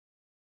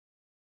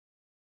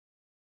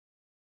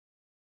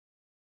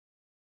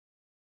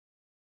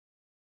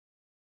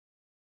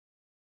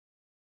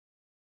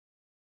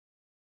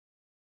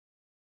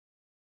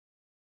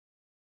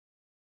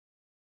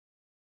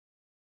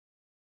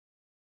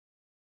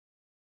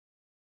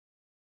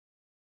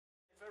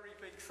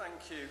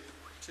thank you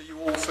to you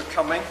all for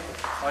coming.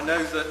 I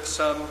know that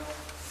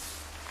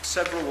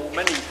several or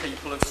many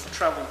people have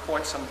travelled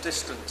quite some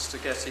distance to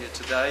get here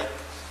today,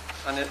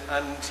 and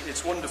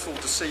it's wonderful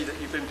to see that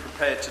you've been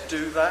prepared to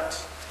do that.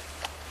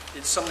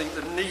 It's something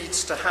that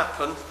needs to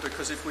happen,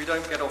 because if we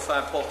don't get off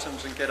our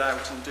bottoms and get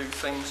out and do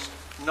things,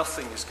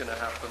 nothing is going to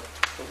happen.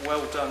 But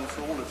well done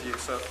for all of you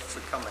for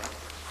coming.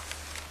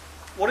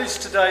 What is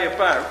today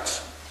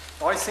about?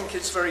 I think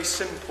it's very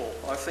simple.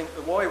 I think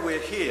that why we're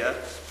here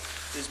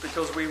is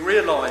because we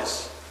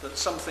realise that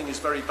something is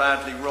very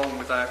badly wrong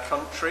with our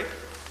country.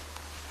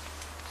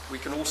 We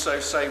can also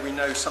say we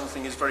know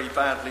something is very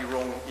badly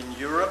wrong in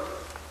Europe,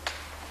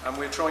 and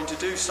we're trying to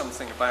do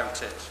something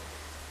about it.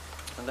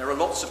 And there are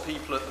lots of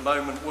people at the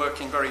moment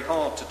working very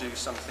hard to do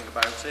something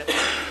about it.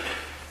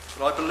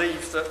 But I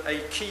believe that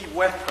a key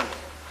weapon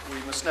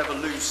we must never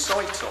lose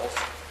sight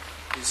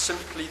of is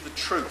simply the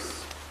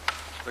truth.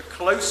 The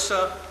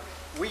closer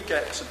we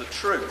get to the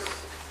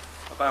truth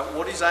about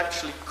what is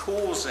actually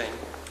causing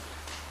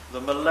the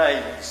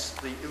malaise,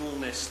 the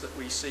illness that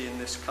we see in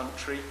this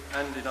country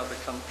and in other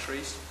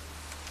countries,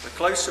 the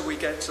closer we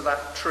get to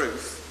that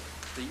truth,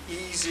 the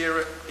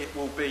easier it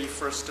will be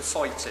for us to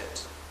fight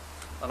it.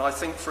 And I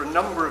think for a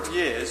number of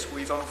years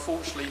we've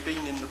unfortunately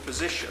been in the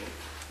position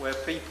where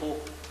people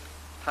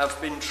have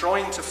been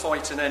trying to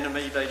fight an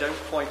enemy they don't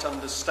quite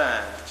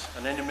understand,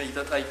 an enemy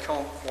that they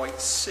can't quite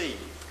see.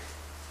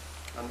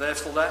 And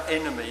therefore that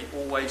enemy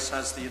always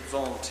has the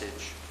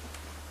advantage.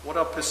 What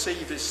I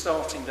perceive is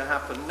starting to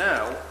happen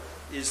now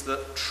is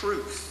that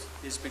truth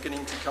is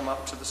beginning to come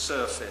up to the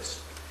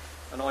surface.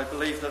 And I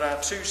believe that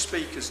our two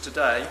speakers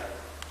today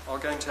are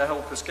going to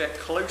help us get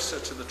closer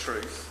to the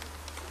truth,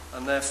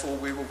 and therefore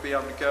we will be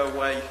able to go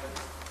away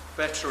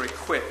better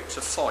equipped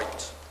to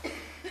fight.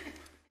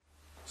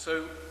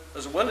 So,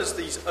 as well as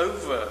these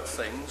overt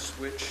things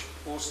which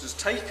Horst has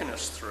taken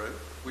us through,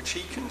 which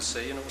he can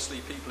see, and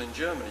obviously people in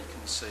Germany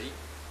can see,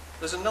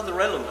 there's another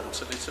element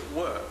of it at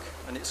work,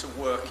 and it's at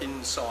work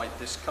inside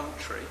this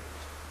country,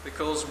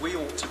 because we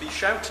ought to be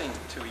shouting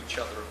to each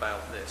other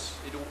about this.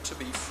 It ought to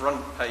be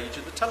front page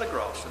of the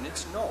Telegraph, and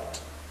it's not.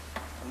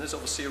 And there's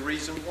obviously a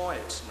reason why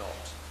it's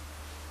not.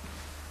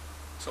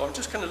 So I'm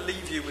just going to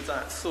leave you with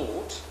that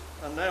thought,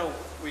 and now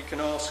we can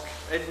ask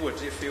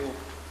Edward if he'll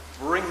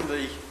bring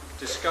the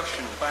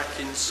discussion back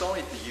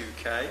inside the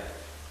UK,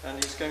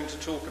 and he's going to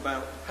talk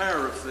about the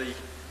power of the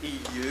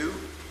EU,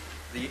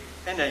 the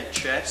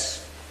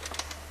NHS,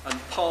 and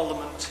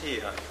Parliament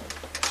here.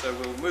 So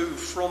we'll move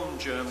from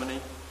Germany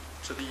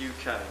to the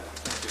UK.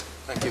 Thank you.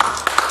 Thank you.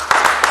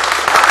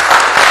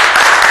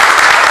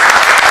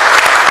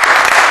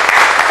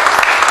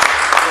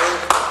 So,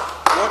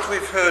 what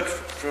we've heard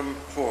from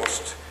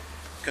Horst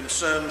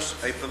concerns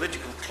a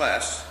political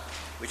class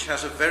which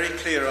has a very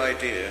clear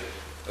idea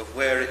of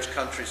where its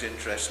country's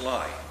interests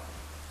lie.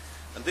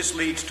 And this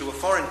leads to a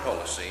foreign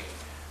policy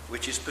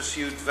which is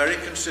pursued very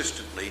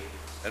consistently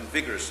and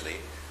vigorously,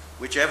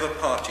 whichever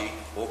party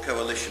or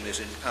coalition is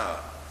in power.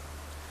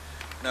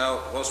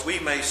 Now, whilst we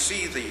may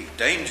see the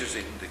dangers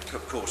in the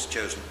course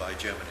chosen by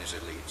Germany's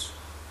elites,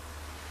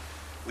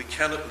 we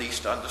can at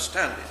least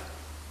understand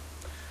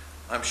it.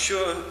 I'm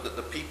sure that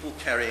the people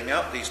carrying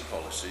out these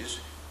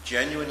policies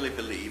genuinely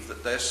believe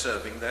that they're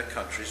serving their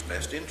country's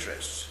best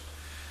interests.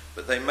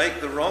 But they make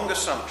the wrong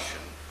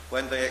assumption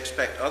when they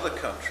expect other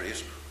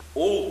countries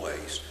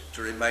always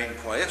to remain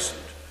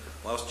quiescent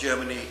whilst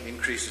Germany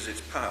increases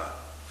its power.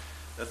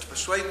 And to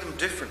persuade them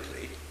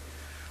differently,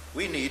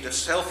 we need a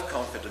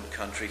self-confident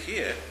country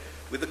here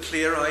with a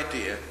clear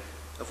idea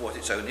of what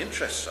its own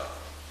interests are.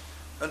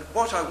 And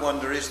what I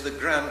wonder is the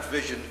grand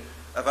vision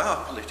of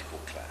our political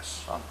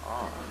class.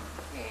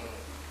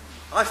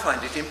 I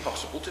find it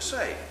impossible to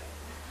say.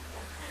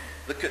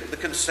 The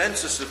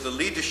consensus of the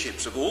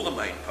leaderships of all the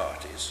main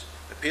parties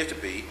appear to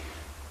be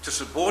to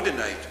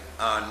subordinate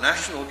our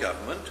national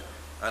government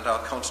and our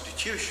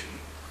constitution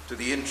to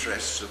the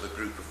interests of a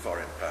group of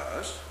foreign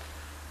powers,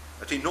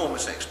 at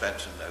enormous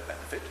expense and no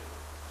benefit,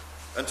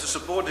 and to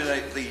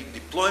subordinate the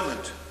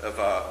deployment of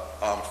our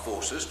armed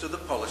forces to the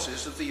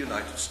policies of the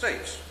United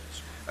States,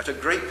 at a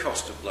great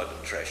cost of blood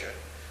and treasure,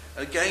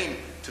 again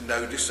to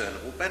no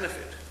discernible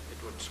benefit.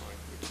 Edward, sorry.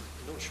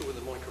 I'm not sure whether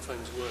the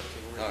microphone's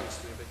working, or it needs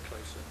to be a bit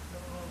closer.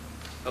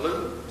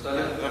 Hello? Is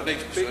that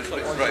it? Bit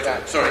closer.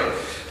 Right, sorry.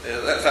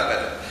 That's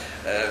that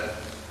better.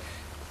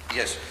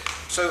 Yes.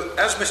 So,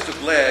 as Mr.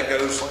 Blair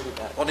goes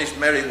on his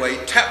merry way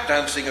tap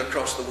dancing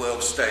across the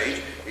world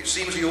stage, it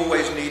seems he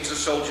always needs a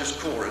soldier's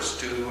chorus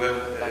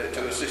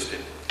to assist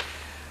him.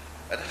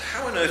 And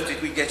how on earth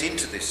did we get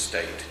into this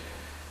state?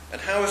 And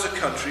how has a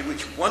country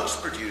which once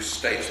produced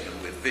statesmen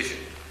with vision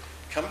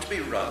come to be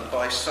run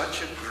by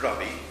such a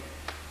grubby,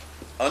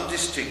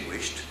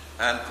 undistinguished,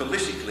 and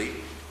politically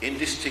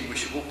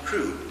indistinguishable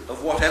crew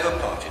of whatever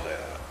party they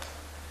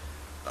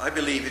are? I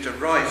believe it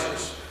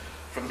arises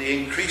from the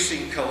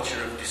increasing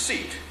culture of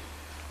deceit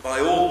by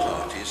all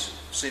parties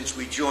since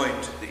we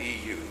joined the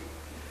EU,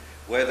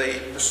 where they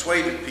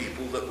persuaded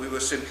people that we were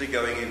simply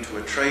going into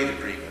a trade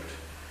agreement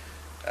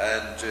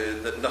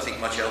and that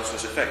nothing much else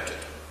was affected.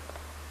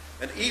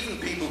 And even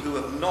people who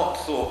have not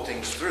thought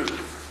things through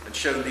and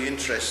shown the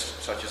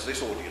interest, such as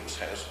this audience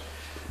has,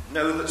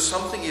 know that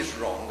something is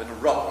wrong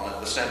and rotten at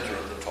the centre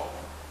and the top.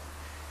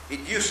 It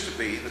used to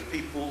be that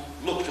people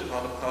looked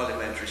upon a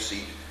parliamentary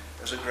seat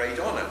as a great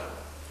honour,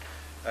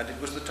 and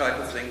it was the type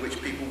of thing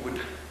which people would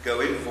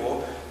go in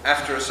for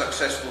after a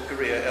successful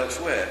career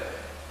elsewhere.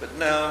 But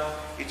now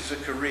it is a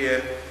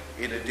career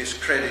in a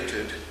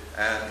discredited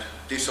and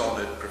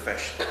dishonoured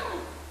profession.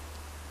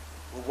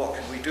 Well, what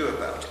can we do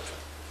about it?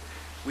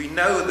 We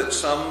know that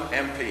some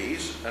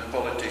MPs and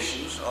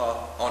politicians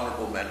are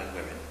honourable men and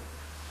women.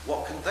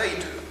 What can they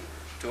do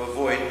to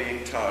avoid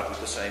being tarred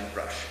with the same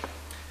brush?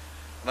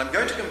 And I'm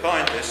going to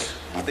combine this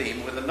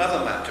theme with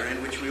another matter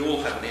in which we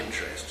all have an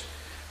interest.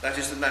 That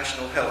is the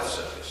National Health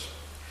Service.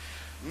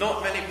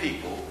 Not many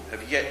people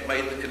have yet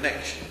made the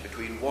connection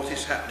between what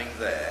is happening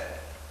there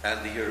and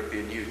the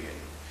European Union,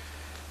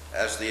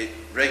 as the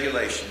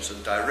regulations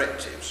and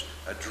directives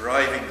are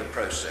driving the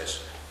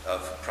process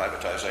of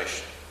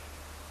privatisation.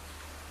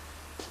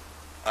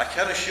 I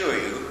can assure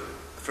you,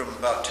 from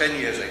about 10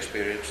 years'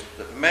 experience,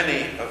 that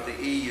many of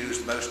the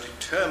EU's most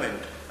determined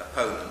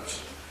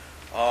opponents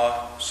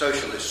are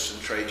socialists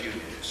and trade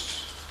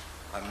unionists.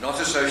 I'm not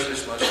a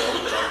socialist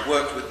myself, but I've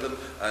worked with them,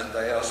 and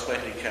they are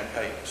splendid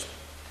campaigners.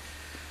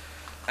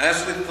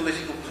 As with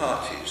political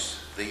parties,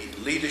 the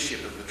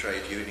leadership of the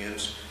trade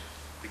unions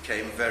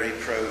became very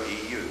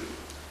pro-EU,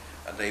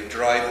 and they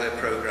drive their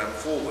programme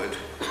forward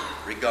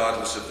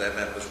regardless of their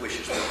members'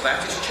 wishes. But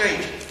that is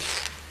changing.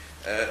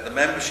 The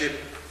membership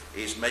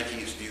is making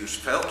its views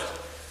felt,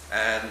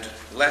 and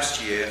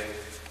last year,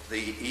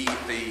 the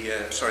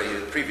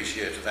previous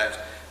year to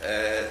that,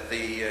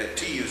 the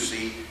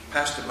TUC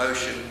passed a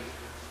motion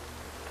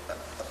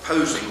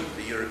opposing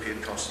the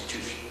European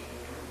Constitution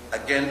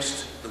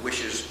against the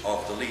wishes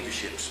of the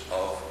leaderships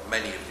of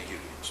many of the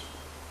unions.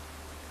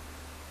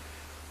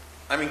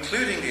 I'm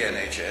including the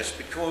NHS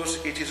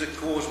because it is a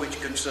cause which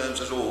concerns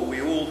us all.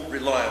 We all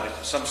rely on it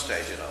at some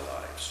stage in our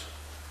lives.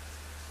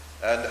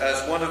 And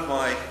as one of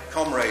my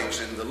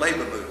comrades in the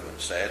Labour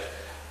movement said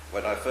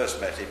when I first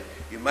met him,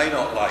 you may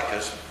not like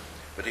us,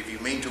 but if you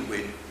mean to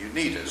win, you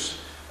need us.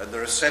 And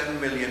there are 7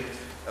 million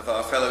of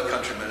our fellow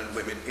countrymen and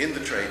women in the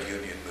trade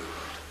union movement.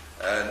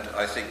 And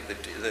I think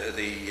that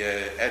the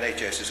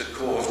NHS is a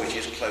cause which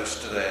is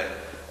close to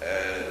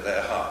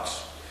their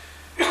hearts.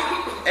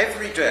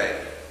 Every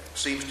day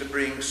seems to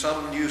bring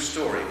some new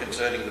story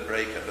concerning the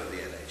breakup of the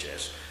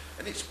NHS.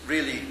 And it's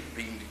really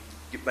been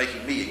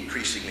making me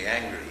increasingly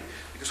angry,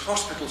 because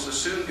hospitals are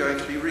soon going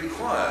to be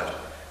required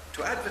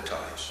to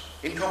advertise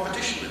in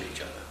competition with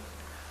each other.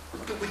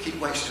 What a wicked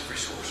waste of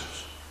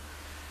resources.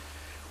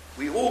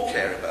 We all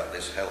care about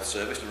this health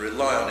service and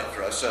rely on it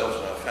for ourselves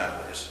and our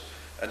families,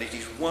 and it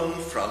is one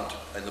front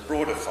in the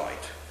broader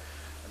fight,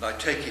 and I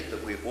take it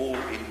that we're all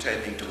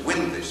intending to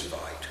win this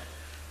fight,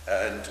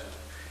 and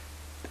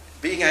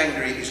being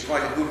angry is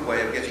quite a good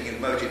way of getting you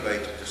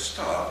motivated to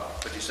start,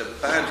 but it's a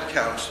bad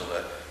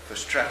counsellor for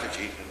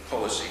strategy and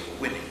policy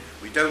for winning.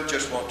 We don't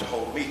just want to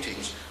hold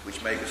meetings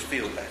which make us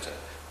feel better.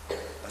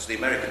 As the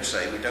Americans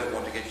say, we don't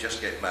want to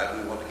just get mad,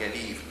 we want to get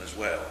even as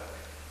well.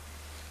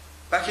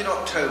 Back in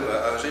October,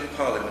 I was in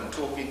Parliament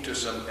talking to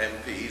some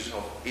MPs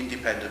of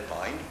independent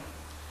mind,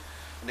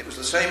 and it was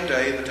the same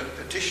day that a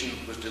petition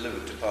was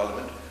delivered to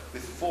Parliament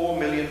with 4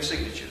 million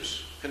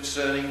signatures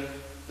concerning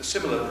the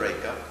similar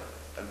breakup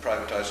and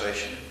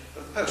privatisation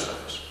of the post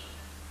office.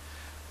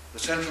 The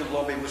central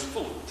lobby was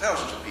full,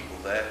 thousands of people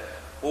there,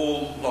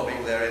 all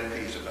lobbying their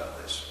MPs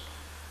about this.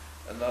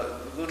 And the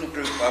little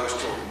group I was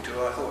talking to,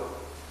 I thought,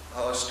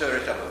 I'll stir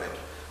it up a bit.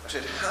 I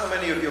said, how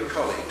many of your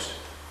colleagues,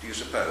 do you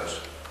suppose,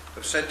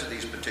 have said to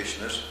these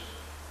petitioners,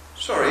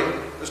 sorry,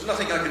 there's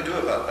nothing I can do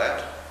about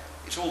that.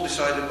 It's all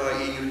decided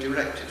by EU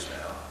directives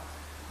now.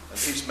 And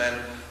his men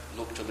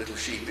looked a little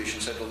sheepish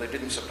and said, well, they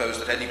didn't suppose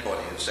that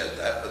anybody had said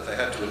that, but they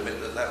had to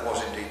admit that that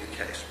was indeed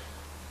the case.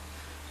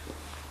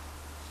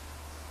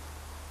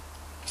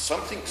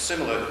 Something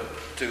similar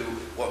to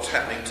what's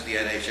happening to the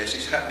NHS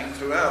is happening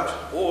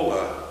throughout all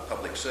our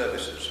public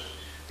services.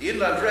 The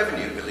Inland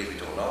Revenue, believe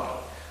it or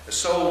not, has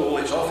sold all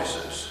its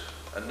offices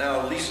and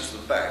now leases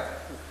them back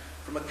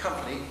from a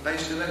company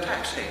based in a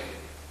tax haven.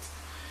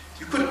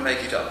 You couldn't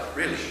make it up,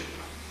 really.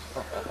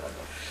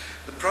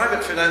 The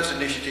private finance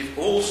initiative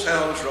all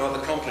sounds rather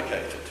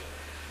complicated.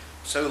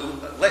 So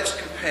let's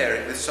compare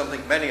it with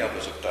something many of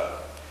us have done,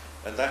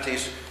 and that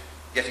is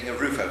getting a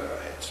roof over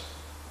our heads.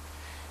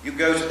 You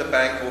go to the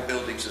bank or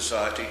building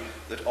society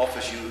that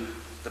offers you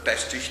the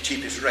best,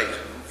 cheapest rate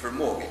for a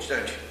mortgage,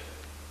 don't you?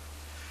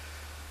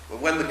 Well,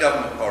 when the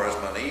government borrows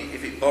money,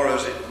 if it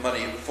borrows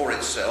money for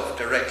itself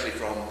directly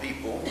from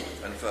people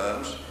and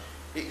firms,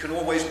 it can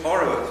always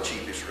borrow at the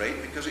cheapest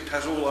rate because it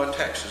has all our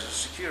taxes as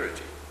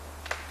security.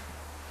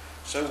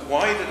 So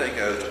why do they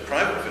go to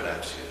private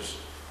financiers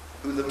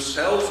who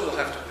themselves will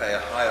have to pay a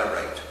higher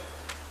rate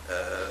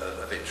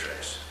of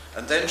interest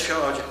and then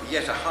charge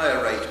yet a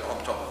higher rate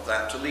on top of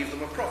that to leave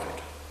them a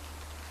profit?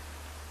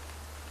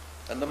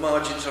 And the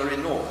margins are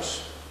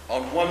enormous.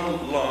 On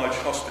one large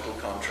hospital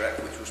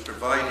contract, which was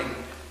providing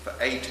for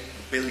 £8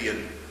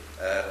 billion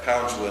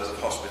pounds worth of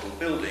hospital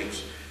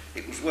buildings,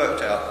 it was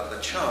worked out that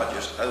the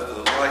charges over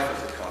the life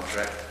of the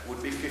contract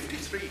would be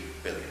 53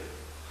 billion.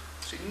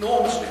 It's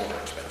enormously more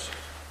expensive.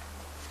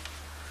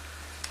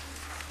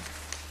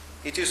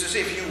 It is as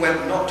if you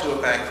went not to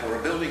a bank or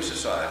a building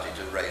society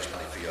to raise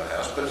money for your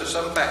house, but to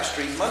some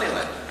backstreet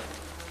moneylender,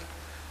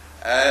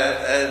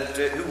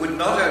 who would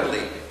not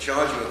only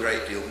charge you a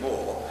great deal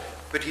more,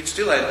 but he'd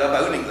still end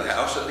up owning the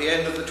house at the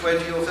end of the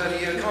 20 or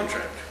 30-year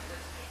contract.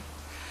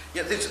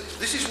 Yet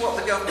this is what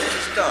the government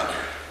has done.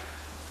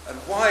 And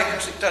why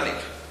has it done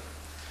it?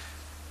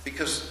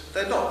 Because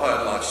they're not, by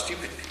and large,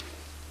 stupid people.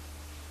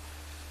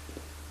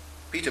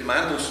 Peter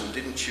Mandelson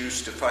didn't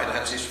choose to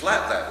finance his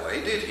flat that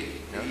way, did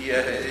he? No.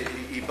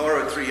 He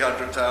borrowed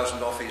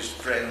 £300,000 off his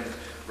friend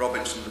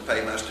Robinson, the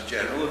Paymaster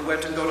General, and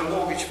went and got a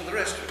mortgage for the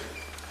rest of it.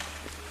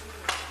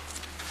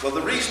 Well,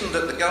 the reason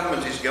that the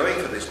government is going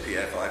for this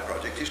PFI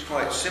project is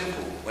quite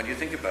simple when you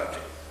think about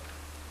it.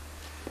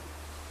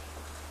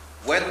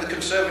 When the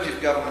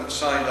Conservative government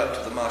signed up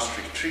to the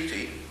Maastricht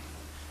Treaty,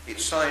 it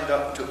signed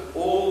up to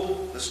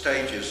all the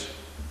stages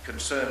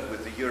concerned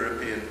with the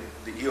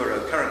euro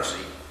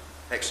currency,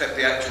 except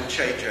the actual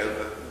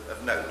changeover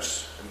of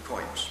notes and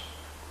coins.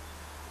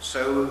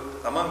 So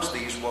amongst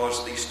these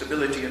was the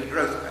Stability and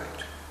Growth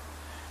Pact,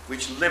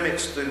 which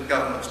limits the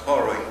government's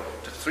borrowing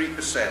to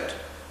 3%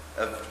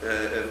 of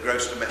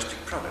gross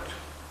domestic product.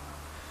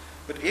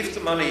 But if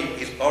the money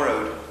is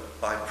borrowed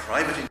by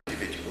private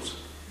individuals,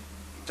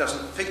 it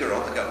doesn't figure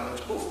on the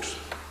government's books.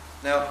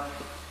 Now,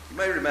 you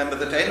may remember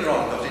that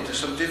Enron got into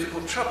some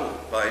difficult trouble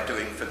by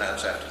doing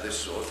finance after this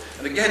sort.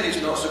 And again,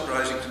 it's not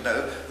surprising to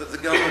know that the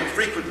government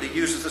frequently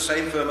uses the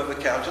same firm of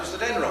accountants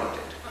that Enron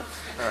did.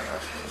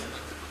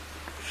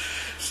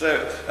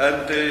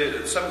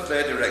 Some of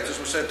their directors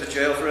were sent to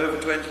jail for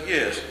over 20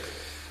 years.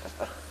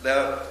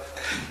 Now,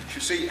 you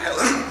see,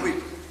 we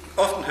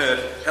often heard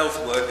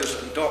health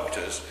workers and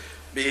doctors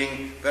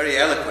being very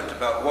eloquent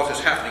about what is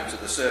happening to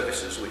the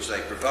services which they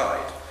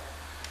provide.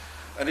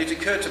 And it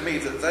occurred to me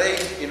that they,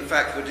 in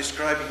fact, were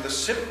describing the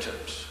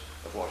symptoms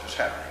of what is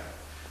happening.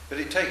 But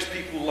it takes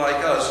people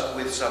like us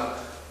with some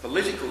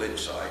political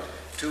insight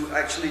to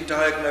actually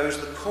diagnose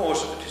the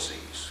cause of a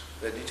disease.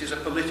 That it is a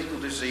political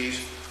disease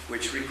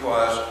which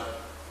requires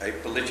a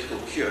political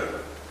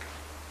cure.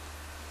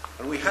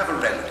 And we have a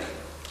remedy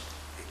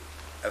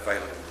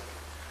available,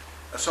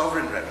 a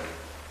sovereign remedy,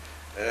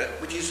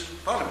 which is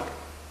Parliament.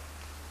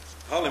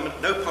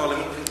 No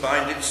Parliament can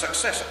bind its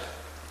successor.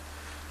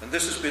 And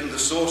this has been the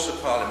source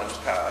of Parliament's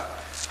power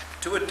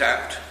to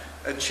adapt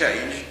and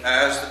change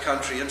as the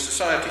country and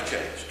society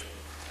changed.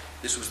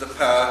 This was the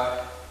power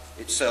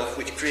itself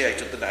which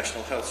created the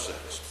National Health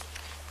Service.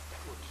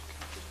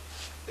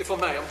 If I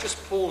may, I'm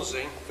just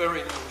pausing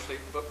very briefly,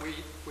 but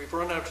we've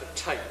run out of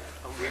tape,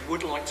 and we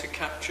would like to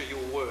capture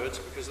your words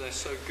because they're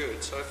so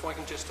good. So if I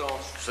can just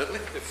ask, certainly,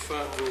 if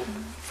Fern will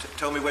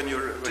tell me when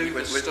you're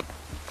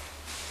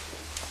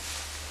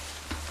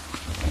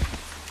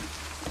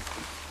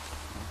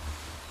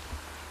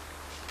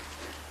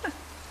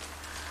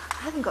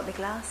I haven't got my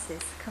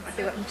glasses. Can't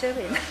see what I'm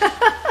doing.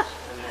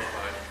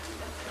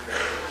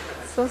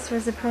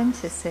 Sorcerer's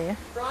Apprentice here.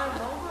 Brian,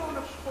 while we're on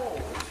a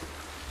pause,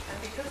 and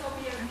because I'll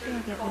be able to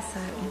get this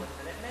out in a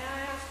minute, may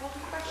I ask one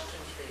question,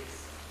 please?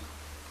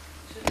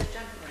 To the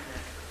gentleman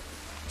there.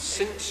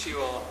 Since you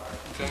are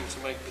going to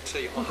make the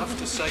tea, I'll have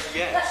to say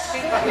yes.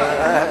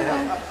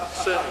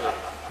 Certainly.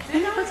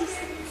 Did I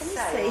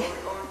say,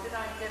 or did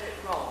I get it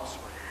wrong,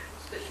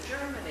 that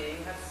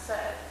Germany has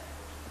said,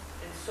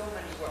 in so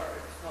many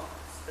words, not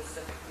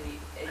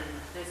specifically in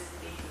these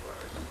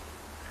words,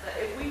 that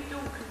if we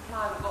don't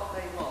comply with what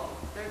they want,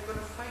 they're going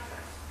to fight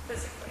us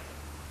physically.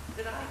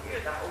 Did I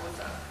hear that, or was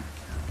that?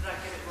 Did I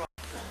get it wrong?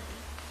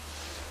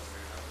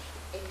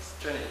 It's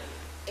Jenny.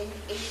 in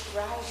East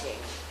Riding.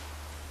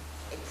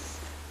 It's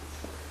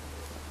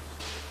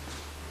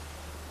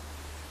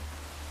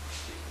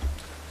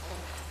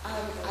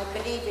I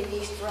believe in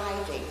East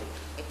Riding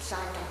it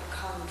signed up a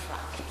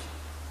contract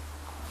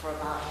for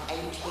about 8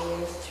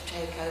 years to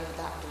take over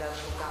that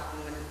local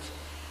government.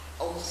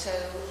 Also,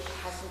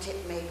 hasn't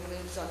it made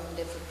moves on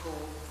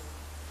Liverpool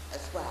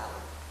as well?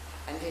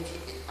 And what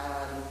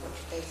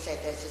did they say?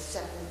 There's a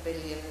 £7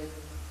 billion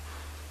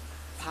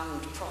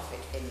profit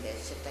in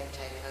this if they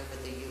take over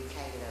the UK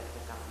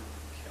local government.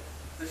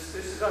 This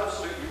is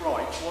absolutely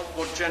right.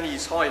 What Jenny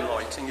is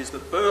highlighting is the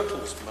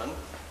Bertelsmann,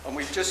 and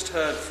we've just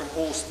heard from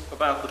Horst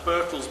about the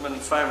Bertelsmann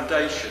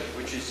Foundation,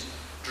 which is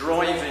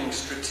driving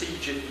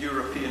strategic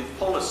European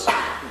policy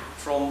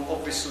from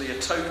obviously a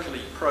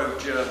totally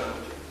pro-German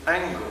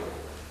angle,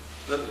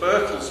 that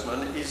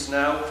Bertelsmann is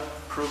now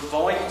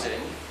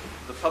providing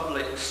the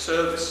public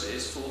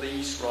services for the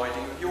East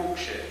Riding of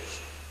Yorkshire.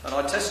 And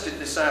I tested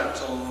this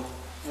out on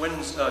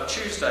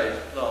Tuesday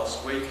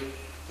last week,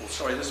 or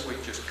sorry, this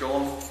week just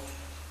gone,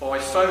 by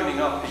phoning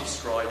up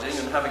East Riding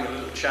and having a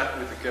little chat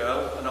with the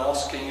girl and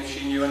asking if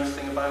she knew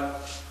anything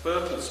about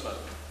Bertelsmann,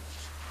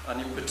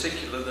 and in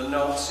particular the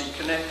Nazi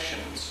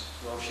connections.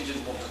 Well, she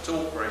didn't want to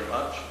talk very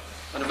much,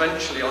 and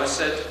eventually I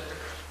said,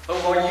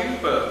 "Oh, are you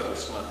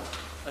Bertelsmann?"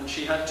 And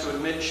she had to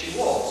admit she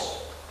was.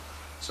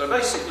 So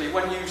basically,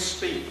 when you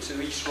speak to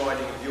East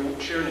Riding of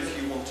Yorkshire, and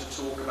if you want to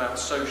talk about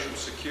social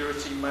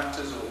security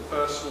matters or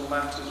personal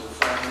matters or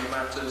family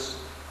matters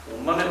or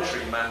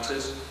monetary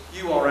matters,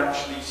 you are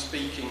actually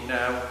speaking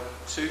now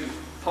to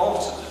part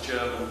of the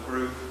German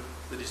group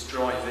that is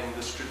driving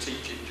the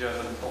strategic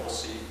German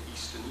policy in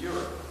Eastern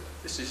Europe.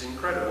 This is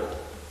incredible.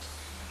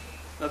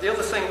 Now, the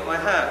other thing I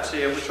had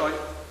here, which I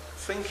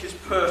think is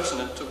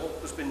pertinent to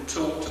what has been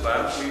talked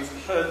about,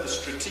 we've heard the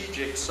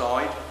strategic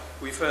side,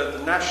 we've heard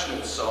the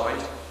national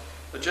side.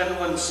 A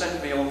gentleman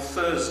sent me on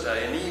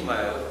Thursday an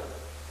email,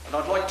 and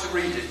I'd like to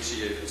read it to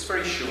you. It's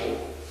very short.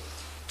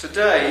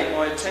 "Today,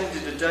 I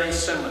attended a day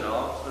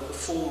seminar at the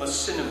former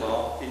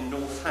cinema in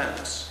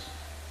Northants,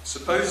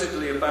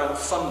 supposedly about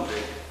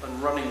funding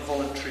and running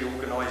voluntary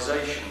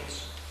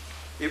organisations.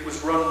 It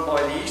was run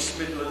by the East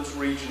Midlands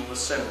Regional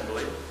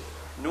Assembly,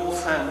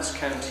 Northants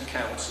County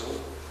Council,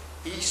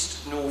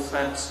 East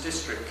Northants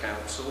District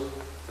Council,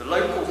 the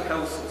Local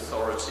Health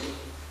Authority,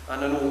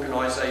 and an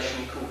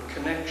organisation called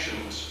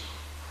Connections.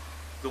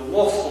 The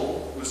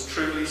waffle was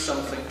truly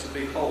something to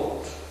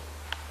behold.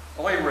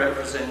 I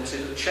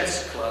represented a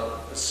chess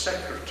club as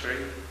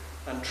secretary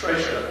and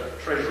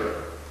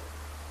treasurer.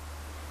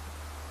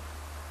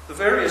 The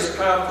various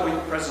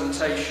PowerPoint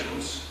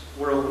presentations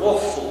were a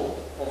waffle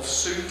of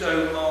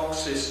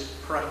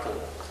pseudo-Marxist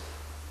prattle.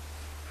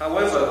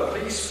 However,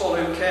 please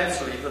follow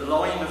carefully the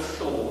line of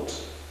thought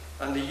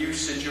and the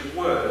usage of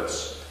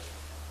words.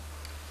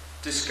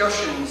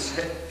 Discussion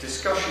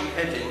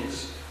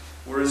headings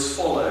were as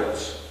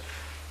follows.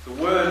 The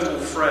word or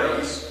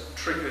phrase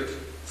triggered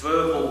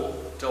verbal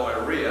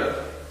diarrhea,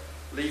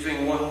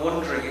 leaving one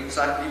wondering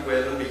exactly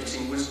where the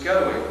meeting was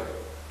going.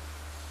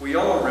 We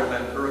are,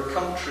 remember, a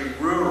country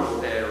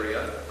rural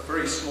area, a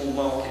very small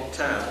market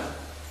town,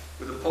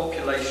 with a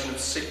population of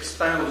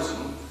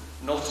 6,000,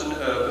 not an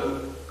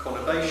urban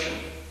conurbation.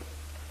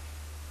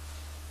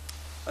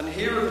 And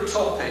here are the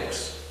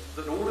topics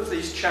that all of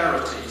these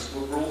charities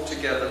were brought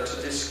together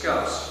to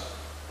discuss.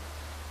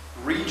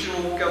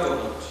 Regional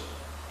government,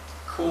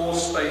 core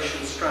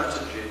spatial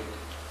strategy,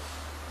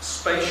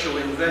 spatial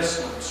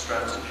investment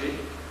strategy,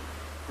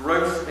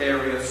 growth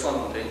area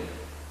funding,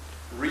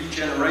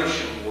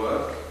 regeneration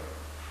work,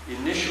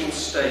 initial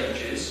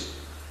stages,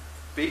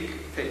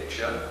 big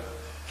picture,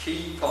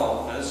 key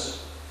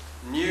partners,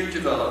 new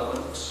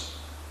developments,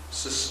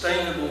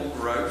 sustainable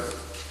growth,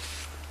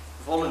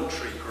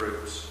 voluntary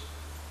groups,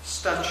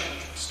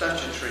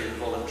 statutory and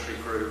voluntary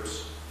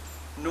groups,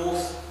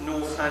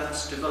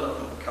 Northants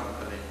Development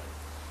Company,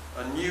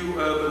 a new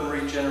urban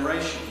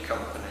regeneration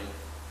company,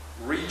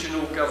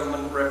 regional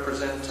government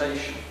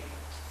representation,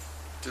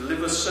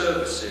 deliver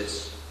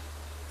services,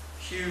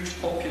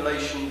 huge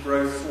population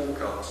growth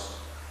forecast,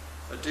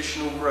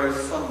 additional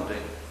growth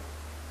funding,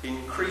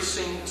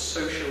 increasing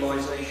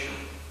socialisation,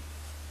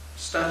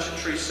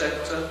 statutory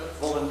sector,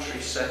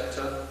 voluntary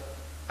sector,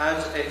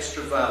 add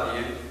extra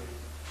value,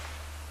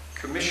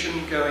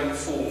 commission going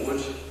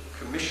forward,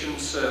 commission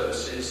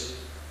services,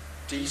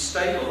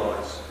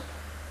 destabilise.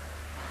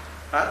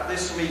 At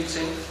this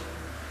meeting,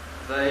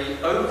 they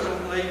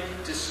openly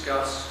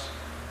discussed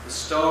the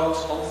start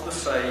of the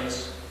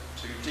phase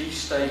to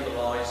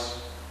destabilise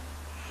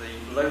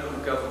the local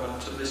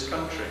government of this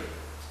country.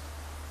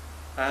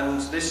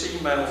 And this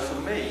email for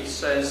me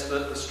says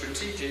that the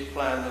strategic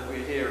plan that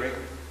we're hearing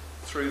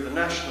through the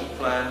national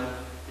plan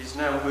is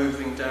now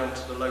moving down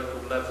to the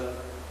local level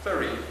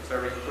very,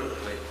 very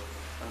quickly.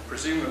 And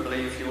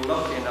presumably, if you're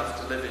lucky enough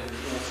to live in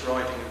North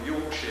Riding of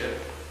Yorkshire,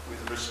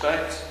 with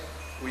respect,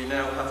 we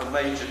now have a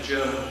major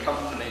German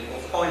company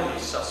of highly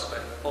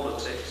suspect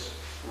politics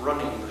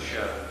running the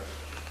show.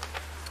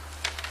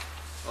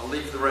 I'll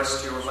leave the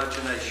rest to your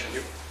imagination.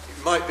 You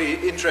might be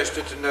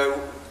interested to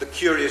know the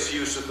curious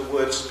use of the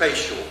word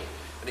spatial,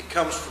 and it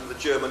comes from the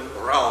German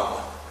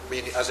Raum,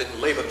 meaning as in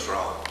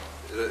Lebensraum.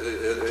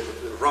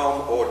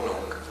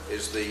 Raumordnung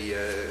is the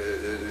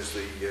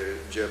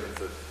German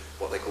for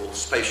what they call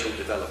spatial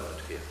development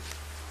here.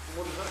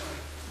 What does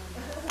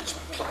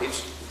that mean?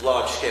 It's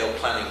large-scale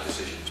planning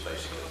decisions,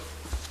 basically.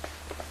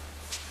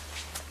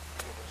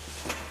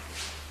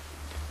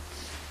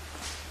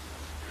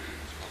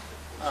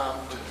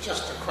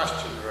 Just a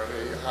question,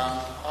 really.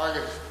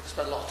 I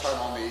spent a lot of time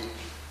on the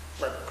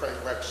great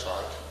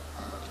website,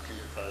 looking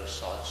at various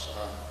sites.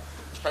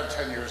 I spent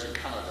 10 years in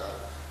Canada,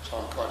 so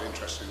I'm quite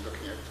interested in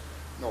looking at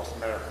North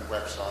American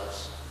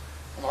websites.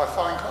 And I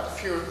find quite a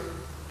few.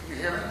 Can you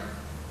hear me?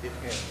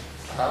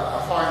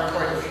 I find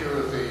quite a few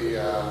of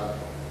the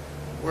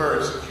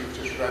words that you've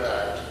just read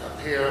out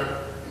appear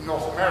in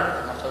North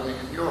America, not only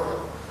in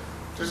Europe.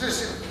 Does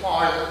this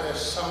imply that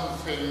there's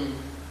something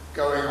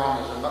going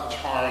on at a much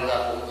higher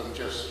level than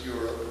just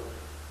Europe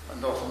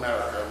and North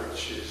America,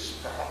 which is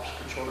perhaps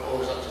controlled,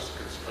 or is that just a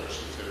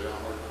conspiracy theory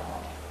on my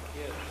part?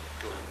 Yeah.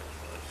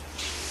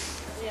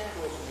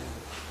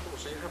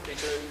 So you're happy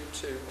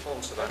to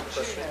answer that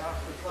question?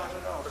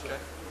 Okay.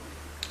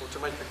 or to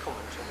make a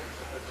comment on it?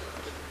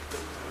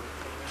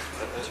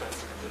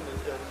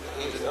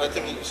 I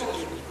think it's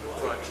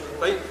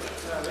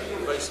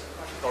right.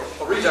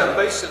 I'll read out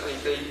basically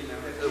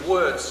the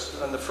words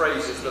and the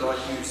phrases that I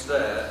used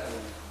there.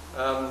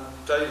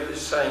 David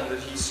is saying that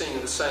he's seeing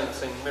the same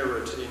thing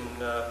mirrored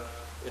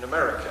in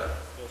America,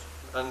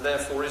 and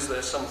therefore is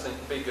there something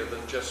bigger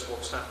than just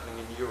what's happening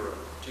in Europe?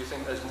 Do you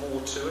think there's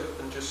more to it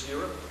than just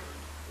Europe?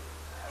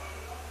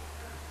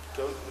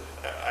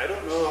 I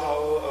don't know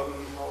how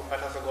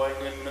matters are going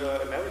in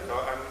America.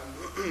 I'm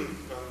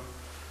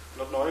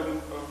not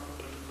knowing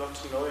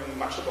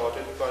much about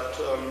it, but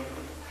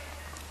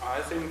I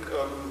think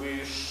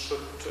we should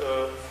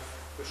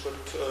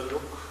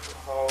look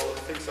how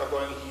things are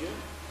going here.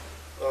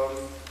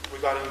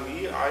 Regarding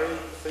me, I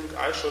think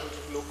I should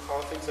look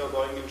how things are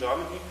going in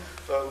Germany,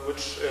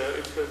 which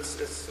influence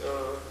is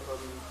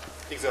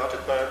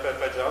exerted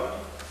by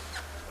Germany,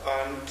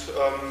 and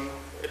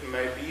it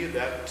may be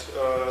that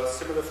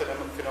similar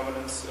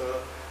phenomena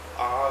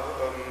are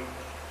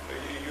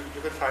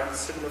you can find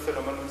similar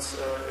phenomena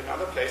in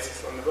other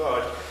places on the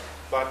world,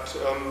 but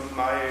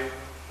my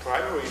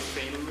primary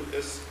theme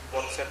is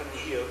what's happening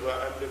here where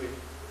I'm living.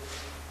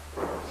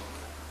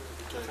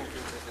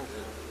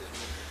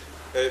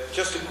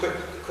 Just a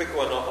quick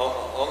one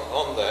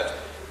on that.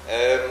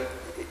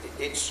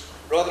 It's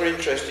rather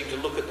interesting to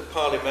look at the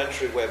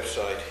parliamentary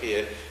website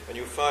here, and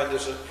you'll find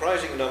there's a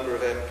surprising number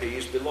of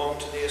MPs belong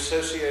to the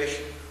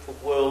Association for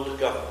World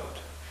Government.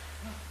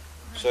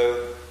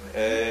 So,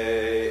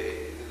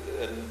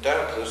 and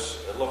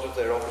doubtless a lot of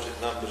their opposite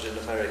numbers in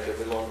America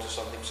belong to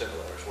something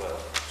similar as well.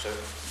 So,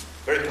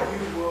 very common.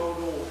 New World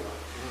Order.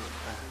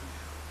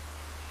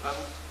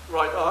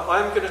 Right,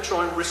 I'm going to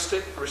try and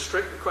restrict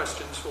the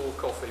questions for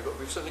coffee, but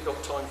we've certainly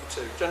got time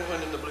for two.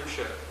 Gentleman in the blue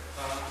shirt.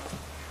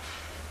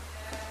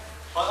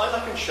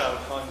 I can shout.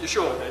 You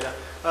sure? Okay, yeah.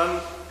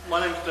 My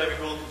name's David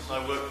Wilkinson.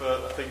 I work for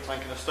a think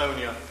tank in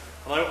Estonia.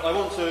 And I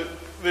want to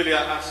really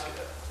ask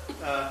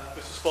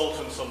Mr.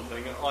 Spalton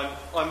something.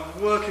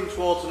 I'm working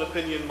towards an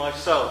opinion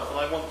myself, and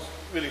I want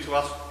really to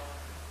ask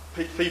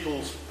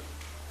people's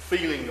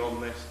feeling on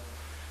this.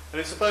 And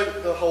it's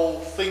about the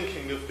whole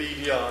thinking of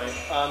BDI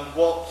and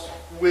what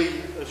we,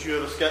 as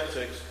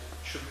Eurosceptics,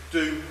 should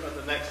do at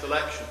the next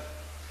election.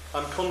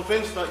 I'm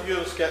convinced that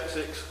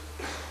Eurosceptics,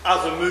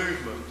 as a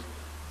movement,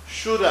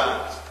 should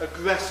act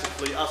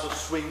aggressively as a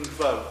swing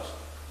vote.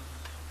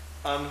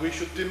 And we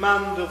should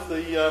demand of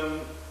the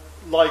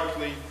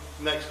likely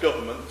next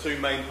government, two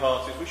main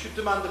parties, we should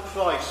demand a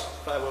price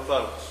for our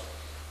votes.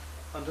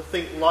 And to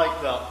think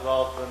like that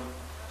rather than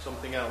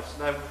something else.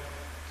 Now,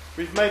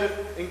 we've made an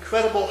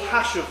incredible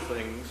hash of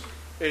things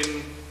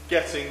in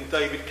getting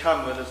David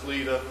Cameron as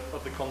leader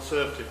of the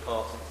Conservative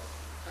Party.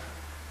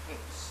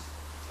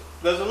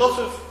 There's a lot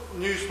of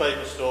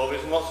newspaper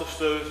stories and lots of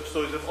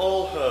stories I've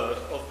all heard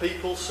of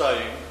people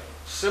saying,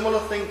 similar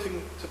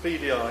thinking to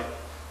PDI,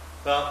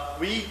 that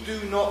we do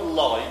not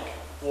like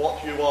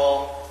what you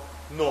are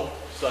not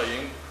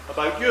saying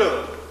about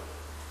Europe,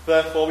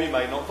 therefore we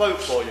may not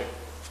vote for you.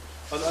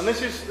 And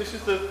this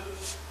is the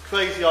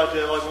crazy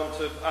idea I want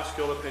to ask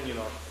your opinion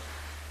on.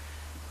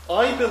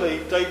 I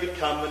believe David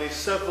Cameron is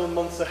several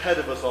months ahead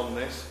of us on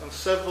this, and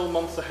several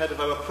months ahead of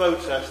our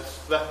protests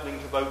threatening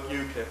to vote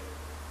UKIP.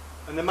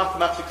 And the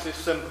mathematics is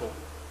simple.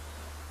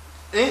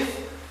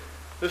 If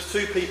there's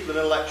two people in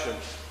an election,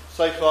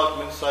 say for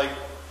argument's sake,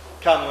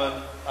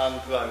 Cameron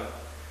and Brown,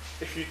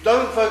 if you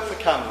don't vote for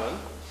Cameron,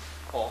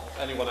 or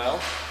anyone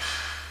else,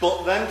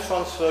 but then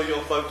transfer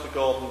your vote to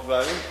Gordon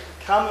Brown,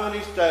 Cameron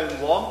is down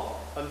one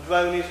and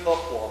Brown is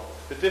up one.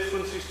 The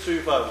difference is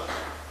 2 votes.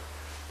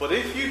 But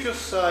if you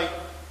just say,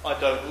 I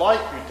don't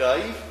like you,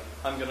 Dave,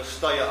 I'm going to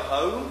stay at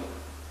home,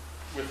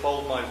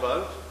 withhold my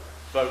vote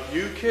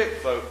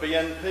UKIP, vote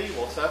BNP,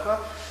 whatever,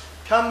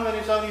 Cameron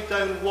is only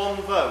down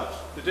 1 vote.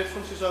 The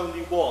difference is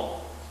only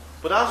 1.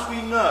 But as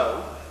we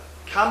know,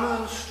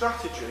 Cameron's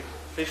strategy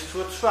is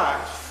to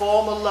attract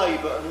former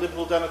Labour and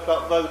Liberal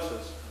Democrat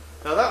voters.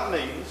 Now that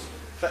means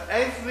for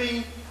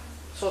every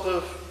sort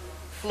of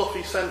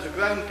fluffy centre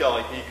ground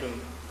guy he can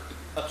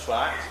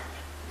attract,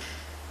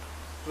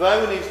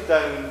 Brown is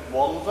down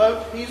 1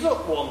 vote, he's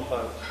up 1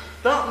 vote.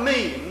 That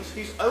means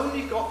he's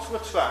only got to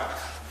attract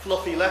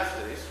fluffy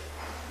lefties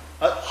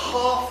at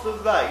half the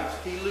rate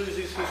he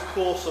loses his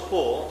core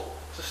support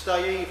to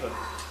stay even.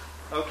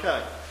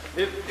 Okay.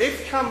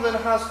 If Cameron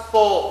has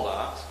thought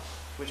that,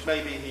 which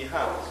maybe he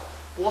has,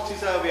 what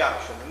is our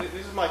reaction? And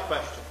this is my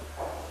question.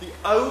 The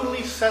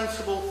only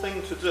sensible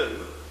thing to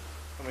do,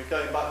 and we're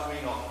going back to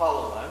Enoch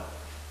Powell now,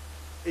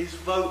 is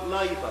vote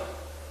Labour.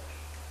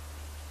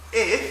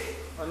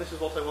 If, and this is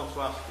what I want to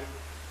ask you,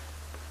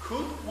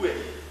 could we,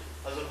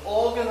 as an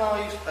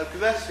organised,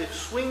 aggressive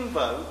swing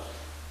vote,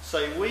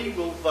 say we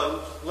will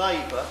vote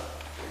Labour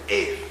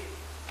if,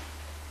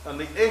 and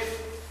the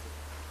if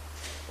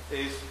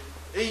is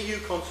EU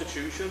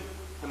Constitution,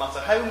 no matter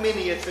how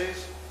many it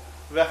is,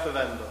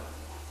 referendum,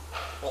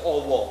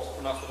 or what?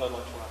 And that's what I'd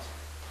like to ask.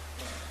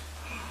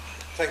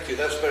 Thank you,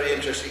 that's very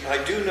interesting. I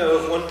do know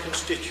of one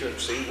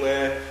constituency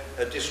where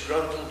a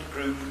disgruntled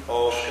group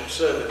of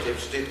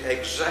Conservatives did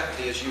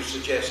exactly as you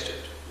suggested.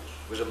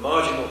 It was a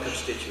marginal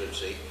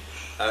constituency,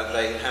 and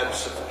they had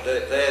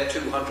their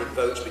 200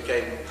 votes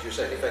became, as you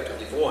said,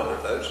 effectively 400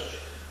 votes,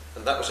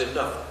 and that was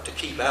enough to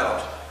keep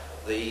out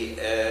the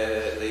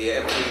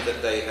MP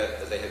that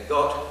they had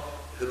got,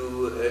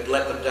 who had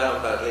let them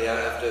down badly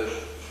after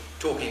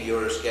talking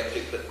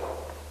Eurosceptic but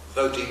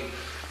voting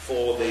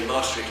for the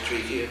Maastricht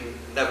Treaty and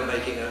never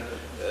making a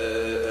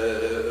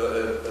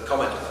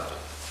comment about it.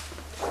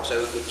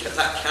 So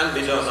that can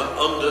be done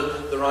under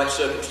the right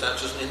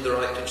circumstances and in the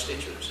right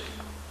constituency.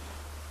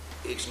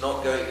 It's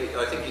not going.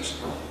 I think it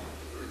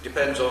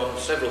depends on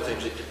several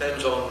things. It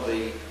depends on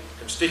the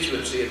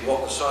constituency and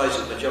what the size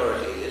of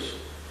majority is.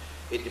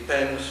 It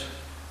depends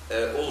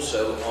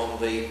also on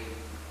the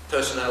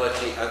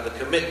personality and the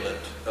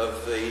commitment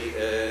of the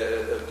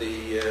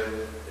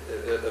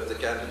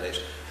candidates.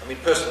 I mean,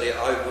 personally,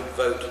 I would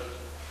vote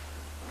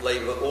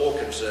Labour or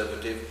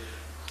Conservative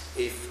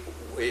if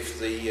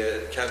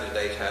the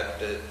candidate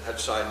had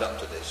signed up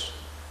to this,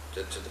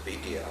 to the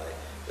PDI.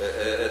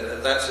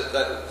 And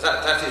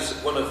that is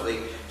one of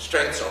the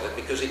strengths of it,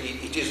 because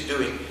it is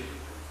doing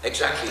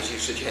exactly as you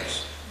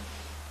suggest.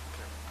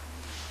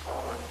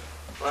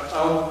 Right,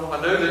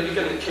 I know that you're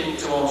getting keen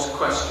to answer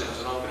questions,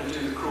 and I'm going to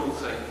do the cruel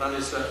thing. That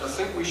is that I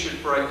think we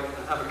should break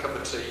and have a cup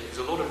of tea, because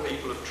a lot of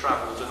people have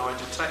travelled, and I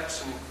detect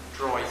some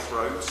dry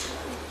throats.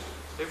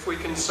 If we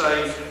can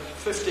save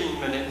 15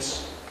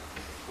 minutes,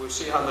 we'll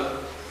see how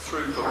the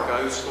throughput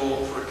goes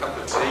for a cup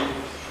of tea.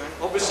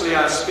 Obviously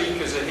our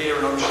speakers are here,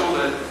 and I'm sure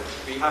they'll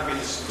be happy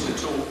to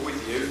talk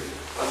with you.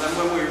 And then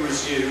when we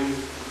resume,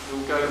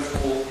 we'll go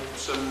for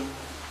some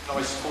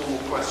nice formal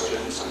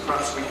questions, and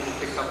perhaps we can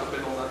pick up a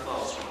bit on that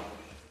last one.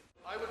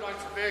 I would like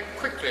to very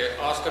quickly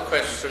ask a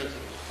question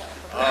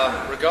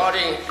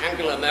regarding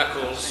Angela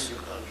Merkel's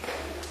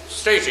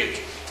stated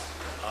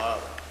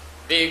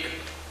big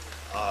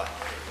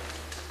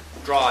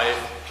drive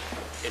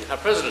in her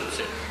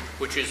presidency,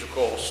 which is, of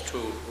course,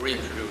 to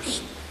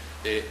reintroduce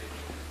the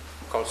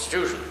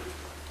Constitution.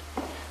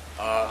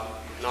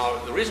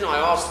 Now, the reason I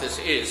ask this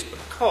is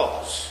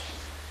because,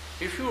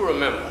 if you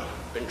remember,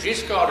 when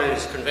Giscard in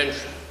his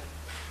convention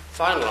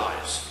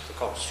finalised the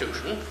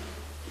Constitution,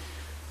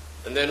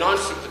 and they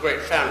announced it with a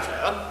great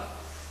fanfare,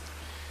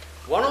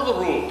 one of the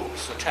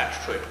rules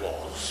attached to it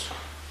was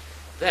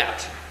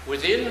that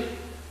within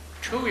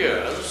 2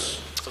 years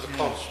of the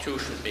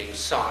Constitution being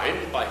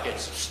signed by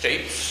heads of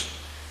states,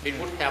 it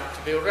would have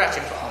to be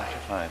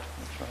ratified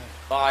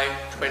by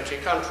 20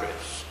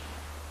 countries.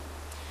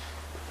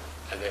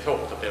 And they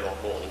thought there'd be a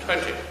lot more than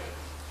 20.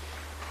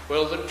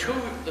 Well, the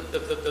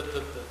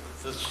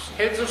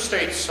heads of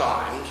states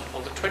signed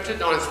on the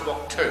 29th of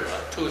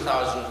October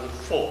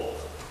 2004.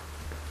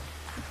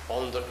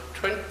 On the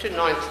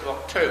 29th of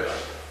October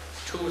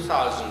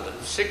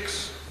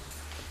 2006,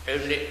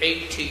 only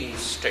 18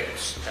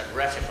 states had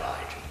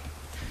ratified.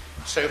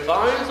 So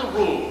by the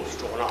rules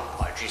drawn up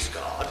by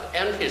Giscard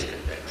and his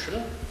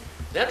convention,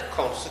 that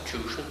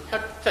constitution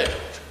had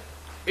failed.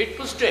 It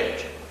was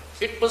dead.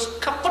 It was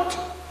kaput.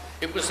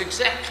 It was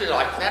exactly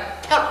like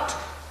that parrot.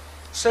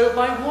 So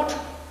by what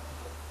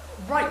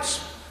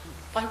rights,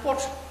 by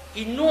what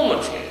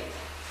enormity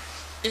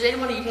is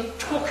anyone even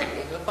talking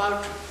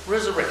about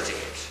resurrecting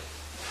it?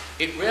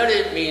 It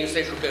really means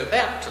they should go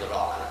back to the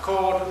Ark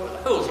Accord, where the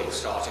whole thing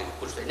started,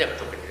 which they never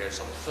took any notice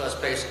on the first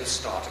place, and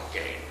start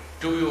again.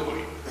 Do you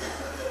agree?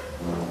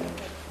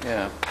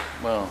 Yeah,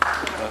 well,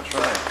 that's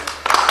right.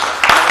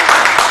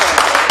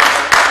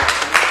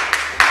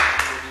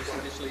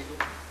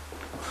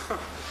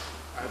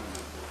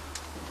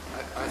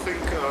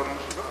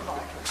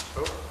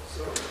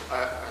 I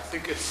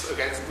think it's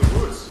against the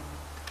rules.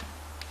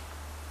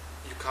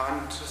 You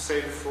can't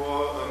say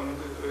before.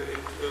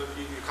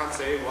 You can't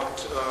say what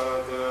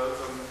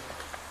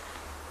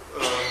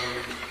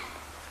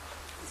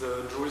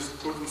the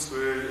jurisprudence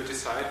will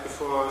decide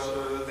before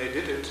they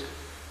did it.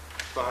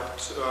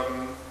 But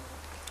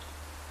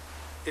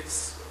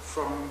it's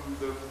from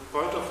the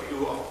point of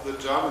view of the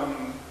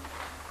German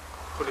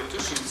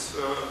politicians,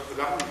 the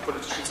government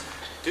politicians,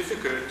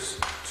 difficult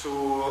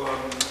to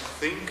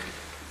think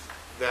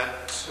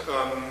that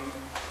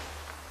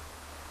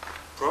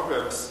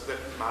problems that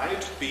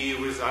might be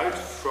result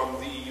from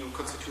the EU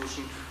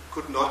constitution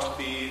could not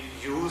be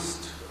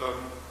used,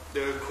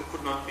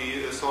 could not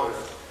be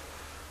solved.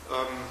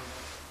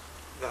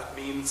 That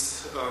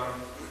means,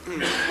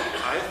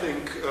 I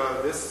think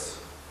this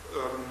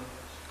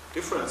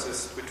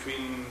differences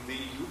between the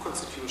EU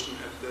constitution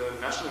and the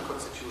national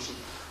constitution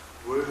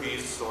will be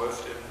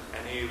solved in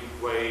any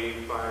way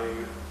by,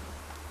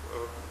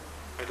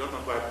 I don't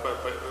know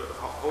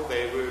how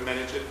they will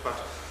manage it, but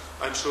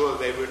I'm sure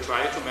they will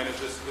try to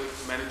manage it,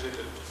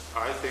 and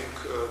I think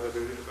they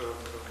will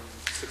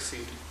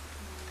succeed.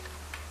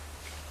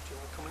 Do you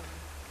want to comment?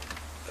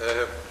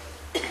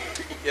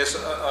 Yes,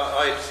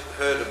 I'd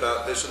heard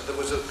about this, and there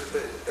was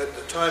at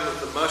the time of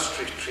the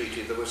Maastricht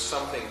Treaty, there was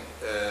something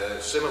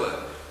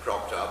similar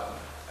cropped up,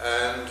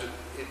 and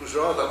it was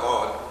rather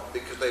odd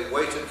they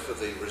waited for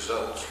the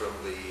results from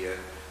the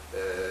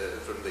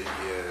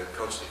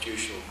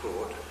Constitutional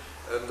Court,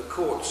 and the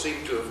court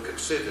seemed to have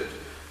considered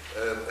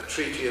a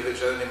treaty of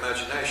its own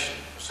imagination.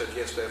 Said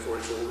yes, therefore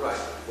it's all right.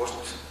 It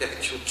wasn't the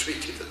actual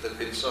treaty that had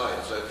been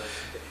signed, so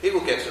it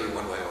will get through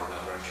one way or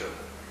another, I'm sure.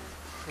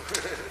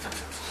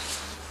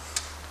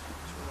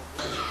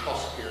 As a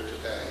prosecutor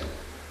today,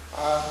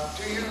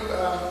 do you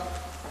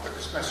put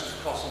this message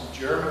across in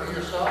Germany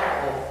yourself,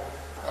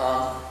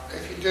 or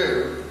if you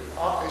do,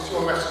 is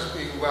your message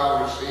being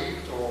well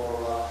received,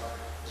 or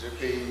is it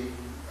being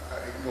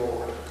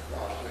ignored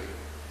largely?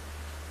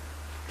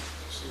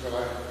 See what I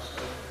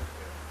say?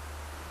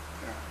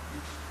 Yeah.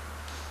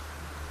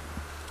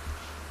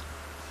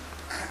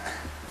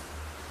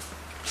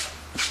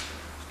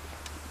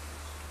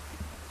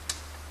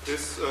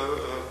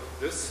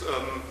 This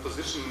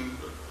position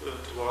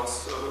towards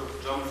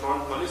German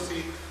foreign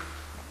policy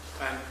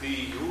and the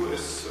EU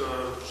is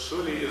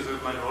surely is a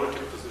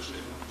minority position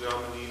in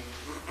Germany.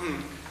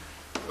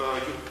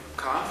 You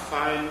can't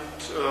find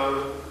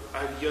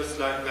ideas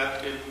like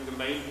that in the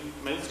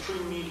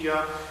mainstream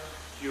media.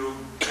 You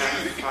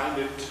can find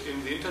it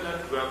in the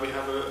internet, where we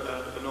have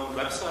an own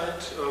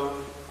website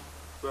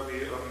where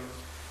we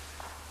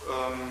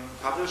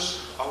publish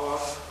our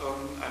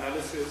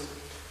analysis,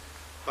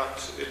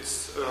 but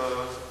it's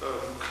a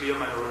clear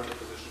minority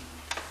position.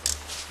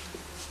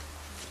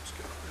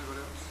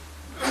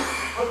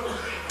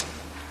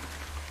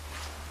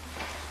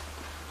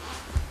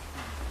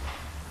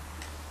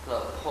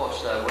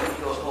 Horst, when you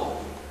go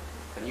home,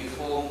 can you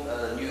form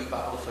a new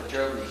Battle for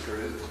Germany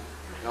group,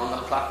 and on the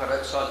placard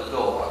outside the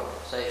door,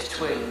 say it's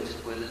twinned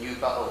with the new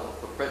Battle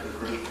for Britain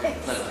group? I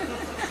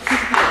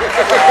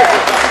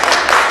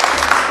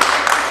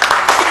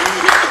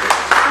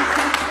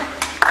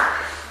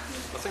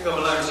think I'm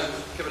allowed to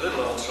give a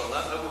little answer on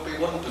that. That would be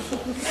wonderful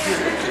to do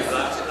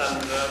that,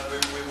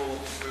 and we will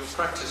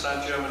practice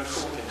our German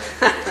accordingly.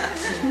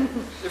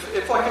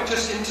 If I could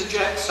just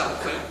interject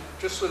something,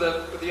 just with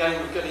the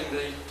aim of getting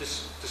the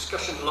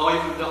discussion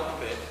livened up a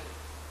bit.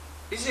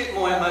 Is it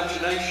my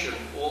imagination,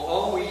 or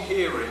are we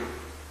hearing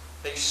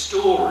a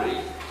story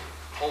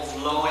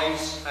of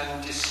lies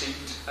and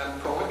deceit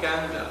and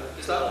propaganda?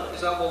 Is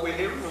that what we're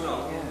hearing or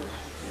not? Yeah.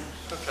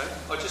 Okay,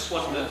 I just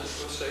wonder.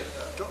 We'll see.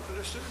 Dr.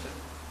 Liston?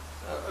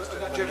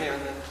 Here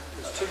and then.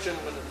 There's two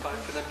gentlemen at the back,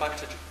 and then back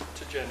to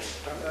Jenny.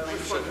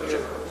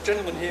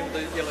 Gentleman here with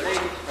the yellow. Ladies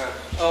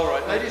first. All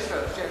right. Ladies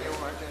first. Jenny,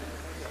 all right, Jenny.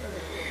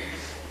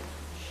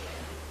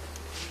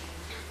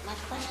 My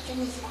question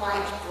is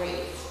quite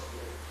brief.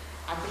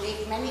 I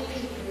believe many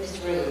people in this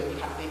room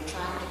have been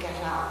trying to get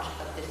out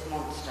of this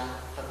monster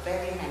for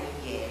very many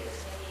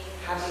years.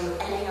 Have you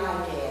any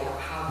idea of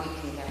how we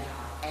can get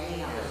out?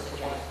 Any other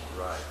suggestions?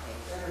 Right.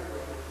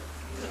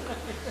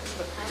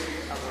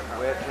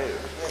 Where to?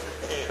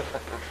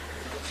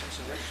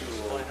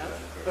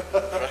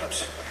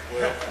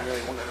 Well,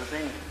 really want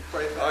everything.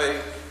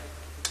 I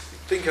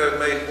think I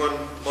made one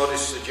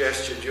modest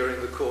suggestion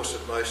during the course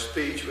of my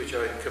speech, which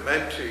I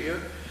commend to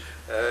you,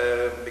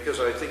 because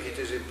I think it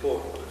is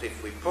important that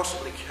if we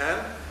possibly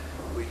can,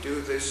 we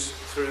do this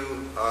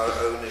through our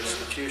own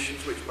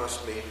institutions, which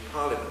must mean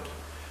Parliament.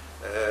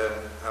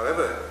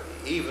 However,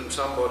 even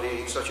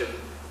somebody, such a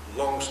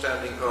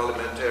long-standing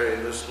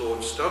parliamentarian as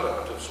Lord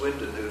Stoddart of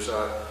Swindon, who's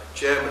our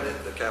chairman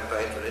in the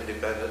campaign for an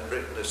independent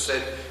Britain, has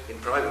said in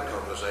private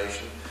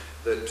conversation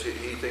that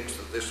he thinks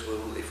that this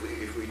will, if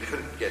we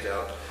don't get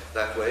out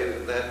that way,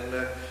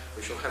 then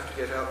we shall have to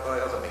get out by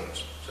other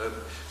means. So,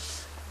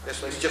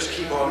 yes, let's just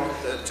keep on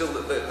until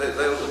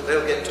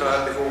they'll get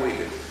tired before we do.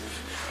 Do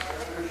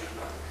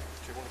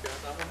you want to go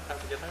at that one? How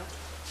to get out?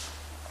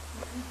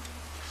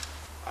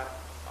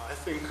 I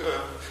think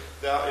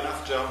there are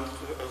enough Germans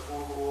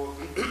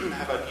who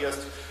have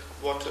ideas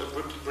what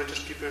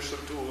British people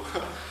should do.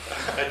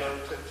 I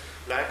don't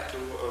like to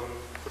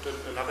put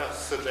another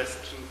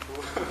suggestion to.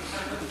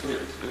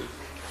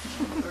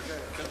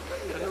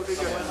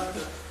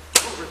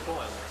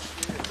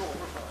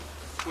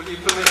 Will you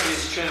permit me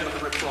as chairman to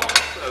reply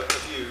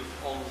of you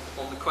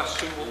on the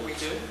question what we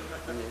do?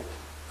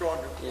 Go on.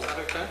 Is that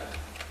okay?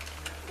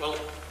 Well,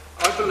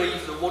 I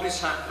believe that what is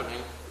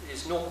happening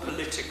is not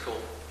political,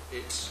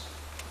 it's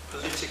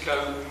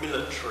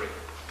politico-military.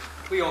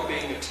 We are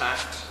being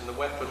attacked, and the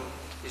weapon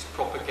is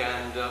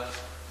propaganda,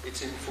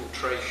 it's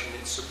infiltration,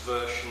 it's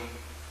subversion,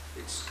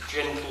 it's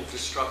gentle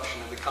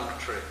destruction of the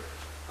country.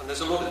 And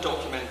there's a lot of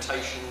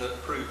documentation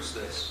that proves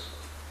this.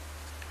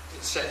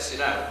 It sets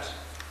it out.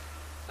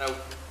 Now,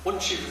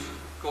 once you've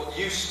got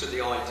used to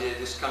the idea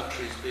this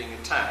country is being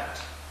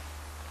attacked,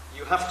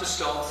 you have to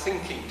start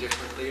thinking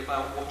differently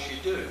about what you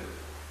do.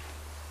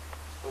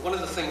 But one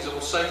of the things I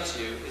will say to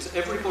you is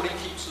everybody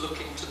keeps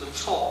looking to the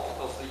top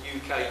of the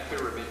UK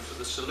pyramid for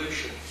the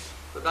solution,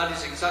 but that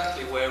is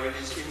exactly where it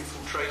is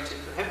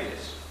infiltrated the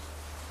heaviest.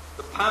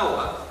 The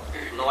power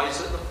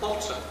lies at the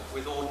bottom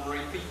with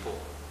ordinary people.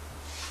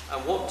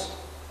 And what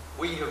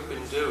we have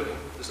been doing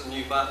as a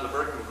new Battle of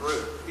Britain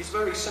group is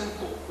very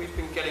simple. We've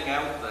been getting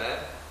out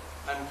there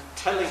and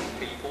telling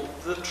people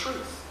the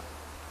truth.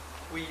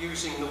 we're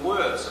using the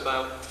words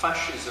about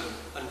fascism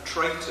and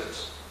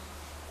traitors,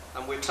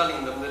 and we're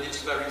telling them that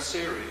it's very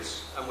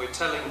serious, and we're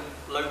telling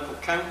local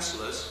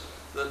councillors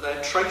that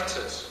they're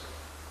traitors,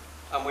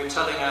 and we're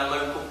telling our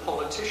local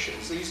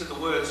politicians, these are the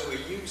words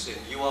we're using,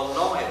 you are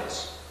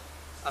liars,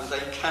 and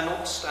they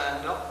cannot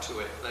stand up to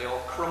it. They are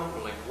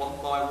crumbling one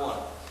by one.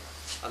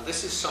 And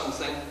this is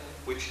something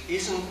which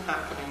isn't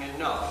happening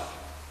enough.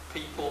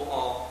 People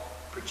are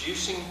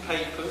producing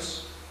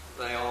papers,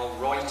 they are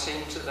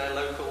writing to their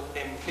local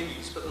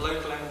MPs, but the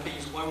local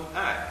MPs won't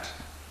act.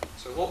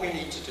 So what we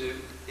need to do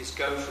is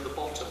go for the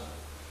bottom.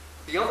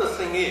 The other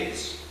thing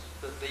is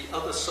that the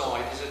other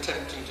side is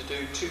attempting to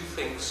do two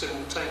things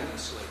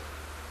simultaneously.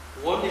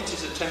 One, it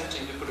is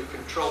attempting to put a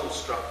control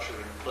structure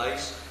in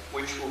place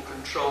which will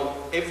control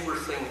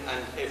everything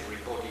and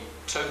everybody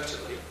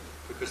totally,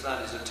 because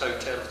that is a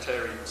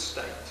totalitarian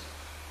state.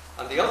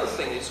 And the other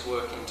thing it's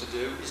working to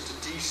do is to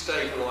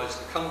destabilise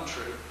the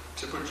country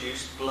to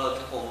produce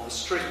blood on the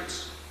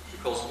streets.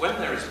 Because when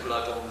there is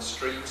blood on the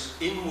streets,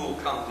 in will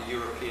come the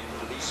European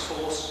police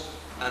force,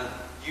 and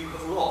you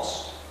have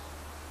lost.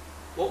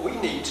 What we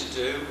need to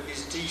do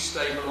is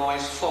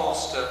destabilise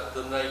faster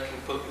than they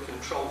can put the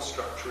control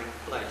structure in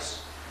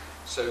place.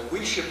 So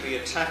we should be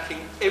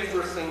attacking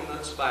everything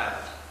that's bad.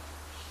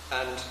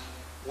 And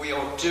we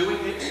are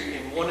doing it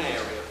in one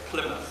area,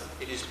 Plymouth.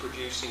 It is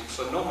producing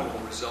phenomenal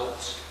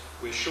results.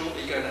 We're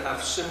shortly going to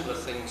have similar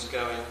things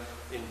going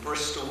in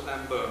Bristol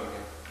and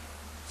Birmingham.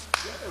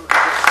 Sorry,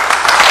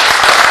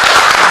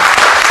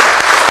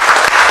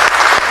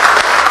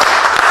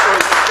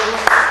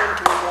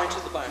 gentleman right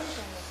at the back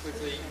with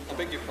the, I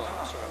beg your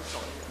pardon,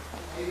 sorry.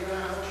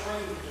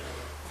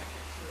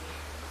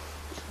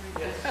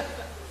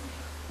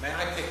 May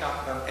I pick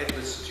up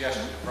Edward's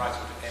suggestion of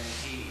writing to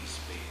MPs,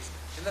 please?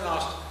 In the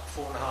last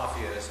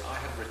 4.5 years, I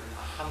have written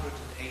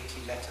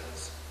 180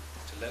 letters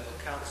to local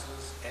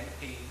councillors,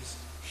 MPs,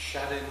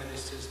 shadow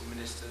ministers,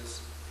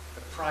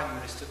 the Prime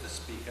Minister, the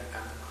Speaker,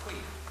 and the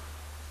Queen.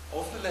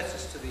 Of the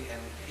letters to the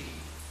MP,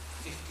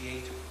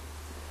 58 of them,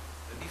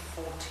 only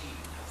 14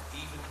 have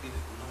even been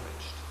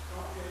acknowledged.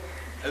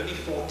 Only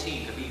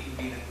 14 have even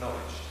been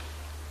acknowledged.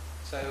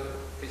 So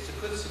it's a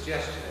good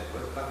suggestion,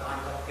 Edward, but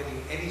I'm not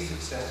getting any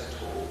success at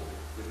all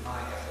with my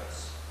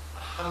efforts.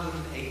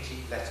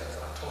 180 letters,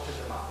 I totted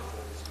them up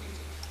before this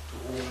meeting, to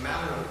all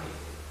manner of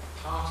people,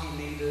 party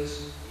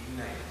leaders, you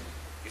name it.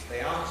 If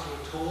they answer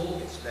at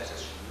all, it's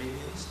letters from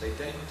minions. They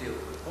don't deal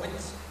with the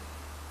points,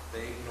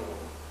 they ignore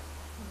them.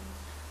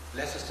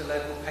 Letters to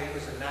local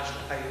papers and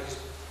national papers,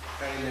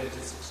 very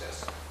limited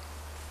success.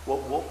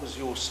 What was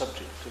your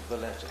subject of the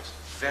letters?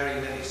 Very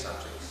many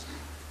subjects.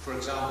 For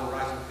example,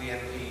 writing to the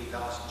MP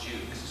last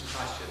June, Mrs.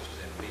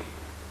 Christchurch's MP,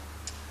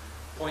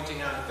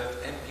 pointing out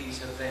that MPs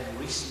have then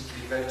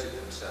recently voted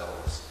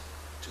themselves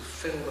to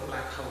fill the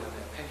black hole in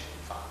their pension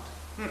fund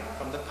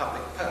from the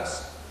public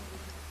purse.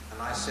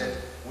 And I said,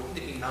 wouldn't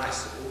it be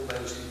nice if all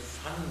those who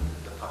fund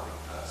the public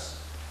purse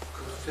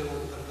could fill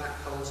the black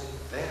holes in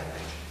their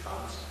pension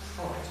funds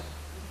from it?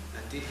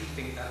 And did he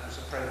think that was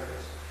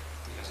appropriate?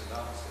 He hasn't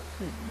answered.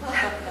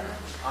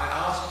 I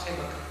asked him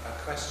a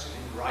question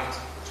in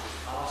writing, which was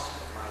asked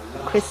at my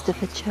last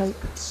Christopher meeting as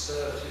Chope. a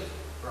Conservative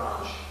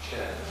branch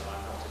chairman, and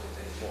I'm not in it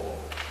anymore.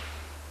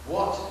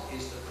 What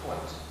is the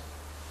point,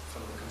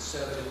 from the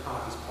Conservative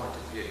Party's point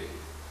of view,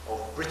 of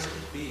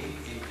Britain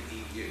being in the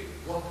EU?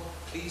 What,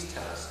 please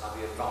tell us, are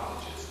the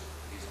advantages?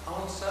 His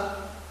answer,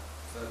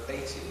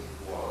 verbatim,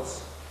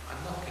 was, I'm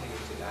not getting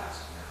into that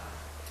now.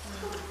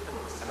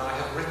 And I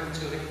have written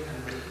to him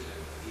and written to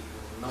him, but he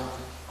will not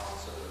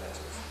answer the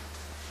letters.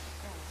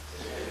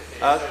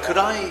 Could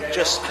I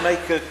just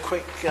make a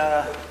quick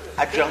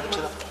adjunct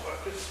to that?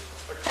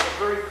 A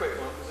very quick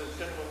one, because there's a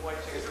gentleman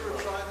waiting. Is there a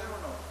reply there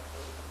or not?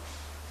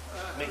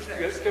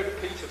 Let's go to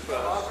Peter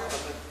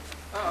first.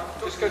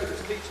 Just go to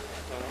Peter.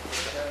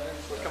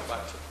 We'll come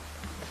back to it.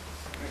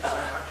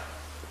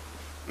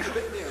 A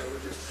bit nearer,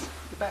 we'll just...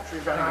 The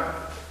battery's running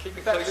out. Keep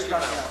it close to your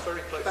mouth,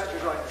 very close.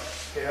 Battery's running out.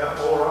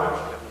 Yeah, all right.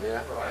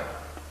 Yeah. Right.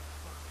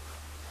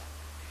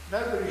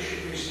 Nobody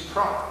should be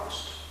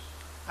surprised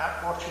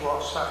at what you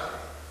are saying,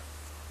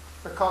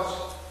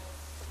 because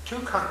 2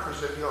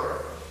 countries in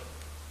Europe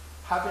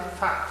have in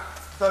fact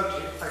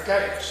voted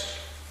against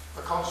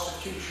the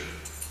Constitution.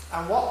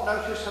 And what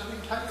notice have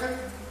been taken?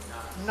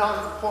 None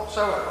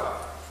whatsoever.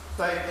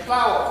 They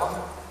plough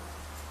on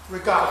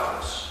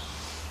regardless.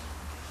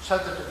 So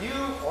that if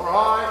you or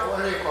I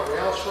or anybody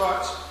else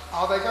writes,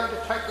 are they going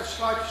to take the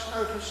slightest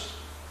notice?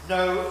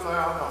 No, they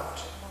are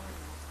not.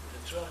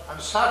 And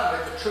sadly,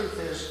 the truth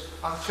is,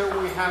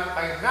 until we have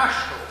a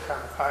national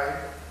campaign,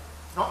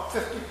 not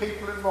 50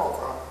 people in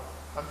Marlborough,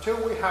 until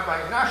we have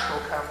a national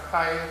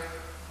campaign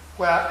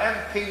where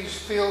MPs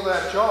feel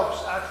their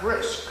jobs at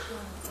risk,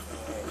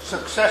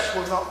 success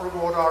will not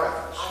reward our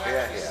efforts. I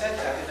actually said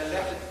that in a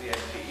letter to the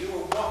MP. You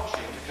were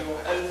watching your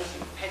own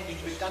impending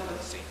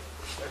redundancy.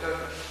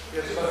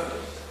 Yes, I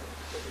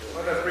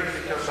want to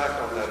briefly come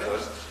back on that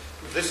first.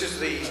 This is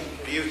the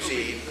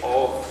beauty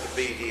of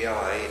the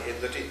BDI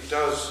in that it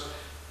does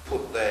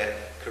put their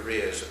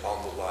careers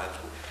on the lines.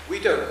 We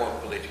don't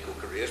want political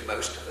careers,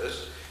 most of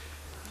us.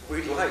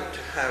 We'd like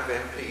to have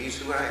MPs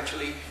who are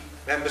actually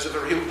members of a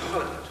real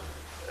parliament.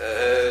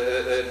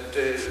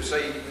 And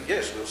say,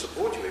 yes, we'll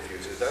support you if you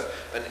do that.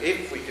 And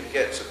if we can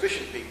get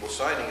sufficient people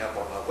signing up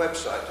on our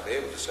website to be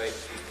able to say,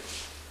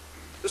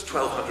 there's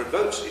 1,200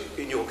 votes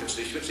in your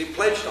constituency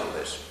pledged on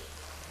this.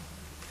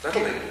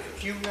 That'll make a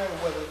difference. Do you know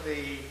whether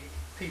the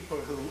people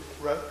who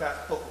wrote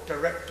that book,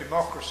 Direct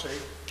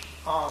Democracy,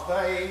 are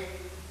they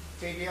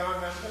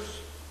BDI members?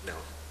 No.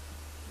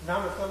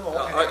 None of them? Or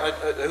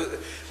No,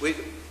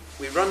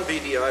 we run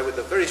BDI with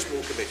a very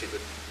small committee.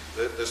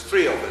 There's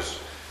three of us.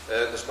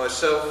 There's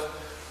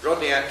myself,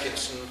 Rodney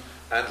Atkinson,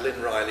 and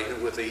Lynn Riley, who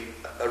were the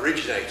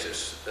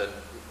originators, and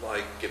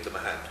I give them a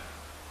hand.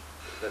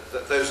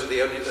 Those are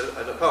the only,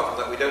 and apart from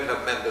that, we don't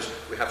have members,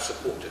 we have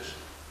supporters.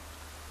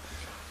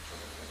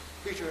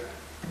 Peter,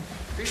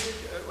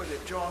 was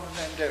it John and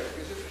then Derek?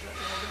 Is it?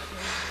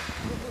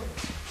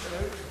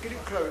 Get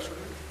it close, will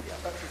you? Yeah,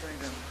 battery going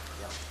down.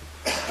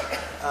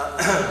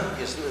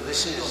 Yes,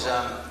 this is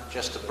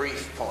just a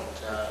brief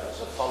point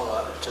as a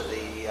follow-up to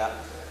the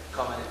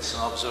comments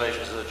and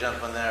observations of the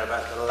gentleman there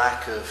about the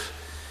lack of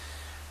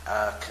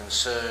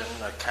concern,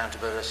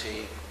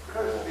 accountability,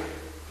 or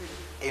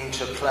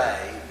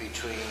interplay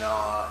between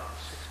our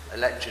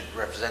elected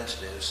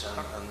representatives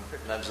and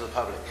members of the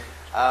public.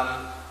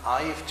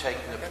 I've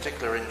taken a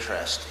particular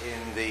interest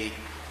in the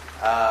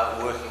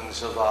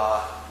workings of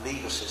our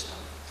legal system,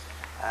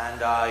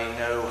 and I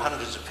know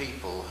hundreds of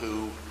people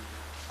who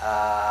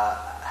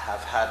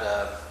have had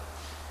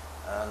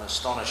an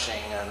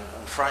astonishing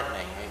and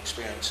frightening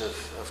experience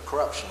of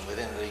corruption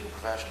within the legal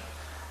profession,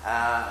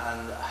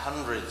 and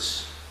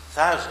hundreds,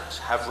 thousands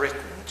have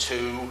written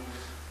to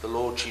the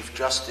Lord Chief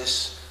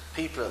Justice,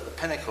 people at the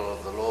pinnacle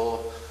of the law,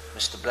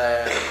 Mr.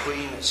 Blair, the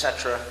Queen,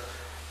 etc.,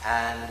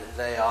 and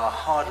they are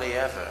hardly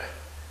ever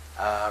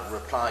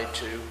replied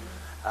to.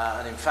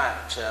 And in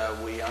fact,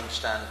 we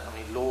understand,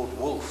 Lord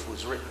Wolfe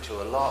was written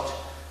to a lot,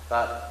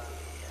 but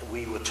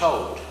we were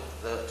told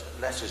that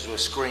letters were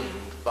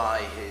screened by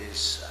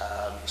his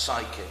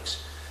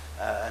sidekicks,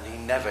 and he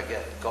never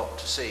got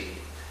to see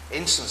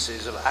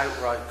instances of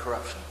outright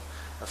corruption.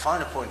 The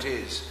final point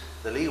is,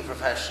 the legal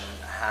profession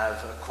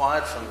have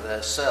acquired from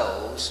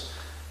themselves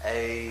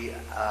a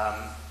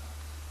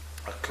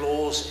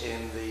clause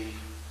in the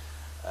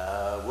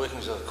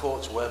workings of the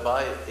courts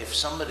whereby if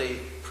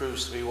somebody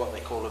proves to be what they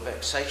call a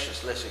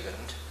vexatious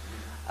litigant,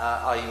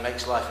 i.e.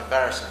 makes life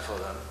embarrassing for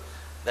them,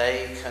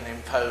 they can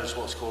impose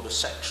what's called a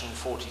Section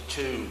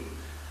 42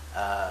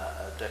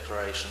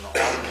 declaration on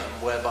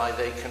them, whereby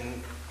they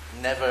can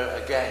never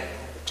again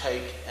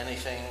take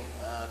anything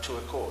to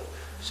a court.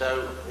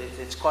 So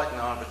it's quite an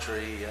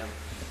arbitrary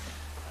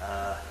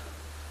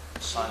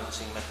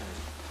silencing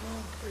mechanism.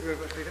 Thank you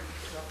very much, Peter.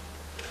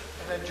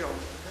 And then John.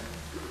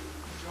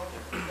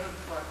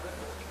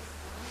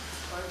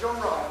 John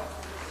Ryan.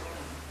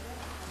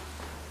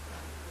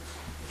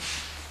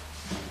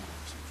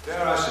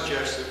 Dare I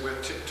suggest that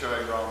we're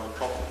tiptoeing around the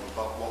problem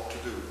about what to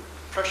do.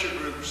 Pressure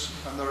groups,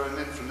 and there are an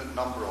infinite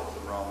number of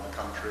them around the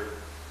country,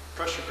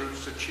 pressure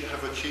groups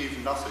have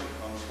achieved nothing,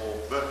 or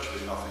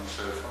virtually nothing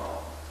so far.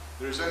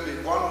 There is only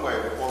one way,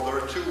 or there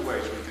are two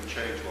ways we can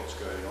change what's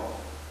going on.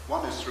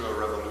 One is through a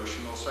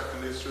revolution, or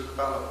secondly is through the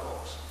ballot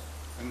box.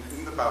 And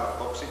in the ballot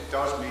box, it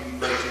does mean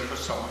voting for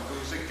someone who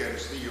is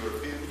against the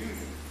European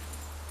Union.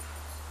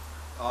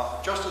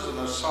 Just as an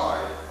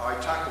aside, I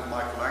tackled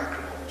Michael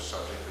Ancram on this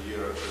subject a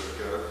year or two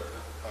ago,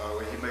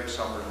 where he made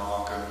some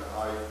remark, and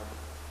I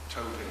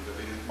told him that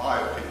in my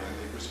opinion,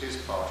 it was his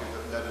party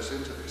that led us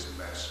into this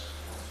mess.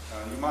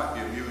 And you might be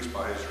amused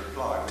by his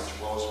reply, which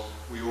was,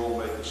 we all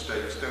make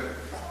mistakes, don't we?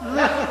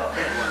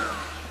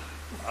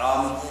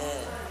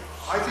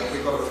 I think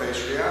we've got to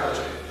face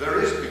reality. There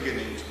is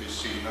beginning to be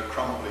seen a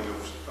crumbling of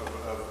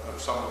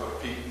some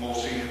of the more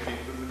senior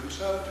people in the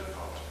Conservative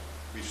Party.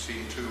 We've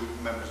seen two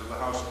members of the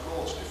House of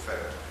Lords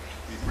defect.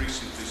 We've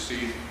recently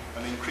seen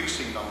an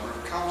increasing number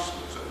of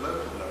councillors at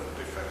local level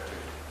defecting.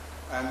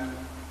 And am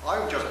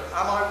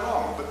I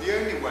wrong? But the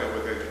only way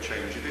we're going to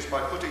change it is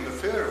by putting the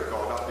fear of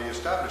God up the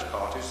established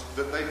parties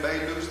that they may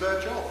lose their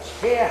jobs.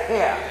 Here.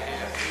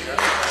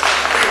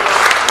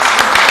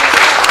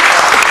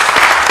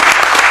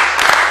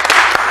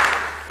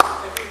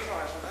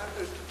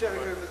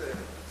 Derek over there.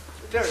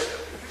 Derek,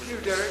 you,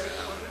 Derek.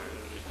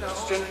 No.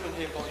 This gentleman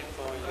here by okay.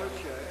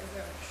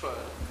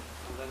 phone,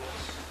 and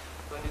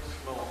then it's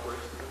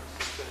Margaret,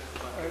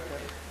 and then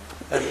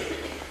Okay.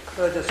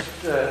 Could I just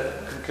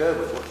concur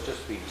with what's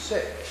just been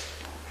said?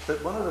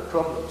 That one of the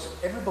problems,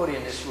 everybody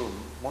in this room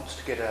wants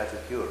to get out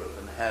of Europe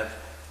and have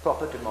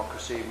proper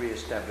democracy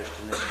re-established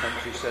in this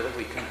country so that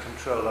we can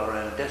control our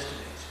own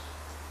destinies.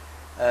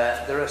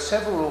 There are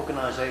several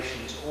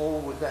organisations all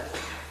with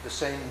the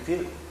same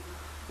view.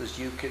 There's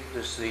UKIP,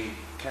 there's the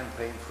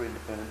Campaign for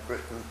Independent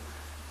Britain,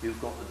 you've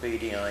got the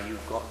BDI,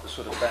 you've got the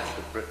sort of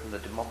Bachelor Britain, the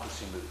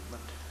democracy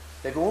movement.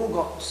 They've all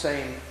got the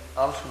same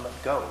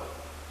ultimate goal.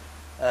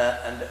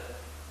 And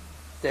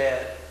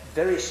they're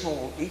very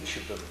small, each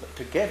of them, but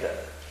together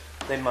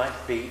they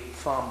might be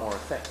far more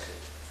effective.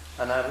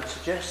 And I would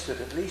suggest that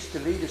at least the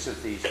leaders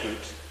of these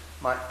groups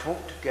might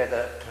talk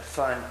together to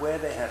find where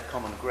they have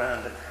common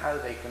ground and how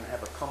they can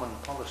have a common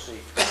policy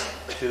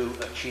to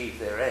achieve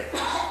their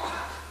aims.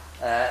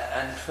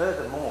 And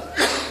furthermore,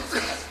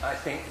 I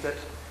think that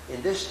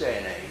in this day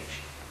and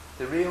age,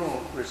 the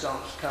real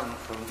results come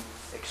from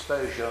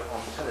exposure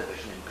on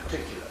television in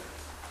particular.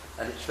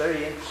 And it's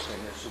very interesting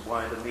as to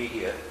why the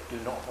media do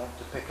not want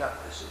to pick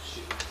up this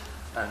issue.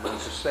 And one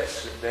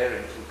suspects that they're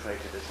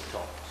infiltrated at the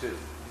top too.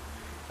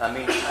 I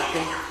mean, I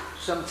think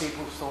some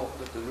people thought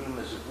that the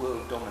rumours of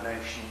world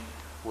domination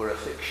were a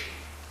fiction.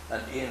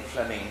 And Ian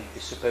Fleming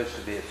is supposed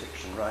to be a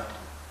fiction writer.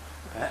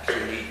 Perhaps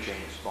we need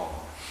James Bond.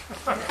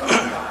 Thank you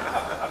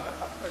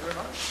very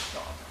much.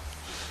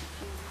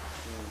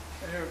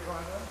 Any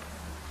reply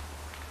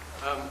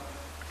there?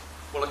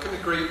 Well, I couldn't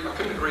agree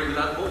with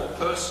that more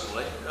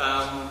personally.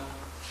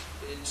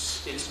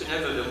 It's been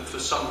evident for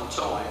some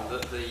time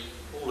that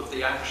all of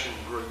the action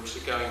groups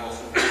are going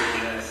off and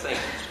doing their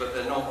things, but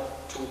they're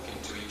not talking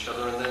to each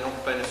other and they're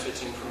not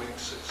benefiting from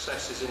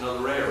successes in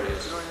other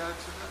areas. Can I add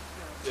to that?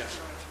 Yeah.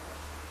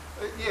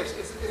 Yes,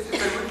 if they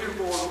would do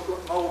more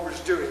what Marlborough's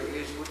doing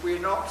is we're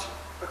not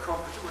in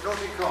competition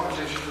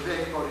with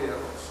anybody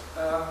else.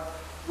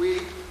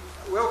 We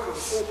welcome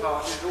all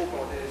parties, all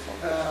bodies.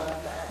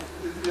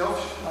 The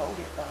option. Hold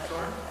it like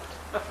Sorry?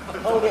 that.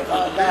 Hold it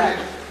like that.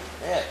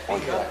 Yeah,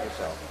 think about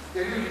yourself.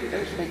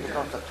 Yeah, speak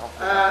across the top.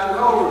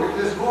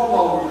 There's more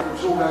Marlborough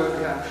groups all over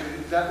the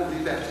country. That will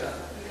be better.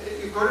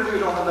 You've got to do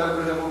it on a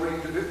local level, bring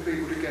the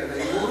people together.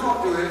 You will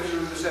not do it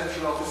through the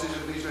central offices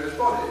of these various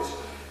bodies.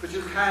 But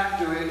you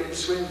can do it in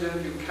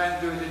Swindon, you can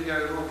do it in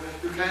Yeovil,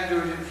 you can do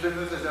it in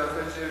Plymouth, as our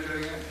friends here are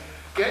doing it.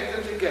 Get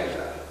them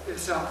together in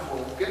some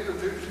form, get them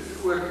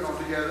working on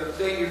together,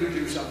 then you can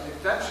do something.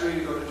 That's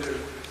really got to do.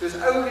 There's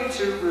only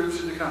 2 groups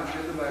in the country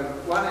at the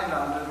moment, one in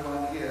London and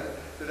one here,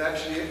 that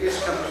actually is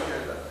coming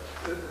together.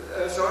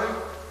 Sorry?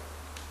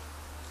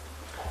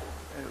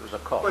 It was a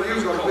cough. Well,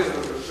 you've got a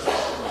visible group.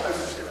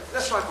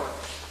 That's my point.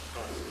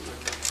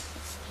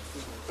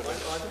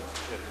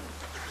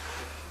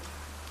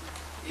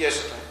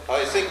 Yes,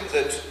 I think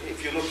that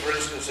if you look, for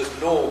instance,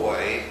 at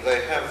Norway,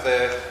 they have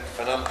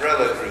an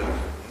umbrella group,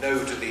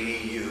 No to the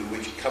EU,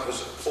 which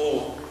covers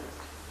all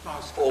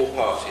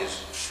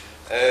parties.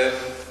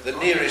 The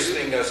nearest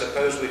thing, I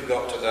suppose, we've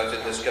got to that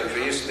in this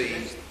country is the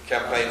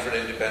Campaign for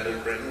an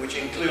Independent Britain, which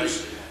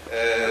includes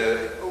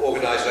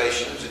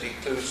organisations, it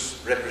includes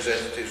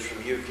representatives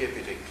from UKIP,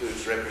 it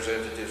includes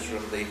representatives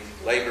from the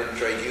Labour and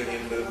Trade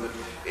Union movement,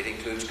 it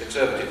includes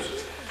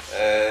Conservatives.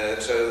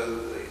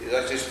 So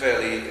that is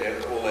fairly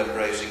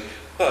all-embracing.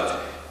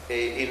 But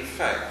in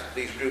fact,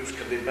 these groups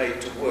can be made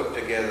to work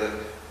together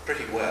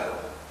pretty well,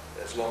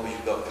 as long as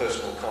you've got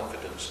personal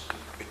confidence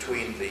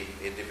between the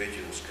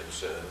individuals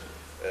concerned.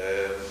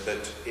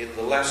 But in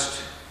the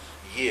last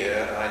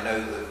year, I know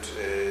that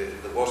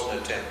there was an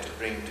attempt to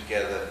bring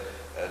together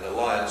an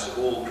alliance of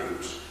all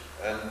groups,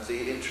 and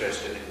the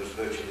interest in it was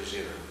virtually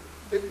zero.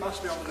 It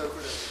must be on the local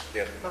level.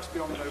 Yeah. It must be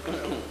on the local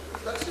level.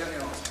 That's the only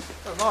answer.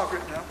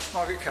 Margaret now.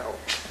 Margaret Carroll.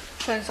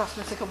 Phone's asked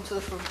me to come to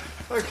the front.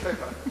 Okay,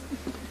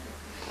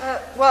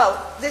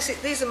 well, this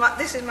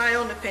is my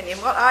own opinion.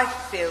 What I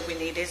feel we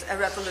need is a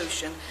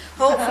revolution.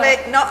 Hopefully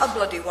not a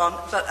bloody one,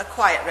 but a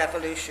quiet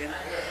revolution.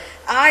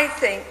 I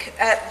think,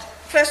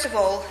 first of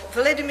all,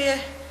 Vladimir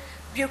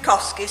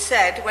Bukovsky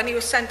said when he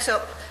was sent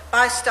up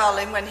by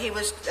Stalin when he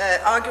was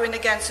arguing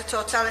against a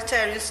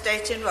totalitarian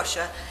state in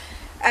Russia,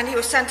 and he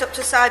was sent up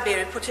to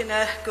Siberia, put in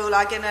a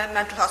gulag in a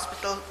mental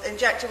hospital,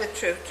 injected with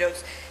truth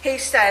drugs. He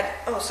said,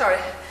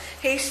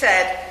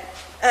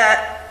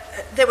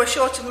 they were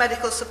short of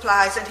medical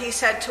supplies, and he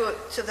said to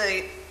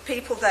the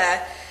people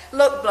there,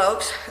 look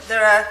blokes,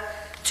 there are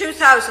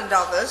 2,000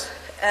 of us,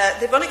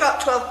 they've only got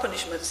 12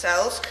 punishment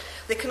cells,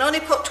 they can only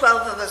put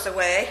 12 of us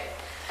away,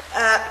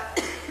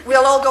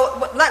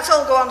 let's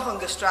all go on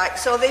hunger strike.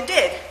 So they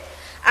did,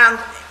 and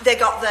they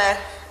got their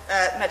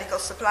medical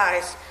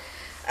supplies.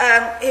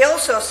 He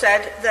also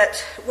said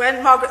that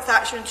when Margaret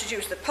Thatcher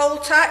introduced the poll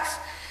tax,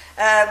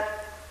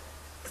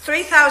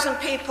 3,000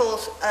 people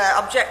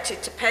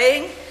objected to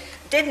paying,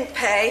 didn't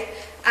pay,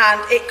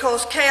 and it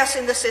caused chaos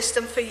in the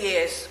system for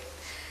years.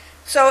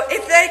 So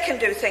if they can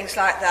do things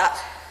like that,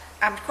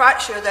 I'm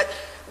quite sure that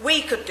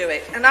we could do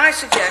it. And I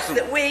suggest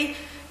that we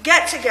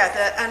get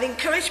together and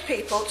encourage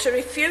people to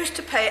refuse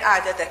to pay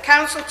either their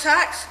council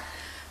tax,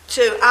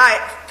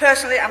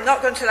 personally, I'm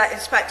not going to let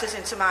inspectors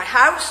into my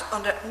house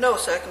under no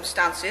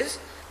circumstances,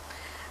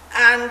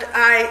 and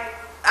I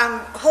am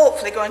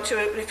hopefully going to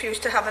refuse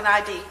to have an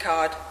ID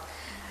card.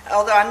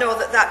 Although I know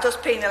that does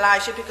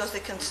penalise you because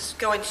they can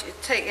stop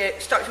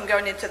you from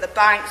going into the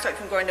bank, stop you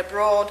from going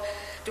abroad,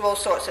 do all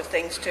sorts of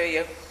things to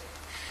you.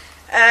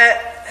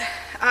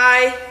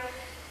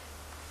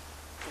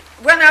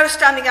 When I was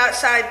standing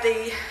outside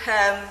the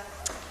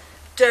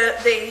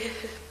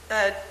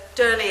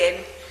Durley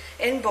Inn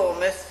in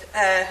Bournemouth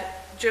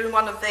during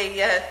one of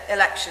the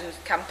election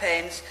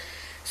campaigns,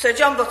 Sir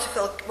John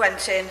Butterfield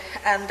went in,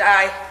 and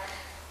I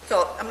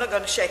thought, I'm not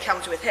going to shake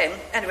hands with him.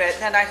 Anyway,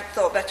 then I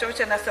thought better of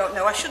it, and I thought,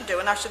 no, I should do,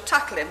 and I should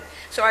tackle him.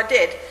 So I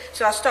did.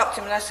 So I stopped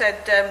him and I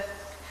said,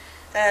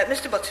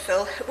 Mr.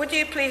 Butterfield, would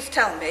you please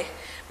tell me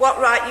what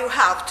right you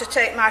have to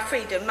take my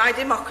freedom, my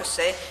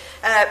democracy,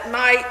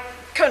 my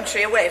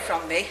country away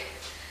from me?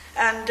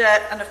 And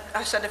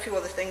I said a few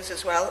other things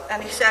as well.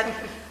 And he said,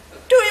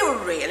 do you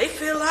really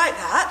feel like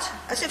that?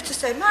 As if to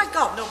say, my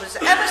God, nobody's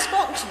ever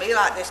spoken to me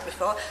like this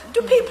before.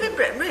 Do people in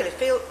Britain really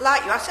feel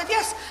like you? I said,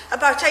 yes,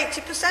 about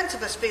 80%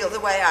 of us feel the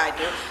way I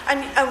do.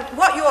 And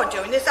what you're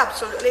doing is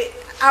absolutely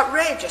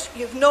outrageous.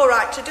 You've no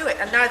right to do it,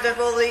 and neither have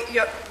all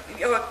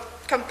your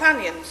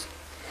companions.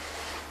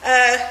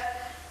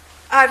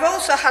 I've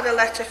also had a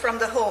letter from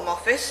the Home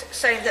Office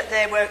saying that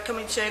they were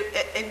coming to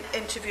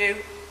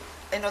interview,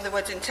 in other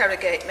words,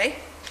 interrogate me.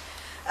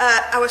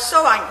 I was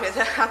so angry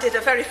that I did a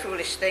very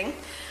foolish thing.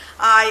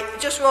 I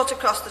just wrote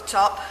across the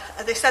top.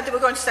 They said they were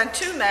going to send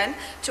 2 men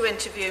to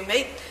interview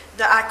me,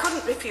 that I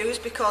couldn't refuse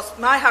because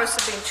my house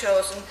had been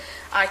chosen.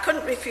 I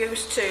couldn't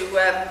refuse to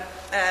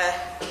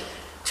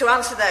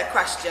answer their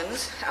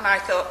questions, and I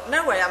thought,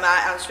 no way am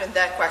I answering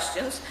their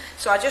questions.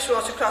 So I just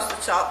wrote across the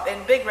top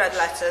in big red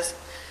letters,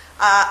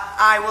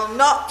 I will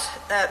not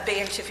be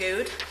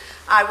interviewed.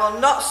 I will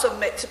not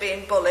submit to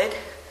being bullied.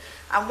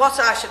 And what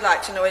I should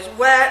like to know is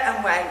where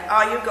and when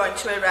are you going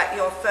to erect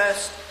your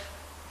first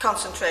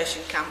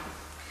concentration camp?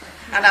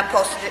 And I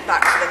posted it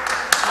back to them.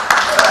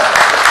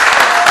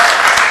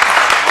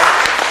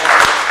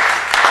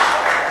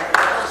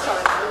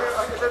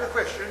 Is that a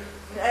question?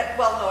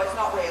 Well, no, it's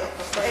not really.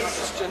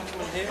 This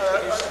gentleman here. I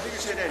think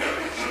it's in any.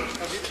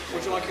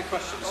 Would you like a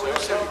question,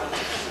 sir?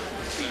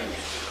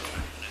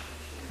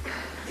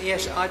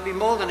 Yes, I'd be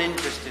more than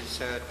interested,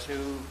 sir,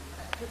 to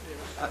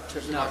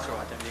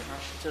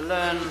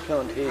learn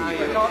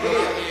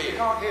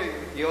how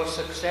your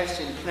success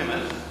in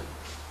Plymouth.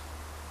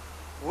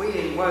 We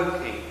in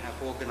Woking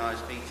have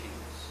organised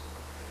meetings,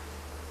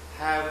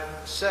 have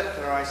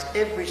circularised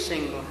every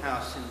single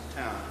house in the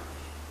town,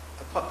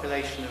 a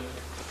population of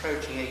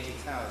approaching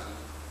 80,000,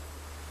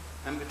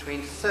 and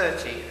between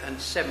 30 and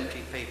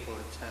 70 people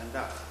have turned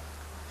up.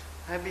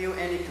 Have you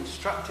any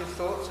constructive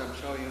thoughts, I'm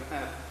sure you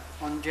have,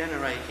 on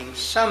generating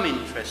some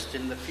interest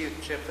in the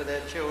future for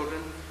their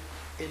children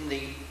in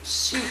the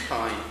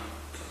supine,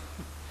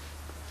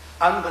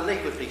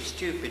 unbelievably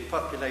stupid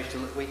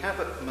population that we have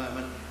at the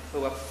moment,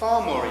 who are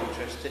far more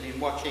interested in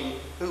watching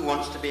Who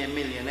Wants to Be a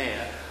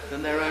Millionaire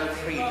than their own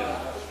freedom?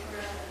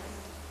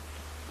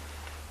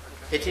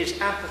 It is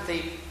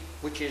apathy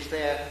which is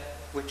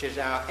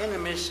our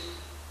enemy's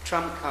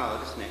trump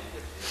card, isn't it?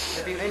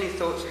 Have you any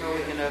thoughts how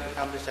we can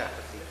overcome this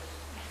apathy?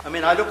 I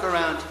mean, I look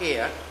around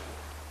here,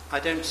 I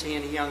don't see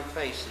any young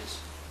faces.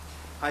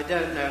 I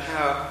don't know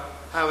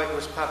how it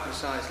was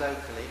publicised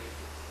locally.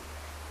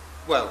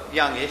 Well,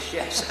 youngish,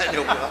 yes.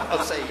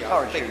 I'll say young.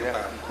 I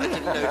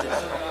didn't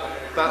notice.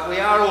 But we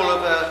are all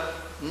of a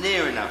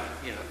near enough,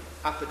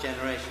 upper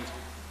generations.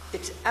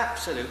 It's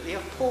absolutely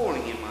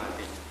appalling in my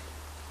opinion.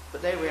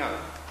 But there we are.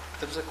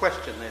 There's a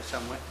question there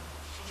somewhere.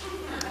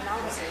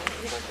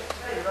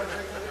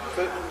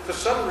 For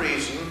some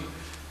reason,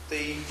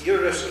 the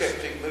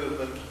Eurosceptic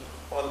movement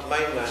on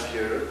mainland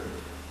Europe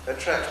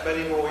attracts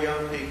many more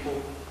young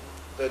people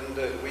than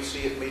we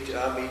see at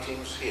our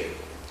meetings here.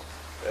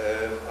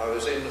 I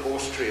was in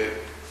Austria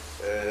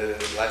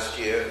last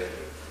year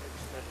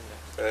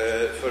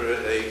for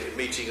a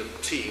meeting of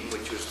the team,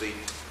 which was the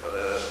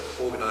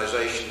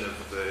organisation of,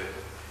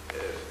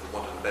 for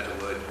want of a better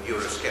word,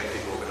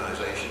 Eurosceptic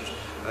organisations.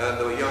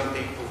 There were young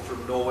people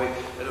from Norway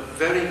and a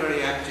very,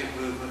 very active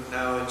movement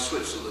now in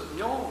Switzerland.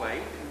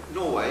 Norway,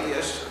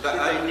 yes. Do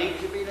they need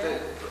to be there?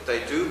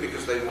 They do,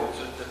 because they want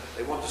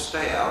to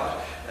stay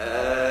out.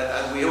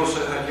 And we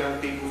also had young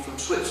people from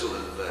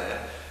Switzerland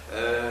there,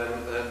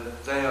 and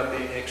they are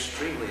being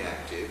extremely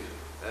active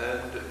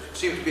and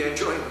seem to be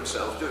enjoying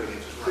themselves doing it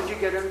as well. Could you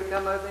get them to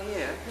come over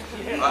here?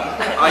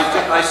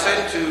 I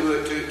said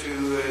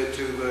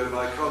to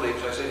my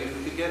colleagues, I said, if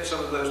we could get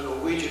some of those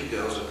Norwegian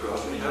girls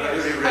across, we have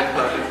a very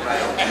red-blooded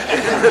male.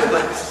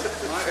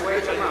 Might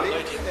wait them up.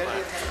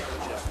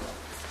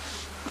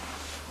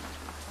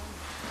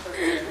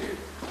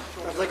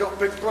 Have they got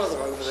Big Brother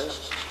over there?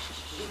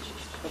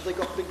 Have they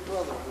got Big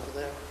Brother over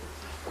there?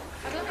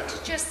 I'd like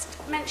to just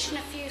mention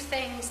a few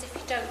things, if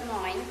you don't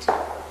mind.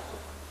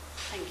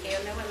 Thank you.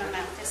 I know where my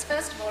mouth is.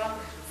 First of all, I'm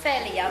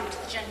fairly young, to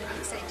the gentleman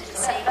who said he didn't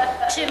see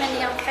too many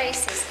young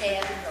faces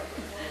here.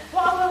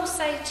 What I will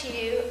say to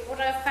you, what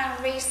I've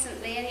found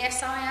recently, and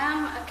yes, I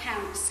am a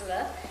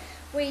councillor,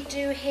 we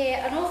do hear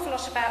an awful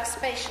lot about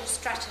spatial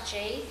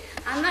strategy,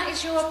 and that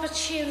is your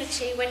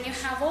opportunity when you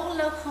have all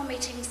local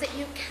meetings that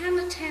you can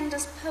attend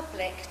as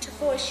public to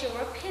voice your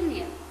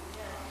opinion.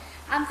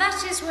 And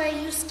that is where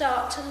you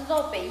start to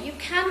lobby. You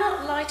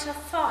cannot light a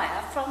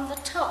fire from the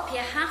top. You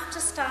have to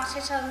start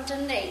it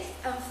underneath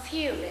and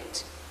fuel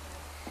it.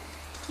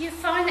 You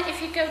find that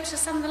if you go to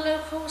some of the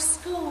local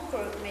school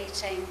group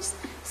meetings,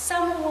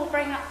 someone will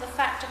bring up the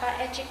fact about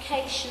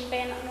education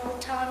being at an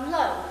all-time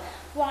low,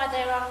 why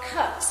there are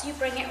cuts. You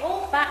bring it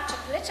all back to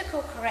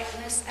political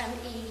correctness and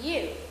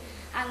EU.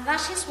 And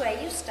that is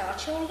where you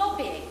start your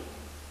lobbying.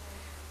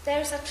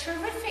 There's a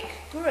terrific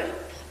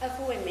group of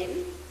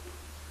women,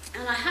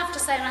 and I have to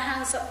say on a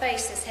hands-up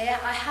basis here,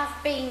 I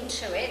have been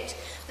to it.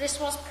 This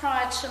was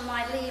prior to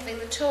my leaving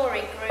the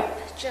Tory group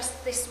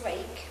just this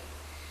week.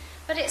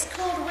 But it's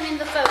called Winning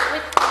the Vote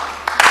with...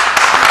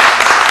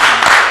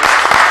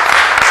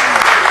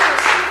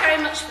 Thank you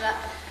very much for that.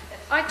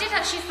 I did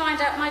actually find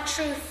out my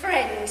true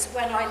friends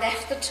when I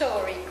left the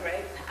Tory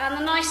group. And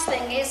the nice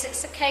thing is,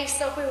 it's a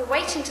case of we were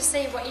waiting to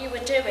see what you were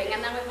doing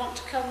and then we want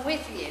to come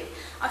with you.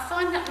 I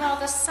find that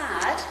rather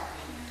sad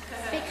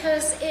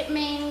because it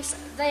means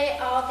they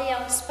are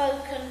the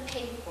unspoken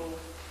people.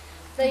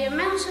 The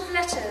amount of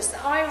letters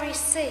that I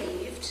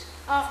received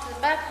after the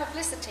bad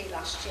publicity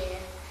last year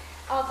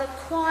are the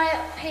quiet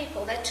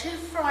people. They're too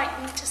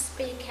frightened to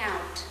speak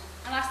out.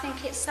 And I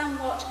think it's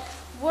somewhat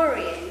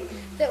worrying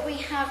that we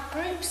have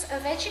groups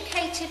of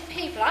educated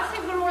people. I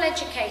think we're all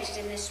educated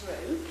in this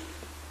room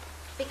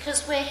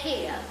because we're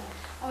here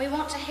and we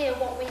want to hear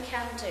what we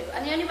can do.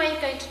 And the only way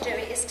you're going to do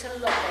it is to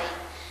lobby.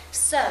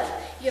 So,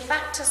 you're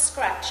back to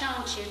scratch,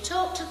 aren't you?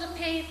 Talk to the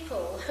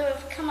people who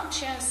have come up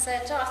to you and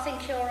said, oh, I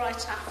think you're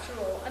right after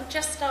all, and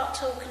just start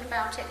talking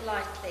about it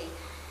lightly.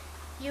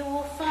 You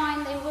will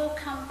find they will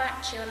come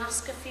back to you and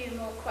ask a few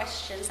more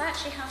questions. I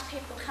actually have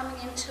people coming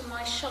into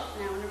my shop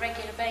now on a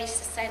regular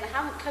basis saying, I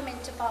haven't come in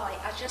to buy,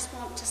 I just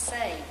want to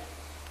say,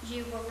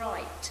 you were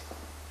right.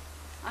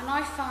 And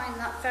I find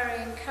that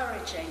very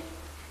encouraging.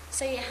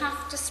 So you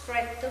have to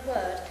spread the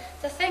word.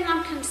 The thing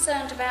I'm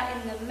concerned about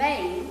in the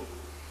main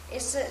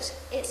is that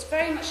it's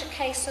very much a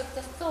case of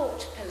the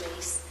thought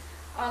police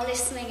are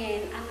listening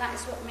in, and that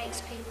is what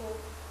makes people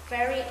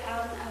very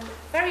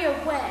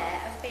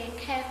aware of being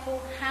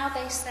careful how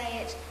they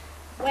say it,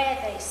 where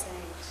they say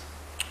it.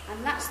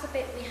 And that's the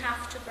bit we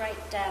have to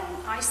break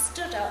down. I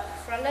stood up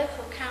for a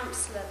local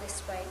councillor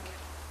this week.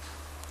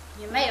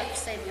 You may have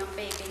seen me on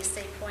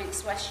BBC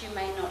Points West, you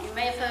may not. You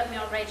may have heard me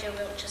on Radio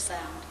Wiltshire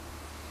Sound.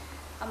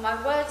 And my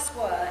words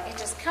were, it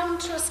has come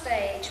to a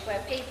stage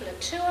where people are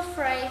too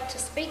afraid to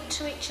speak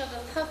to each other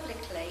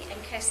publicly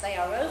in case they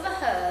are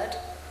overheard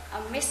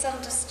and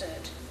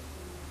misunderstood.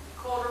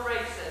 Called a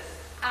racist.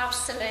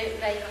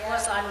 Absolutely.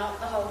 Was I not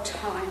the whole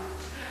time?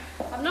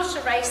 I'm not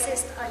a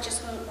racist, I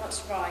just want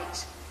what's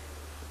right.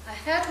 I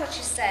heard what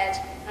you said,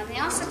 and the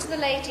answer to the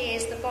lady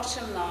is the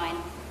bottom line.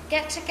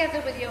 Get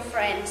together with your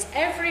friends.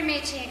 Every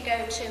meeting you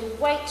go to,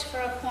 wait for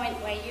a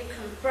point where you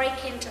can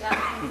break into that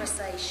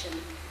conversation.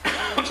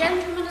 And the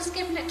gentleman has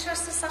given it to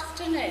us this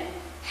afternoon.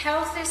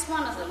 Health is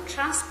one of them.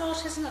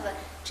 Transport is another.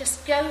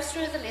 Just go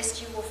through the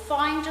list. You will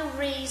find a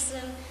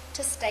reason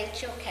to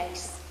state your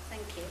case.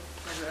 Thank you.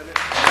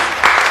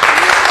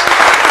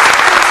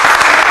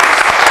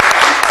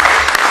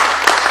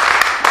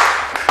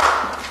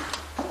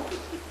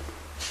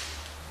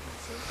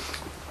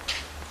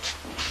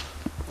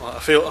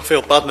 I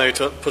feel bad now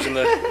putting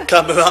the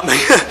camera at me.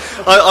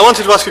 I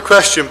wanted to ask a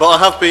question, but I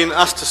have been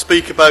asked to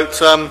speak about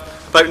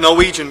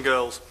Norwegian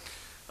girls.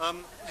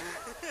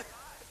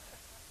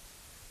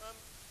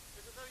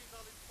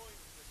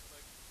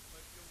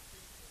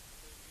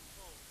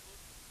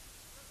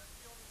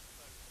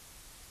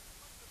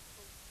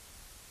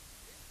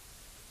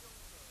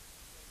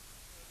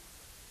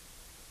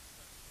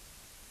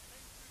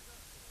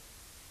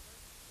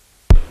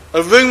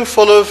 A room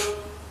full of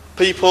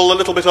people a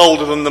little bit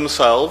older than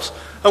themselves,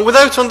 and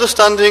without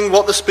understanding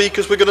what the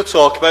speakers were going to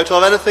talk about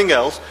or anything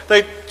else,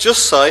 they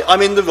just say,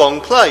 I'm in the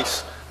wrong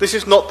place. This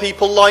is not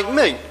people like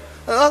me.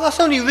 That's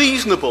only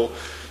reasonable.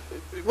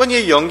 When you're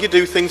young, you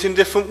do things in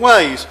different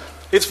ways.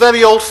 It's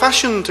very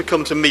old-fashioned to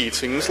come to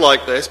meetings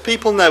like this.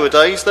 People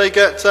nowadays, they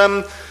get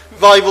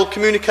viral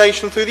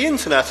communication through the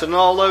internet and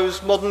all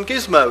those modern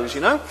gizmos,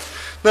 you know.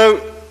 Now,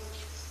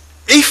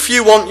 if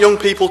you want young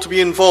people to be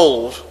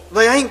involved,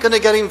 they ain't going to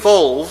get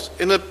involved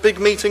in a big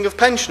meeting of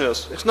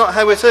pensioners. It's not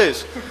how it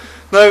is.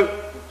 Now,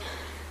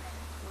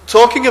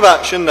 talking of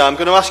action now, I'm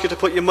going to ask you to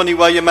put your money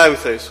where your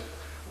mouth is.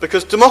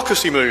 Because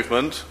Democracy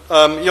Movement,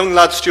 young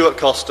lad Stuart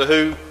Coster,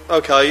 who,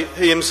 okay,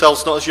 he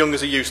himself's not as young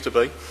as he used to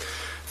be,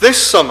 this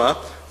summer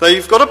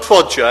they've got a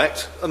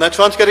project and they're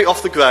trying to get it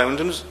off the ground,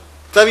 and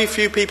very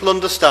few people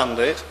understand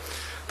it.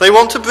 They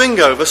want to bring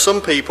over some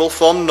people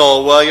from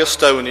Norway,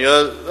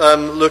 Estonia,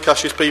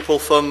 Lukash's people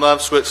from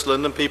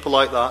Switzerland and people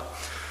like that.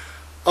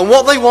 And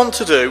what they want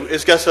to do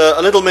is get a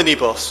little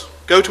minibus,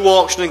 go to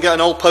auction and get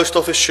an old post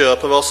office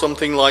Sherpa or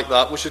something like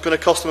that, which is going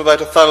to cost them about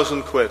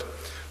 £1,000.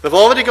 They've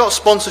already got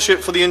sponsorship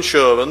for the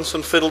insurance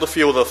and fiddled a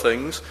few other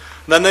things.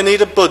 And then they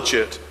need a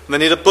budget. And they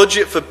need a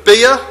budget for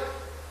beer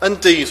and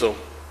diesel.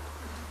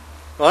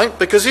 Right?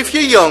 Because if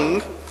you're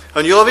young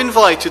and you're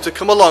invited to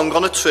come along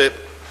on a trip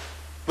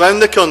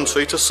round the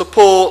country to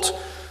support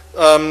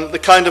the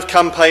kind of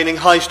campaigning,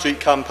 high street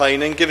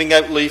campaigning, giving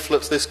out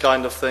leaflets, this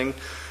kind of thing,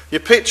 you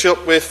pitch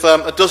up with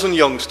a dozen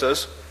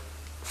youngsters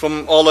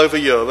from all over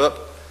Europe.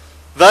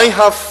 They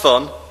have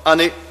fun, and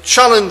it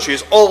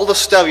challenges all the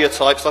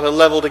stereotypes that are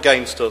levelled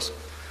against us.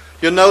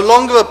 You're no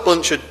longer a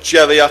bunch of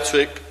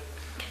geriatric,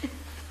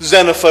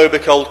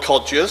 xenophobic old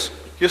codgers.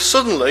 you're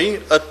suddenly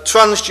a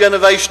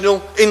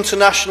transgenerational,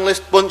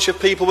 internationalist bunch of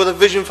people with a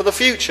vision for the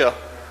future.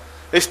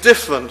 It's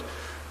different.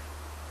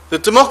 The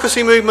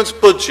democracy movement's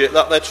budget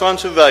that they're trying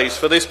to raise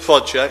for this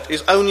project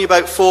is only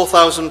about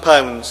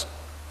 £4,000,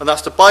 and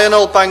that's to buy an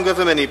old Bang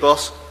River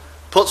minibus,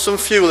 put some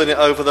fuel in it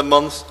over the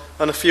month,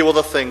 and a few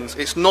other things.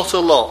 It's not a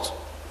lot.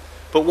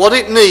 But what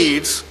it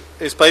needs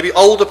is maybe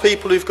older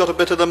people who've got a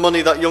bit of the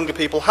money that younger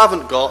people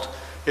haven't got,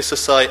 is to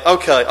say,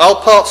 okay, I'll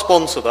part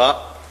sponsor that,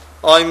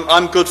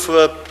 I'm good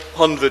for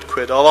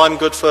 £100 or I'm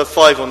good for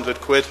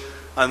 £500,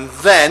 and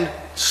then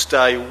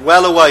stay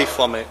well away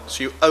from it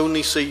so you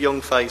only see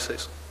young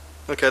faces.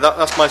 Okay,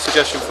 that's my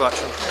suggestion for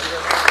action.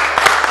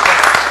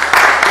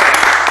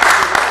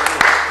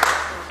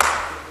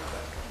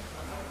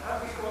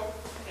 Have we got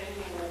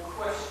any more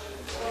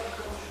questions? I'm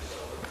conscious of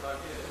the fact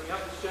that we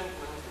have this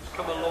gentleman who's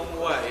come a long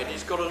way and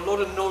he's got a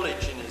lot of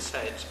knowledge in his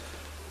head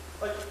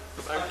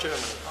about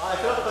Germany. I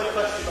got a big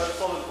question about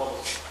solid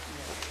models.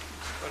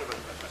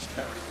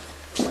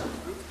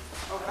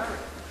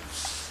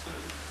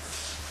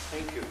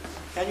 Thank you.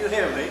 Can you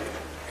hear me?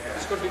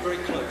 It's got to be very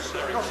close.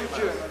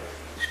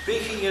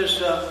 Speaking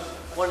as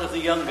one of the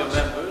younger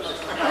members,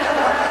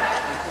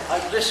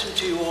 I've listened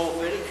to you all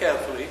very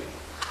carefully,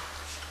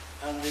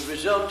 and the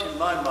result in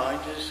my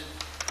mind is,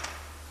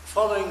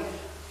 following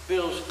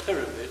Bill's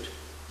pyramid,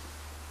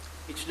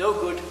 it's no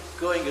good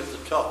going at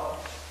the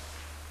top.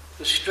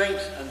 The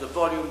strength and the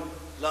volume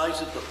lies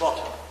at the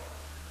bottom,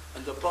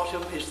 and the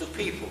bottom is the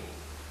people.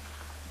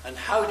 And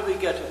how do we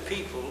get a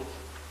people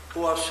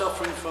who are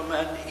suffering from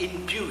an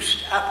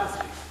induced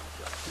apathy?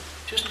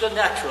 Just a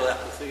natural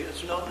apathy.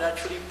 It's not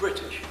naturally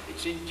British.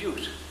 It's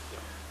induced.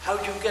 How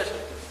do you get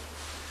at them?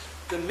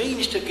 The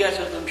means to get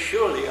at them,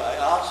 surely, I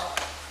ask,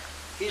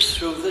 is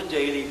through the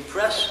daily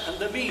press and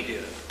the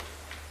media.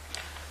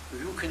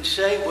 You can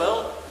say,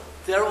 well,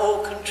 they're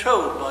all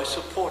controlled by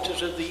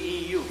supporters of the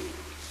EU.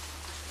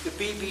 The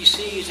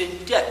BBC is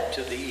in debt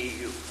to the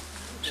EU,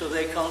 so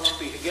they can't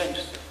speak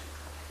against them.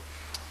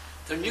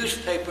 The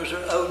newspapers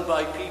are owned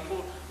by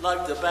people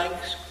like the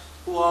banks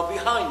who are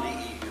behind the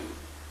EU.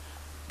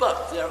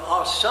 But there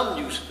are some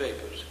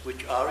newspapers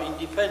which are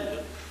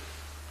independent.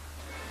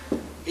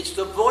 It's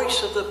the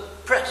voice of the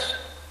press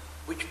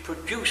which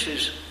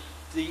produces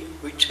the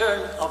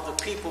return of the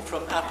people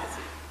from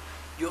apathy.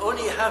 You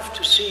only have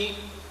to see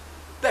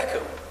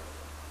Beckham,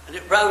 and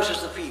it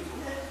rouses the people.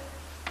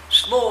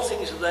 Small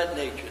things of that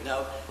nature.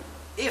 Now,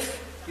 if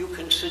you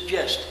can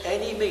suggest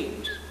any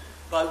means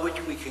by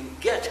which we can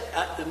get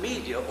at the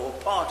media or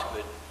part of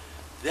it,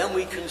 then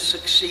we can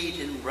succeed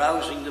in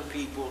rousing the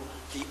people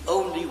the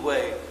only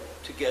way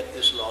to get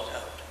this lot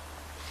out.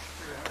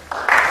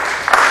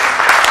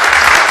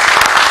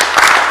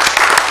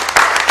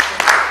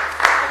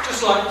 I'd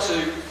just like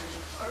to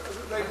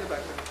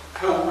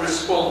help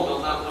respond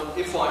on that one,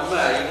 if I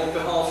may, on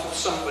behalf of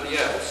somebody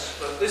else.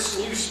 But this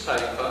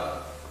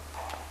newspaper,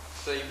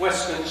 the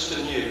Westminster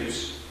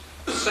News,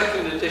 the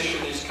second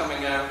edition is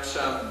coming out,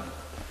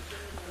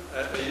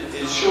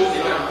 is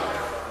shortly out.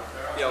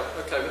 Yeah,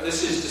 okay, but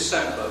this is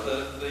December.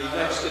 The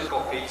next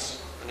copies,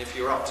 and if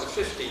you're up to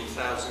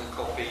 15,000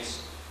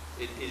 copies,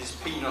 it is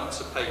peanuts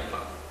of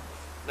paper.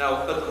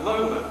 Now, at the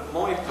moment,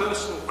 my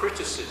personal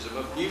criticism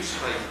of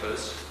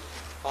newspapers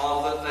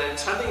are that they're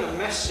telling a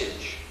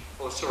message,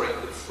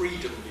 the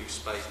freedom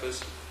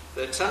newspapers,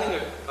 they're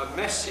telling a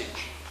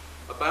message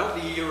about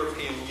the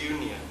European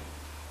Union,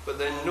 but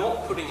they're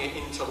not putting it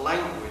into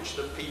language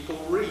that people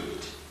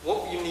read.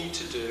 What you need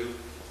to do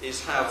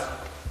is have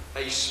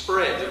a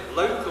spread of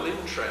local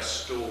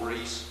interest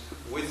stories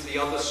with the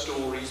other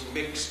stories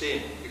mixed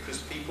in,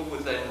 because people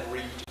would then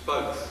read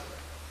both.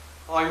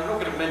 I'm not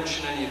going to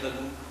mention any of the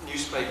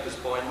newspapers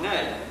by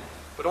name,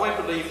 but I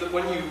believe that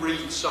when you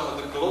read some of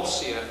the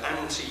glossier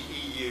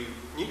anti-EU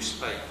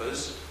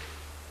newspapers,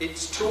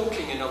 it's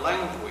talking in a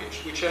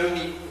language which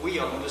only we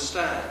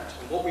understand.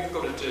 And what we've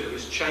got to do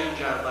is change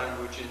our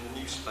language in the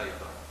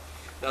newspaper.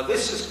 Now,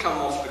 this has come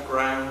off the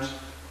ground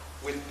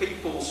with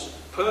people's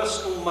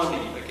personal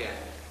money again.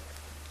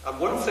 And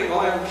one thing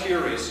I am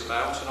curious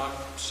about, and I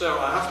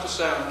have to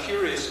say I'm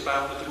curious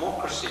about the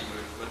democracy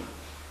movement,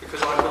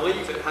 because I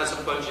believe it has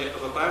a budget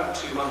of about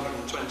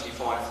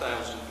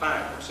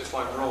 £225,000. If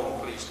I'm wrong,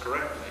 please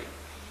correct me.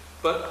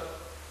 But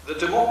the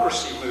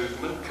democracy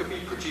movement could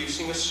be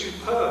producing a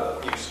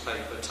superb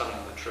newspaper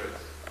telling the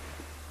truth.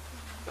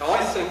 Now,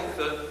 I think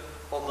that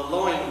on the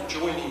line of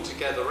joining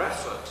together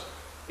effort,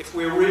 if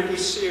we're really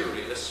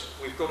serious,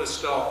 we've got to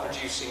start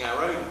producing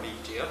our own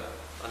media,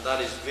 and that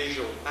is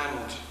visual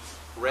and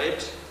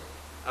read,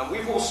 and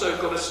we've also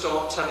got to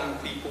start telling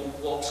people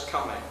what's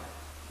coming.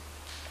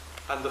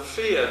 And the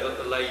fear that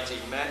the lady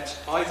met,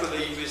 I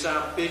believe, is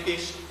our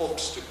biggest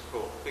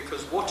obstacle,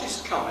 because what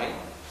is coming,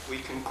 we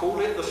can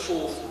call it the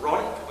Fourth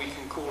Reich, we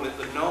can call it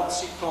the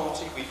Nazi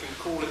Party, we can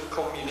call it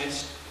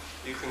communist,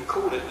 you can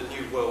call it the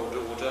New World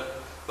Order,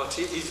 but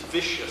it is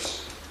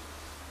vicious.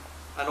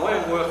 And I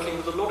am working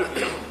with a lot of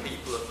young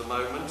people at the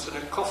moment, and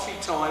at coffee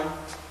time,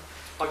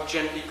 I've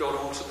gently got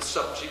onto the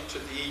subject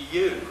of the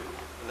EU.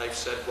 And they've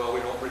said, well,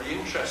 we're not really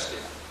interested.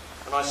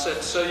 And I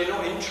said, so you're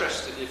not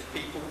interested if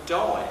people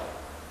die?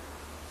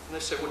 And they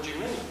said, what do you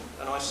mean?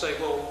 And I say,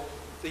 well,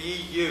 the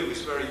EU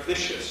is very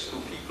vicious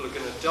and people are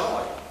going to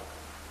die.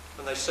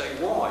 And they say,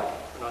 why?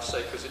 And I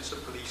say, because it's a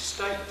police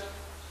state.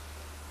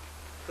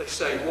 They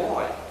say,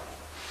 why?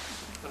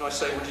 And I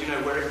say, well, do you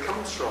know where it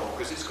comes from?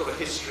 Because it's got a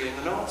history in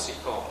the Nazi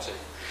Party.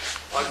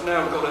 I've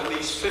now got at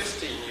least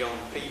 15 young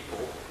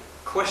people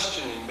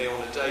questioning me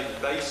on a daily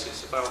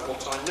basis about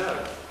what I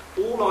know.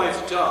 All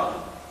I've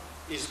done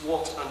is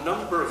what a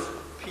number of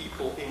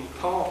people in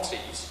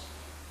parties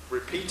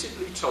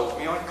repeatedly told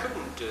me I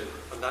couldn't do,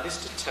 and that is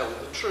to tell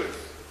the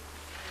truth.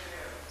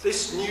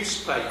 This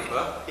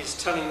newspaper is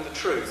telling the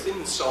truth.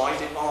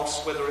 Inside it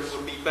asks whether it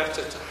would be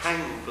better to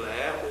hang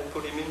Blair or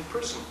put him in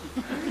prison.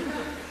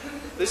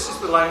 This is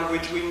the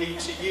language we need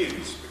to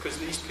use, because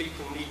these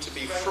people need to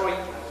be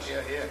frightened.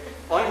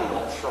 I'm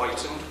not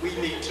frightened, we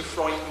need to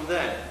frighten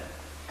them.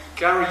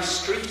 Gary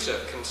Streeter,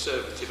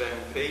 Conservative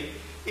MP,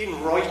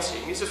 in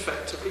writing is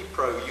effectively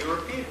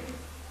pro-European.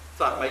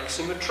 That makes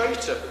him a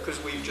traitor, because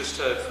we've just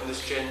heard from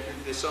this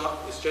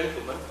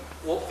gentleman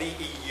what the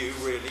EU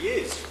really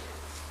is.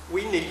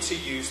 We need to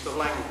use the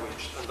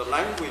language, and the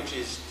language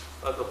is,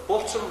 at the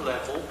bottom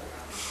level,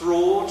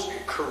 fraud,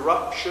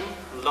 corruption,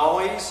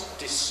 lies,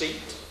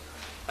 deceit,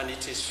 and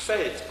it is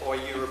fed by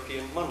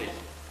European money.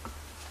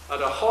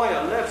 At a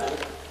higher level,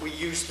 we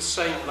use the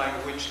same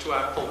language to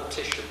our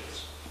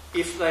politicians.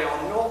 If they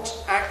are not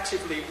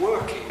actively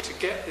working to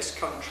get this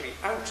country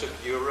out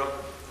of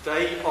Europe,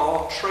 they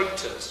are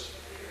traitors.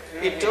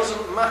 It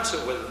doesn't matter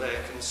whether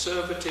they're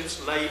Conservatives,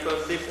 Labour,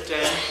 Lib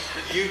Dem,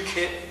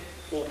 UKIP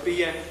or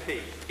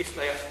BNP. If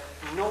they are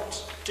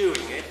not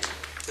doing it,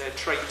 they're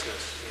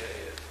traitors.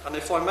 And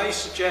if I may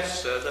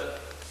suggest, sir, that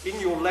in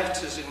your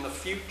letters in the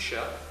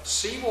future,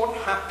 see what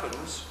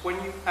happens when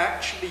you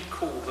actually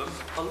call them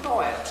a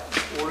liar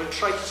or a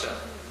traitor.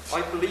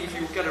 I believe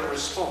you'll get a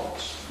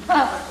response.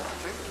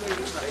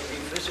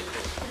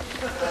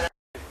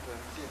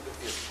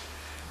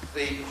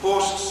 The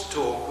Horst's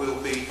talk will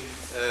be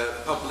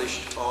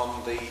published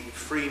on the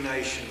Free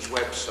Nations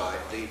website.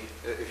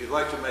 If you'd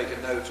like to make a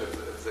note of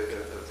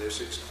this,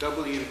 it's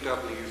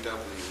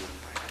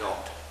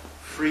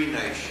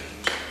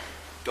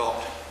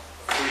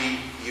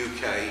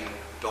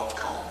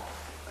www.freenations.freeuk.com,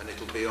 and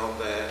it'll be on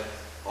there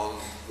on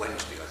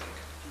Wednesday, I think.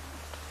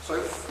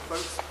 Both?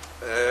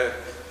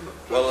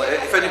 Well,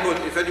 if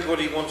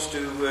anybody wants to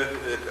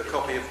a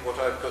copy of what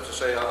I've got to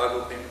say, I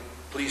will be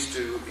pleased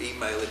to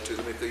email it to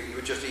them. If you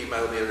would just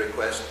email me a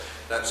request,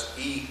 that's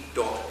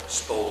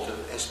e.spalton,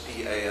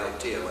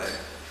 S-P-A-L-T-O-N,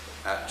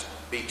 at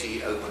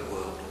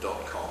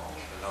btopenworld.com,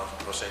 and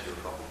I'll send you a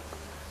copy.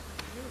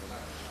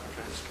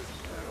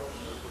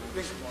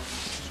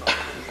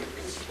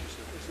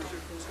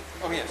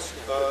 Oh, yes.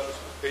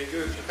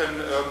 You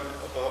can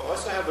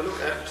also have a look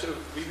at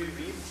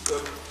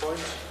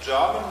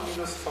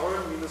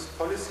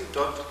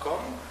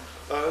www.german-foreign-policy.com.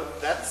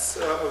 That's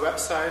a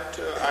website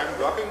I'm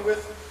working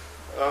with,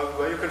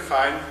 where you can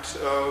find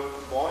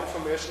more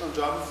information on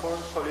German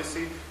foreign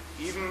policy,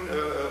 even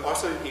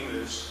also in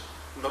English.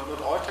 Not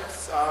all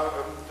texts are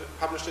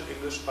published in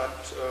English,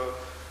 but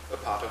a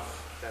part of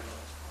them.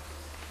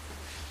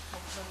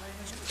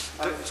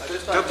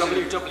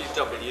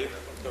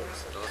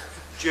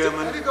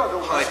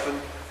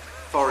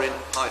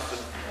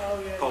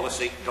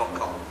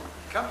 German-foreign-policy.com.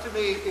 Come to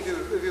me if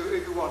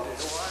you want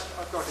it. All right,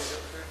 I've got it.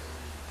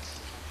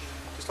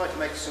 Just like to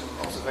make some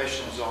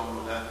observations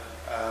on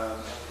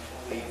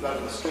the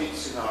London Street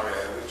scenario,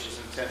 which is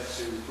an attempt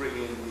to bring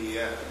in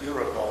the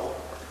Europol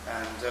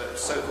and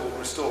so-called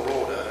restore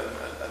order,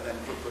 and then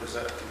put us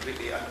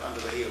completely under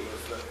the heel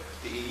of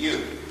the EU.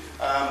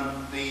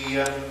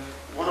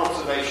 One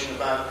observation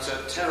about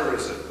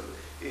terrorism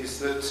is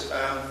that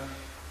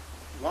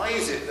why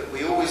is it that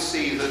we always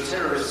see that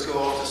terrorists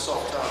go after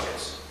soft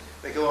targets?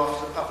 They go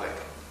after the public.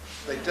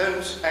 They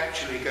don't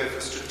actually go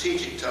for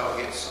strategic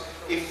targets.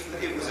 If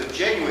it was a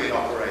genuine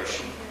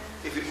operation,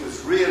 if it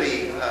was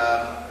really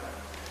a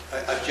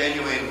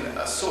genuine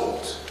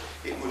assault,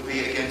 it would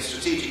be against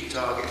strategic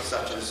targets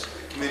such as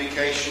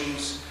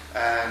communications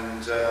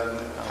and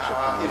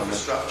power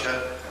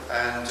infrastructure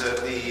and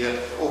the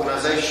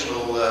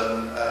organisational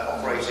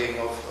operating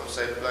of,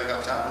 say, blowing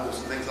up town halls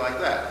and things like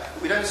that.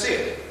 But we don't see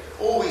it.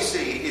 All we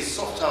see is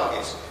soft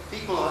targets.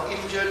 People are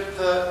injured,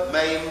 hurt,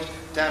 maimed,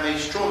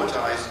 damaged,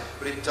 traumatised,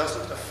 but it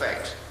doesn't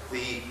affect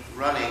the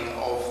running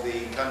of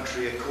the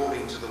country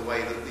according to the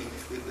way that the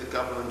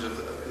government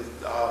of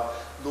our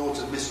lords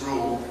of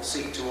misrule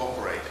seek to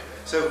operate.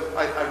 So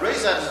I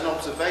raise that as an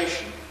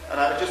observation, and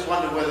I just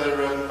wonder whether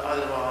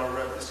either of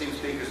our esteemed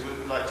speakers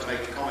would like to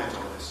make a comment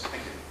on this.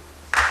 Thank you.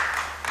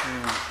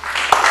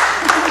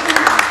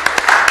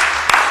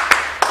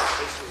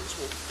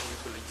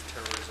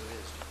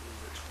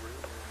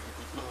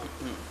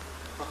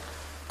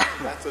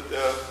 That's a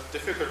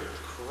difficult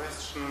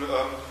question.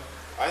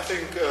 I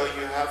think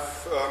you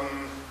have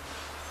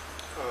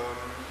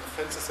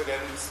offences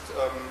against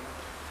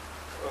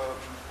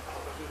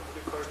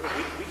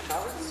weak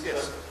targets?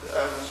 Yes.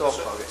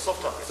 Soft targets.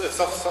 Soft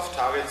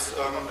targets.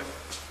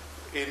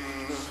 in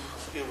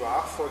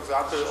Iraq, for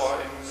example,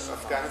 or in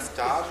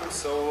Afghanistan.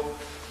 So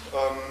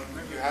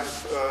you have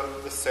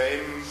the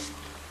same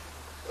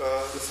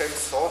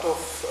sort of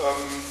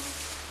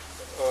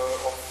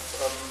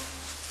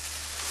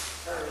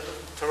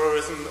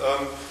terrorism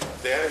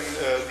there in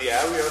the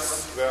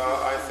areas where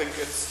I think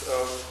it's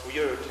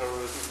real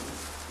terrorism.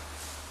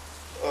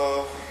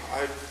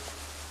 I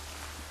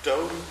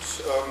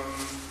don't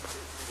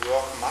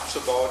work much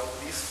about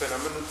these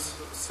phenomena,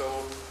 so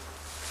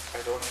I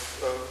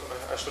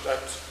should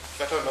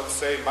better not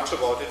say much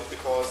about it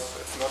because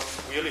it's not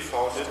really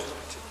founded.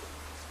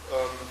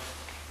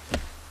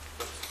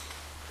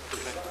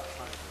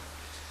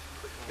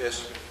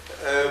 Yes.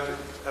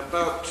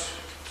 About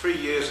 3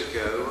 years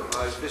ago,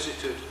 I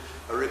visited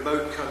a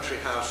remote country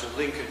house in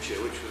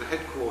Lincolnshire, which was the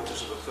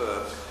headquarters of a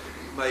firm that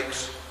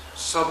makes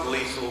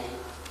sub-lethal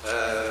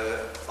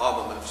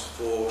armaments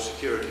for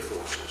security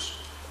forces.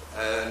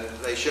 And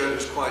they showed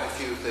us quite a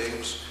few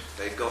things.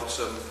 They got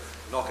some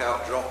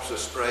knockout drops of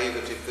spray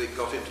that if they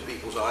got into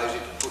people's eyes,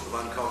 it would put them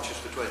unconscious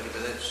for 20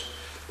 minutes.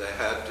 They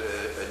had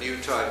a new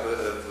type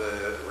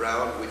of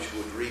round which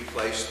would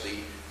replace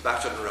the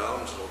baton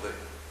rounds or the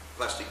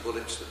plastic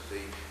bullets that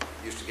they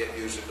used to get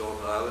used in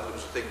Northern Ireland. It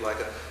was a thing like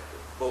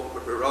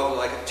rather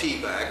like a tea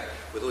bag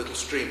with a little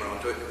streamer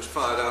onto it. It was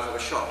fired out of a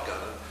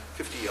shotgun, and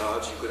 50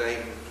 yards you could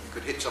aim, you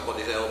could hit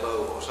somebody's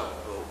elbow or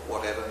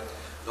whatever,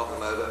 knock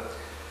them over.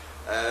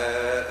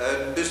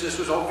 And business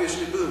was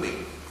obviously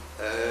booming.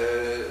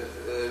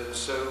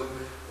 So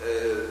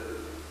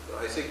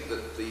I think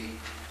that the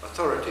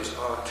authorities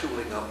are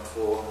tooling up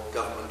for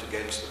government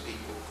against the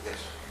people. Yes.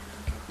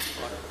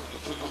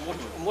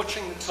 I'm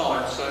watching the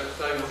time, so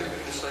Dave, I think we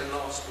can say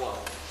last one,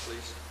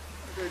 please.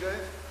 Okay,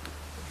 Dave.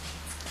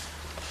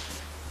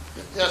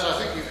 Yes, I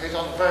think you've hit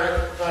on a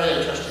very, very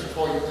interesting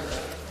point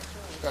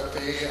there. That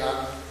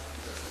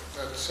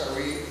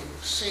we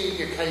see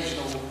the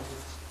occasional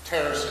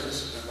terrorist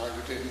incident like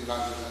we did in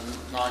London and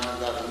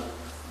 9/11 and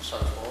so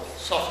forth,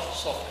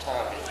 soft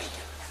targets.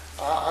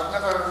 I've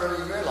never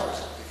really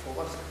realised it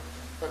before,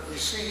 but we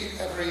see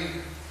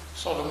every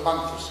sort of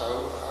month or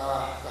so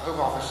the Home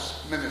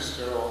Office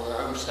Minister or the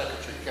Home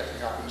Secretary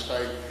getting up and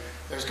saying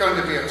there's going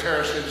to be a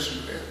terrorist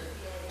incident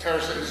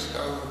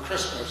over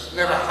Christmas.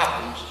 Never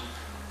happens.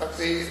 But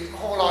the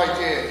whole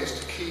idea is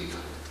to keep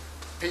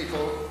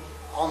people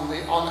on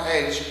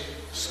edge,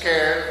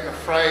 scared and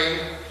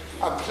afraid.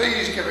 And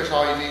please give us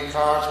ID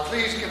cards,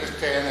 please give us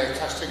DNA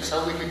testing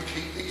so we can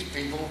keep these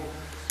people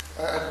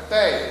at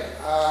bay.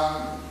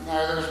 Now,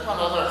 there's one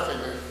other thing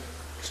that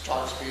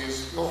strikes me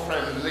is your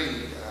friend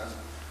Lee,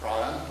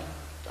 Brian,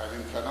 down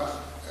in Plymouth.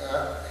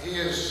 He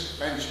has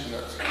mentioned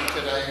that he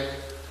did a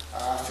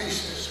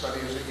thesis when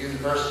he was at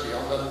university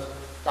on the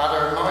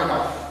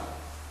Baader-Meinhof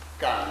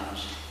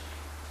gangs.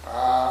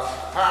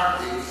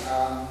 Apparently,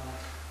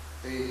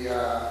 the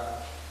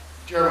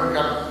German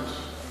government,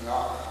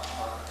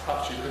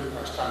 perhaps you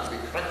couldn't stand to be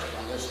corrected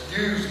on this,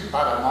 used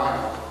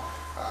Baader-Meinhof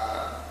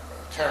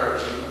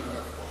terrorism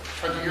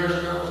 20 years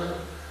ago, was it?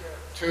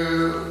 To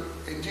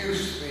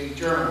induce the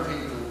German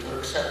people to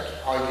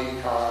accept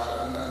ID cards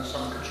and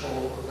some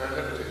control of their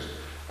liberties.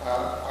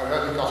 I've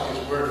only got his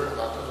word for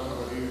that. I don't know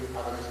whether you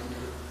have anything to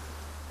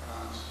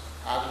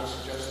add or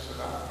suggest to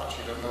that. Perhaps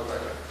you don't know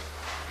about it.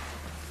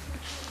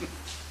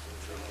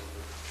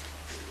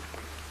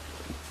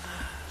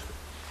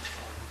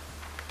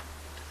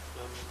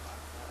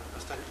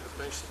 The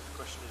basic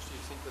question is, do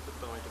you think that the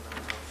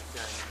Baader-Meinhof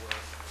gang were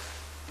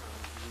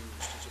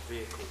used as a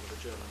vehicle with the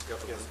German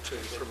government to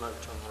promote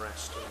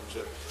unrest and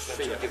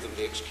fear? Give them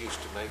the excuse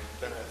to make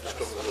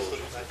strong laws.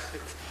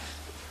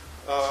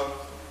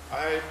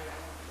 I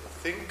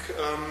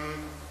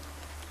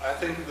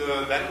think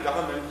the then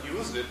government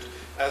used it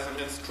as an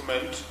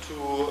instrument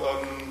to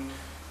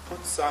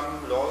put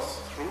some laws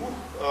through.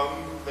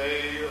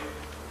 They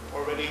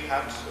already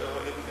had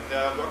in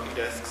their working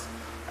desks,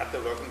 at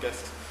their working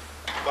desks.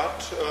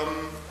 But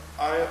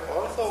I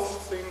also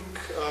think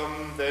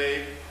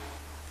they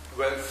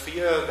well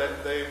fear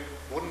that they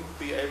wouldn't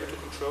be able to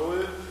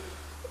control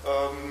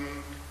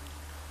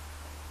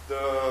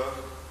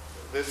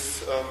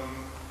this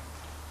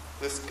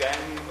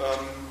gang,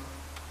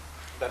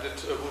 that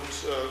it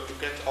would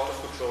get out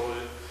of control.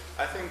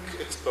 I think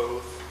it's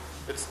both.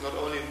 It's not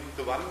only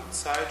the one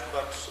side,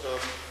 but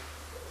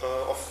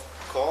of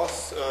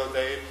course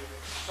they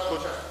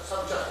could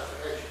some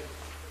justification.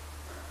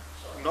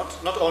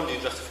 Not only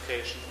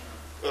justification,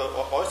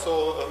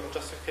 also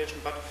justification,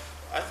 but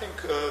I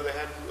think they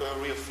had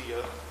real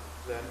fear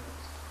then.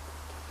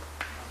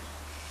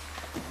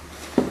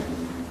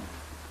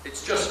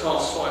 It's just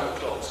past 5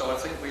 o'clock, so I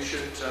think we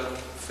should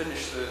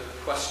finish the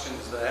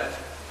questions there.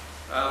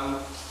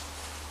 I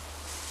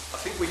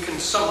think we can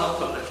sum up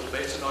a little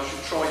bit, and I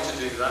should try to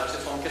do that.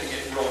 If I'm getting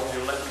it wrong,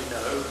 you'll let me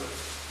know.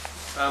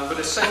 But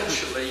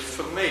essentially,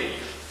 for me,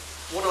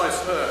 what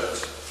I've heard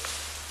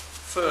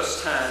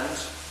firsthand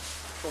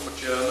from a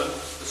German,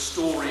 the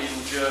story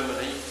in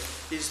Germany,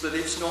 is that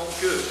it's not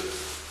good.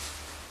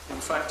 In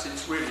fact,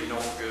 it's really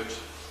not good.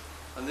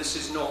 And this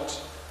is not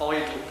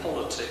idle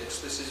politics.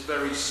 This is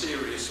very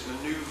serious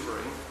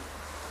manoeuvring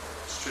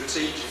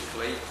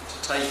strategically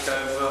to take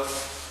over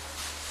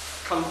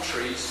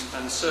countries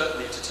and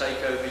certainly to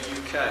take over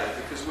UK,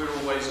 because we're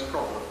always a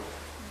problem.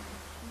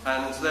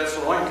 And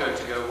therefore I'm going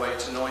to go away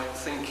tonight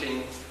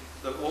thinking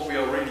that what we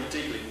are really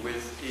dealing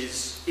with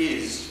is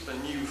a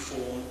new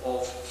form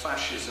of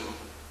fascism.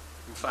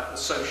 In fact, the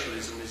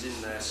socialism is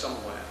in there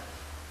somewhere.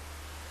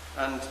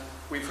 And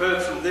we've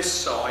heard from this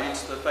side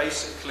that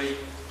basically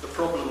the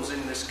problems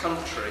in this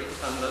country,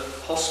 and that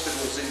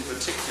hospitals in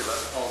particular,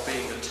 are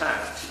being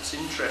attacked. It's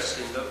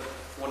interesting that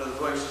one of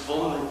the most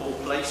vulnerable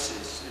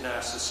places in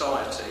our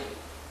society,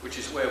 which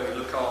is where we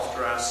look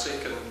after our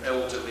sick and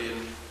elderly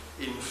and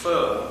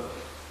infirm,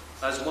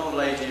 as one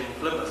lady in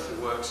Plymouth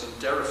who works in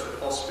Derriford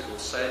Hospital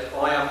said,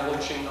 I am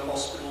watching the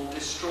hospital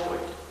destroyed.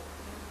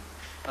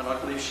 And I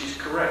believe she's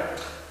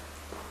correct.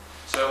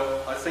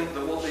 So I think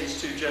that what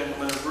these two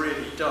gentlemen have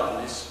really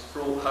done is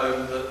brought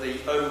home that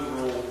the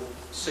overall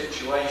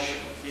situation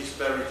is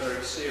very,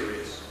 very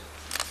serious.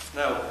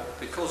 Now,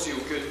 because you're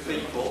good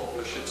people,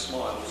 I should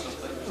smile or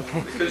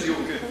something, because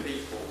you're good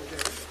people,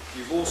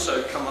 you've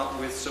also come up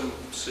with some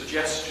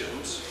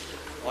suggestions.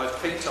 I've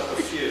picked up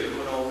a few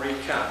and I'll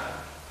recap.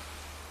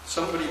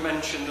 Somebody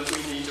mentioned that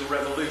we need a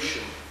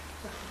revolution.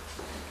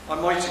 I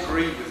might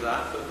agree with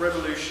that, but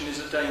revolution is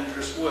a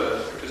dangerous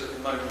word because at the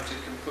moment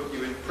it can put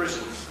you in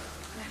prison.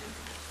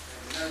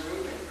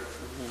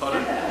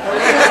 Pardon?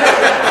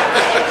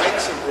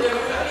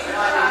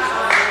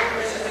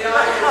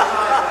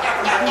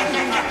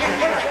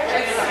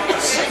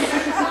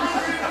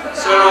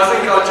 So I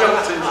think I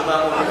jumped into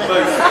that one with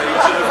both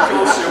feet, and of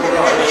course you're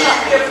right.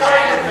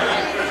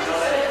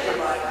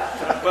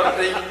 But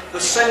the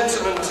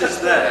sentiment is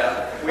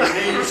there. We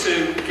need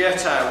to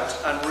get out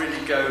and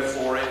really go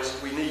for it.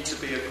 We need to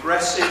be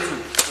aggressive.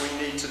 We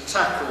need to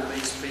tackle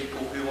these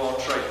people who are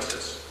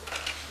traitors.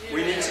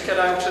 We need to get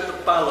out at the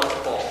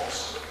ballot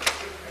box.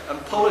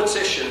 And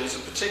politicians,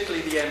 and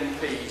particularly the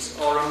MPs,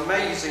 are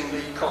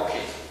amazingly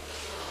cocky.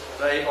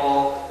 They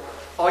are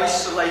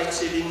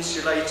isolated,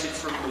 insulated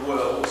from the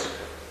world.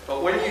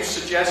 But when you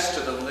suggest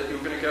to them that you're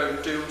going to go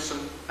do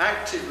some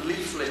active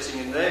leafleting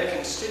in their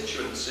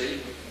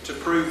constituency to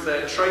prove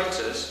they're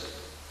traitors,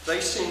 they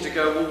seem to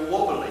go all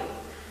wobbly.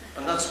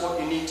 And that's what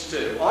you need to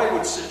do. I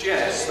would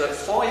suggest that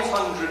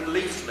 500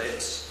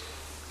 leaflets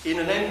in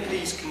an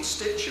MP's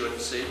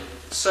constituency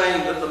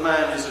saying that the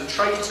man is a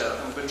traitor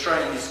and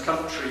betraying his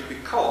country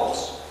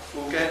because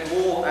will get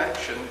more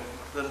action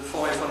than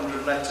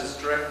 500 letters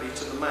directly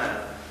to the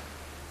man.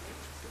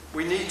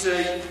 We need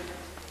a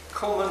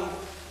common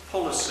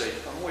policy,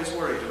 I'm always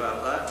worried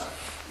about that,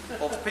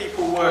 of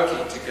people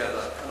working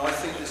together. And I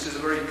think this is a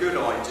very good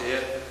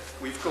idea.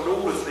 We've got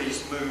all of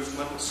these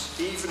movements,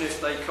 even if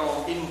they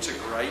can't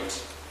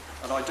integrate,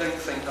 and I don't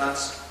think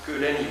that's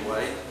good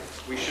anyway.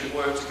 We should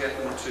work to get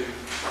them to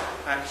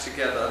act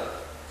together.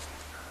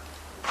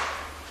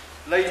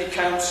 Lady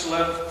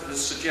Councillor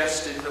has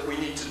suggested that we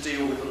need to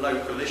deal with the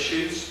local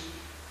issues,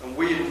 and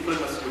we in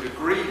Plymouth would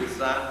agree with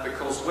that,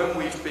 because when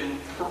we've been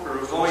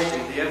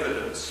providing the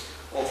evidence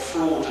of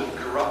fraud and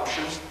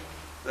corruption,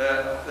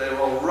 there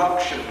are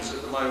ructions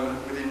at the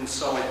moment within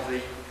inside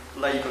the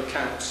Labour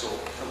Council,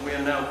 and we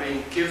are now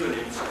being given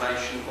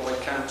information by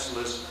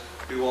councillors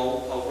who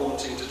are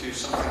wanting to do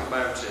something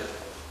about it.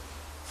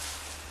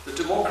 The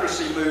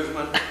democracy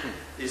movement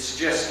is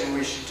suggesting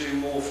we should do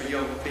more for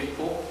young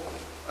people,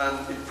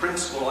 and in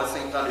principle I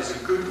think that is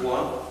a good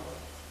one,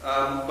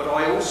 but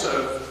I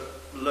also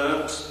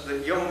learnt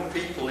that young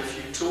people, if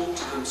you talk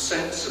to them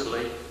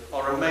sensibly,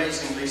 are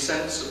amazingly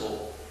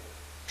sensible.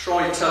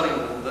 Try telling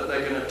them that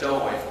they're going to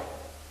die.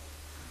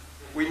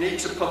 We need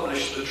to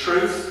publish the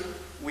truth.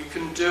 We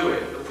can do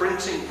it. The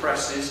printing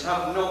presses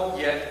have not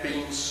yet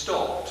been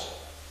stopped,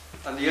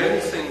 and the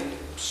only thing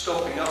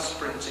stopping us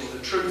printing the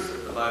truth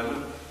at the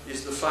moment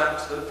is the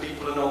fact that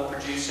people are not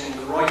producing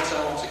the right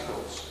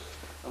articles.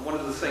 And one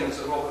of the things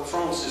that Robert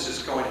Francis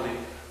has kindly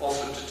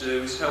offered to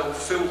do is help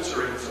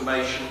filter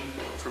information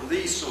from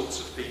these sorts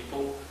of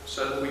people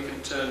so that we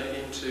can turn it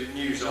into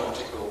news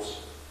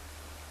articles.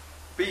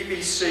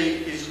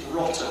 BBC is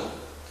rotten.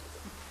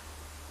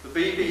 The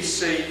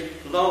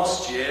BBC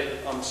last year,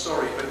 I'm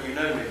sorry but you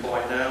know me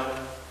by now,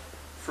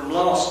 from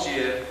last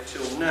year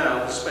till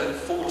now has spent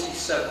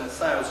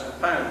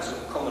 £47,000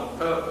 on common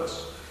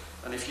purpose.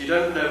 And if you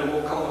don't know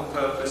what common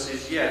purpose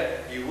is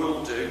yet, you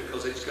will do,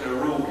 because it's going to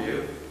rule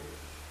you.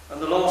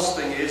 And the last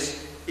thing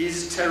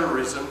is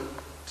terrorism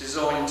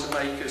designed to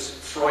make us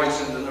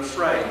frightened and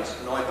afraid?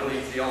 And I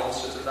believe the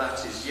answer to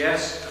that is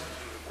yes.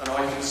 And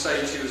I can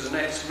say to you as an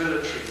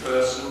ex-military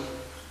person,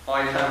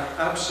 I have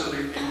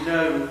absolutely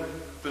no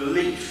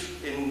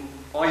belief in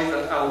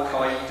either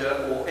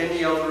Al-Qaeda or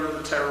any other of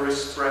the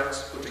terrorist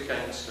threats put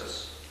against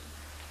us.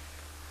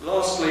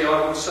 Lastly,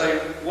 I would say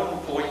one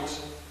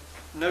point,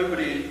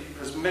 nobody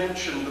has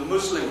mentioned the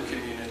Muslim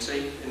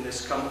community in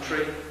this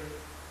country.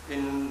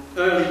 In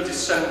early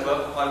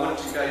December, I went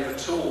and gave a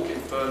talk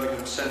in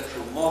Birmingham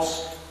Central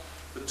Mosque.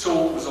 The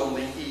talk was on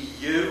the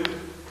EU.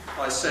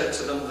 I said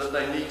to them that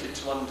they needed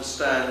to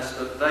understand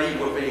that they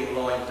were being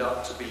lined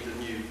up to be the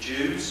new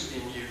Jews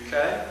in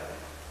UK.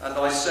 And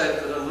I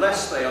said that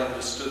unless they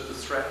understood the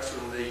threat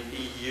from the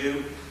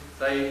EU,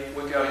 they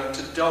were going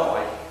to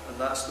die. And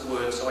that's the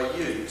words I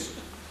used.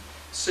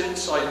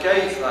 Since I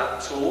gave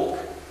that talk,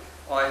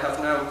 I have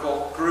now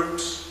got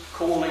groups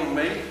calling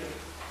me,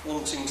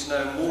 wanting to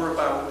know more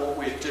about what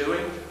we're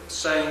doing,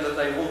 saying that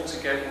they want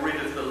to get rid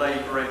of the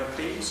Labour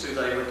MPs who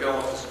they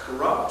regard as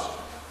corrupt.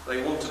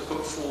 They want to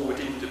put forward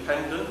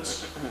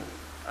independence,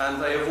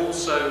 and they have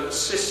also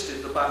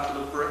assisted the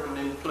Battle of Britain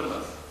in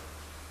Plymouth.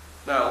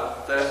 Now,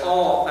 there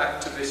are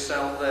activists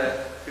out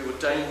there who are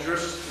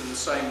dangerous in the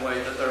same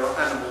way that there are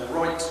animal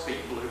rights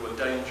people who are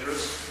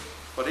dangerous.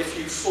 But if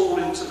you fall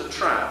into the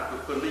trap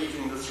of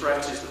believing the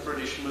threat is the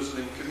British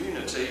Muslim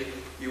community,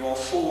 you are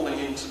falling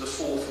into the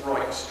Fourth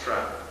Reich's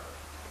trap.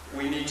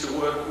 We need to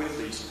work with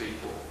these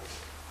people.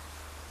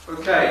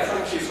 Okay,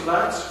 thank you for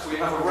that. We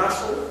have a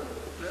raffle.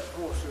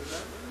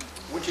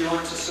 Would you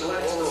like to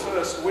select the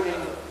first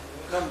winning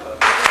number?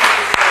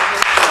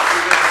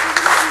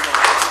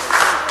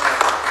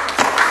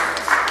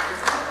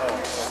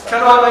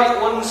 Can I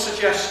make one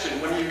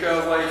suggestion when you go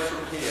away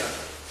from here?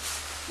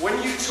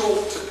 When you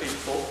talk to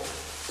people,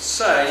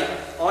 say,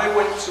 I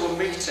went to a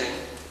meeting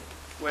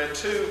where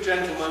two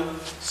gentlemen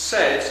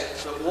said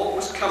that what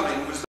was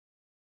coming was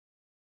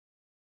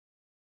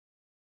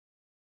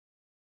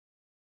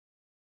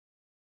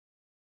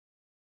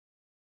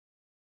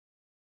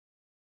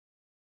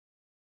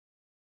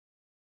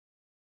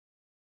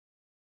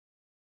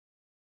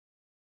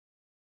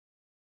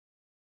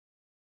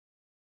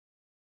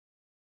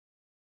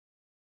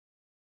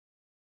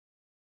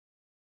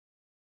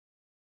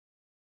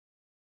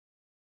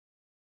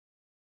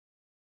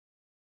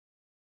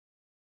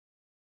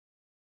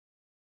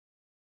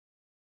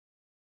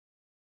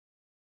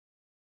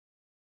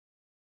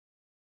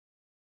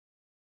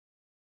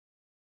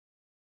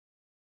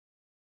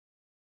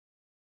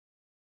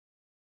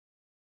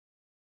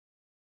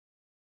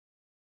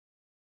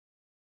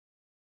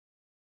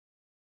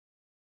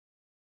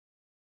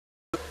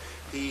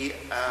he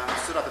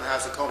stood up in the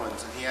House of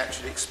Commons and he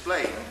actually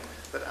explained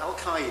that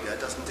Al-Qaeda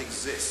doesn't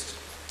exist.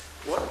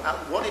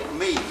 What it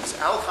means,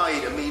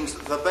 Al-Qaeda means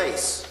the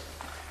base.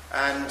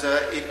 And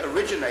it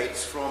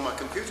originates from a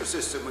computer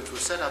system which was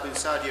set up in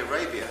Saudi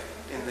Arabia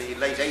in the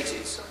late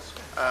 80s,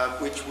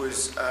 which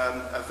was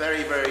a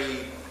very,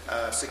 very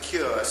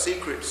secure,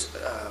 secret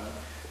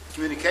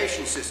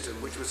communication system,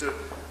 which was a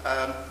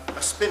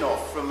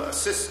spin-off from a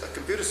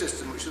computer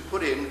system which was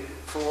put in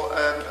for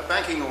a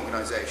banking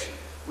organisation,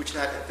 which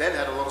then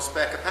had a lot of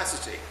spare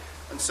capacity.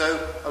 And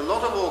so a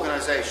lot of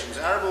organisations,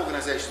 Arab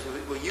organisations,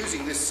 were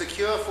using this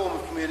secure form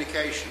of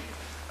communication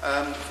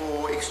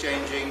for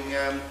exchanging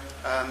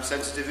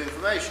sensitive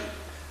information.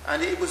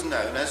 And it was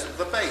known as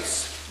the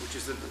base, which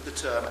is the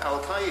term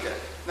Al-Qaeda.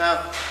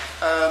 Now,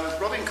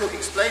 Robin Cook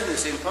explained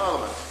this in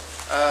Parliament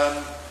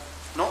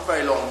not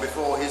very long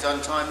before his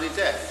untimely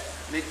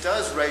death. And it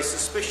does raise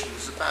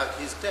suspicions about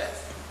his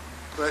death.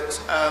 But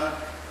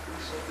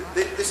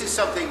this is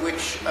something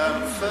which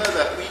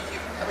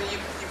you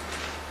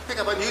pick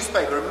up a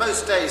newspaper and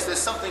most days there's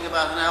something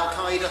about an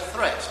Al-Qaeda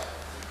threat.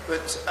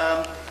 But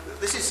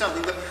this is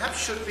something that perhaps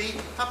should be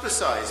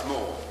publicised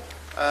more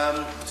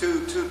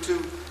to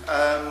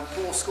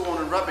pour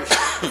scorn and rubbish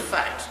the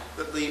fact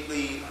that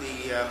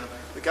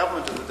the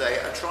government of the day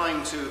are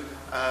trying to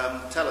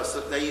tell us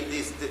that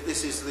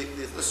this is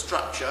the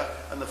structure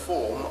and the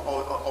form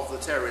of the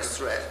terrorist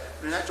threat.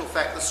 But in actual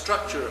fact, the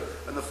structure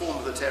and the form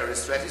of the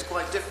terrorist threat is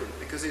quite different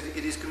because it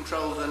is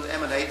controlled and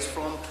emanates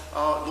from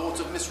our lords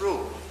of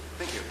misrule.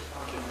 Thank you.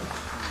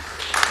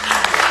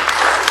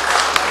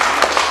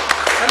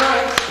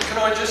 Can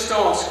I just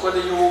ask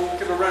whether you'll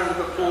give a round of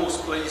applause,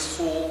 please,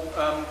 for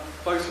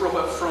both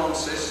Robert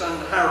Francis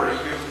and Harry,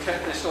 who've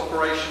kept this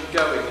operation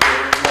going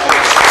here in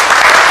Malaise.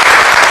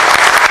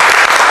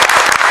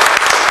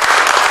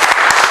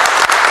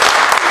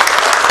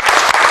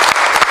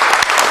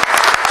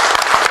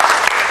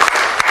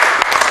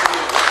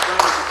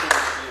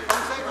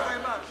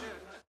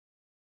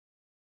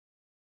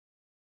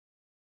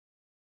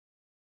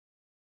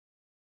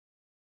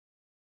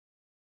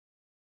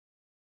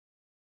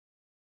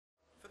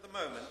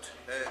 Moment,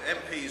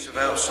 MPs have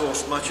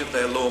outsourced much of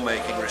their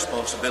lawmaking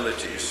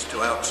responsibilities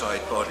to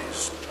outside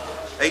bodies.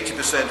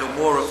 80% or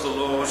more of the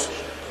laws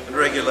and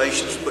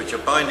regulations which are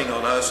binding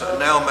on us are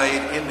now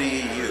made in the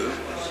EU,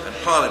 and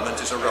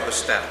Parliament is a rubber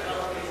stamp.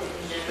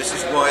 This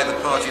is why the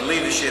party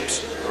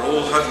leaderships are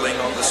all huddling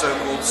on the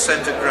so-called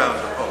centre ground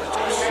of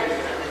politics.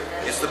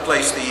 It's the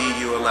place the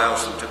EU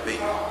allows them to be.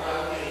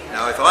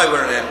 Now, if I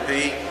were an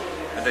MP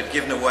and had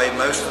given away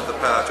most of the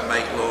power to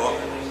make law,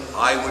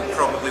 I would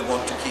probably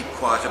want to keep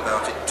quiet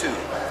about it too,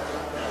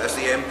 as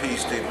the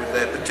MPs did with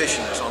their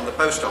petitioners on the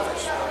post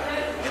office.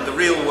 In the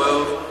real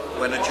world,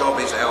 when a job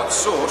is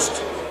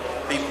outsourced,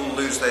 people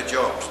lose their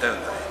jobs,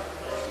 don't they?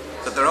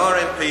 But there are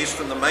MPs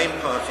from the main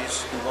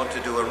parties who want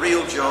to do a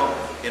real job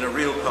in a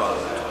real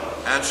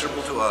parliament,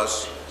 answerable to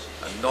us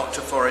and not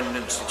to foreign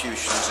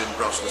institutions in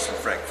Brussels and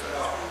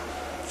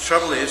Frankfurt.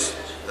 trouble is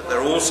that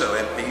there are also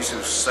MPs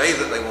who say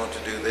that they want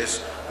to do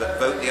this, but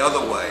vote the other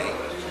way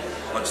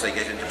once they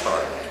get into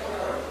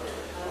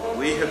Parliament.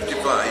 We have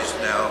devised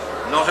now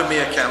not a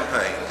mere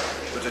campaign,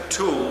 but a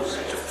tool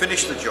to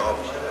finish the job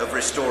of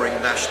restoring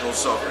national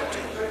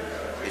sovereignty.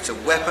 It's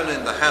a weapon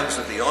in the hands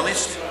of the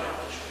honest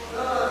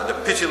and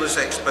a pitiless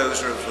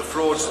exposer of the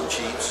frauds and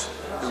cheats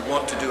who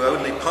want to do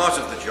only part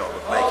of the job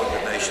of making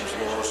the nation's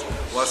laws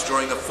whilst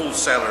drawing a full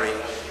salary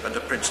and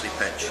a princely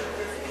pension.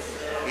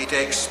 It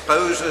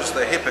exposes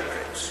the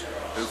hypocrites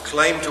who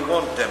claim to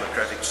want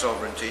democratic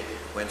sovereignty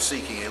when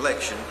seeking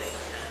election,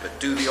 but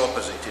do the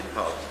opposite in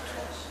Parliament.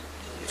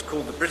 It's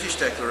called the British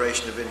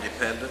Declaration of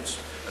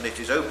Independence, and it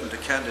is open to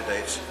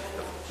candidates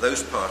of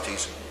those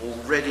parties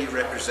already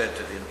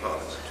represented in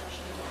Parliament.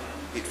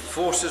 It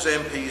forces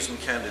MPs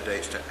and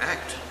candidates to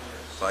act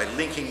by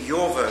linking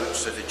your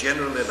votes at a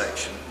general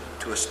election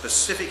to a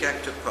specific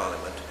Act of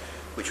Parliament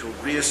which will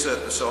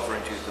reassert the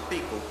sovereignty of the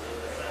people,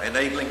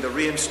 enabling the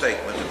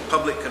reinstatement of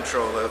public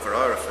control over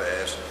our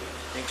affairs,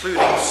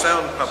 including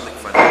sound public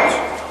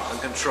finance and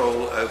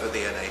control over the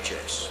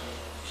NHS.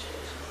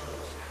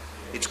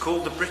 It's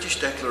called the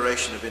British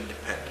Declaration of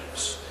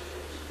Independence.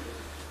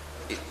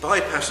 It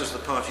bypasses the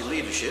party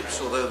leaderships,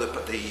 although the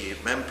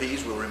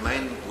MPs will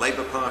remain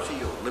Labour Party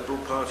or Liberal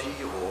Party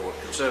or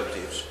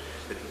Conservatives.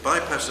 It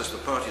bypasses the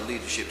party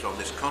leaderships on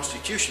this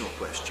constitutional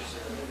question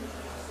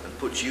and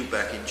puts you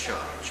back in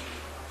charge.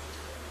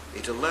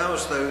 It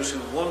allows those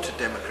who want a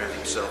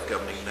democratic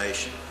self-governing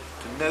nation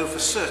to know for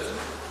certain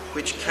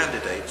which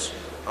candidates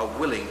are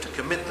willing to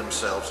commit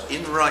themselves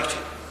in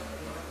writing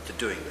to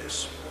doing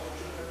this.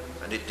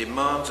 And it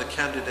demands a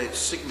candidate's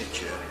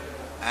signature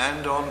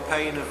and, on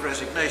pain of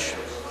resignation,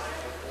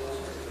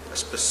 a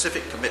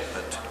specific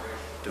commitment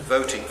to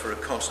voting for a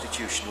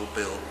constitutional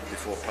bill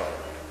before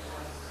Parliament,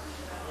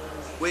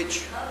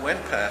 which, when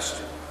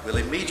passed, will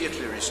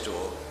immediately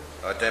restore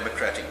our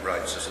democratic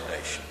rights as a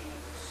nation.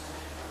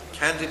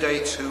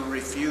 Candidates who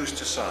refuse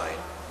to sign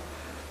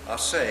are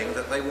saying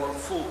that they want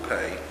full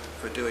pay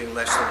for doing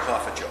less than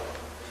half a job,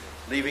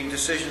 leaving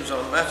decisions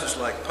on matters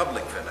like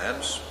public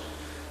finance,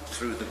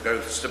 through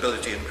the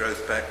Stability and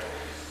Growth Pact,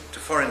 to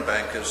foreign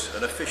bankers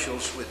and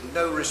officials with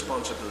no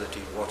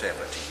responsibility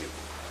whatever to you.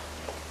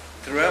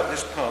 Throughout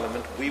this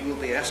Parliament, we will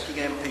be asking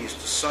MPs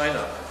to sign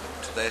up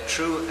to their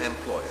true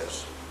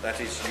employers,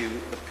 that is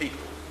you, the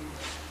people.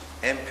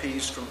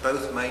 MPs from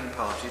both main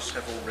parties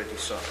have already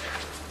signed.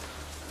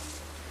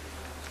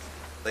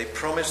 They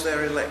promise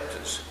their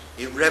electors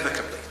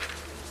irrevocably,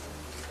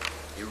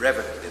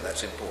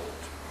 that's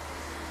important,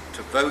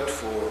 to vote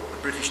for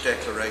the British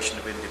Declaration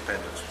of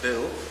Independence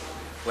Bill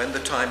when the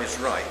time is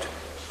right,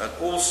 and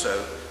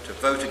also to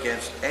vote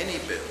against any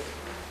bill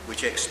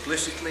which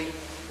explicitly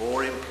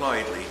or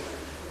impliedly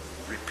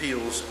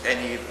repeals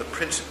any of the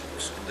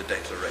principles in the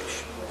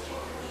Declaration.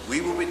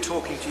 We will be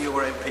talking to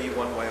your MP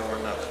one way or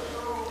another.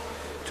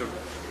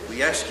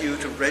 We ask you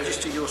to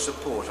register your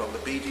support on the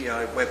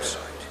BDI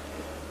website.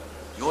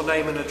 Your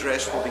name and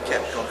address will be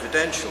kept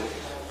confidential,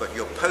 but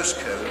your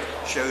postcode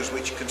shows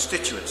which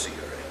constituency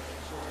you're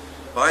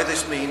in. By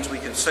this means, we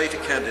can say to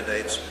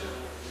candidates,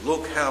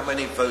 look how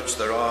many votes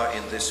there are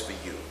in this for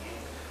you.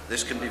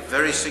 This can be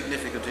very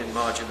significant in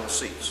marginal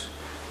seats.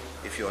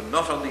 If you're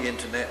not on the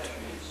internet,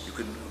 you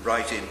can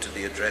write into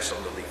the address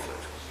on the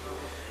leaflet.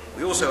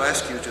 We also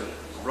ask you to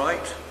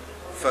write,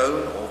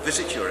 phone or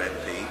visit your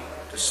MP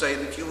to say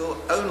that you will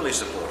only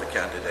support a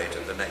candidate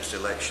at the next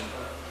election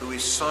who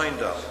is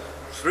signed up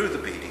through the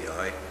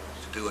BDI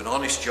to do an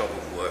honest job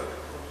of work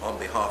on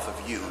behalf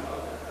of you,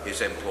 his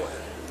employer,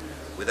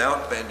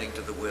 without bending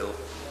to the will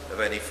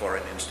of any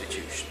foreign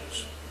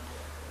institutions.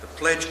 The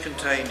pledge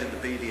contained in the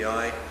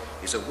BDI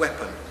is a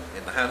weapon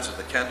in the hands of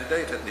the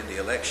candidate in the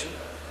election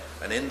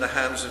and in the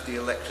hands of the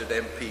elected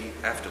MP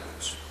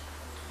afterwards.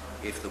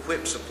 If the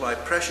whips apply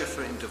pressure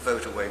for him to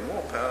vote away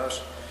more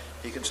powers,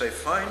 he can say,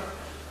 fine,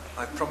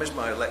 I promise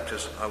my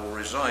electors I will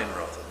resign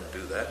rather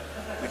than do that.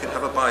 We can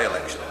have a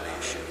by-election on the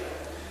issue.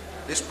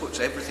 This puts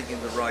everything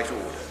in the right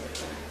order.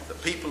 The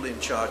people in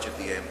charge of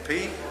the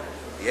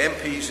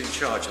MPs in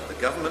charge of the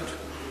government,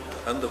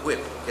 and the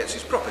whip gets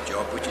his proper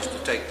job, which is to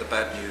take the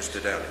bad news to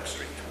Downing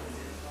Street.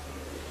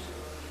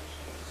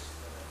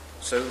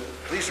 So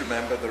please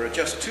remember, there are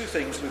just two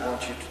things we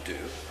want you to do.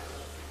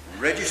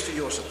 Register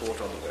your support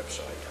on the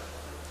website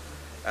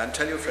and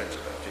tell your friends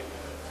about it.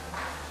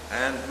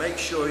 And make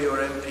sure your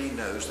MP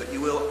knows that you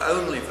will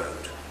only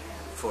vote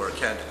for a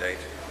candidate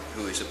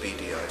who is a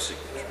BDI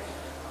signatory.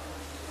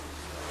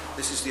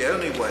 This is the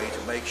only way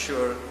to make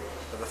sure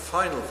of a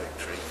final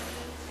victory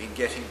in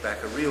getting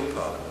back a real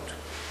Parliament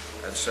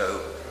and so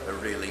a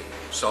really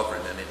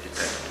sovereign and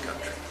independent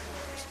country.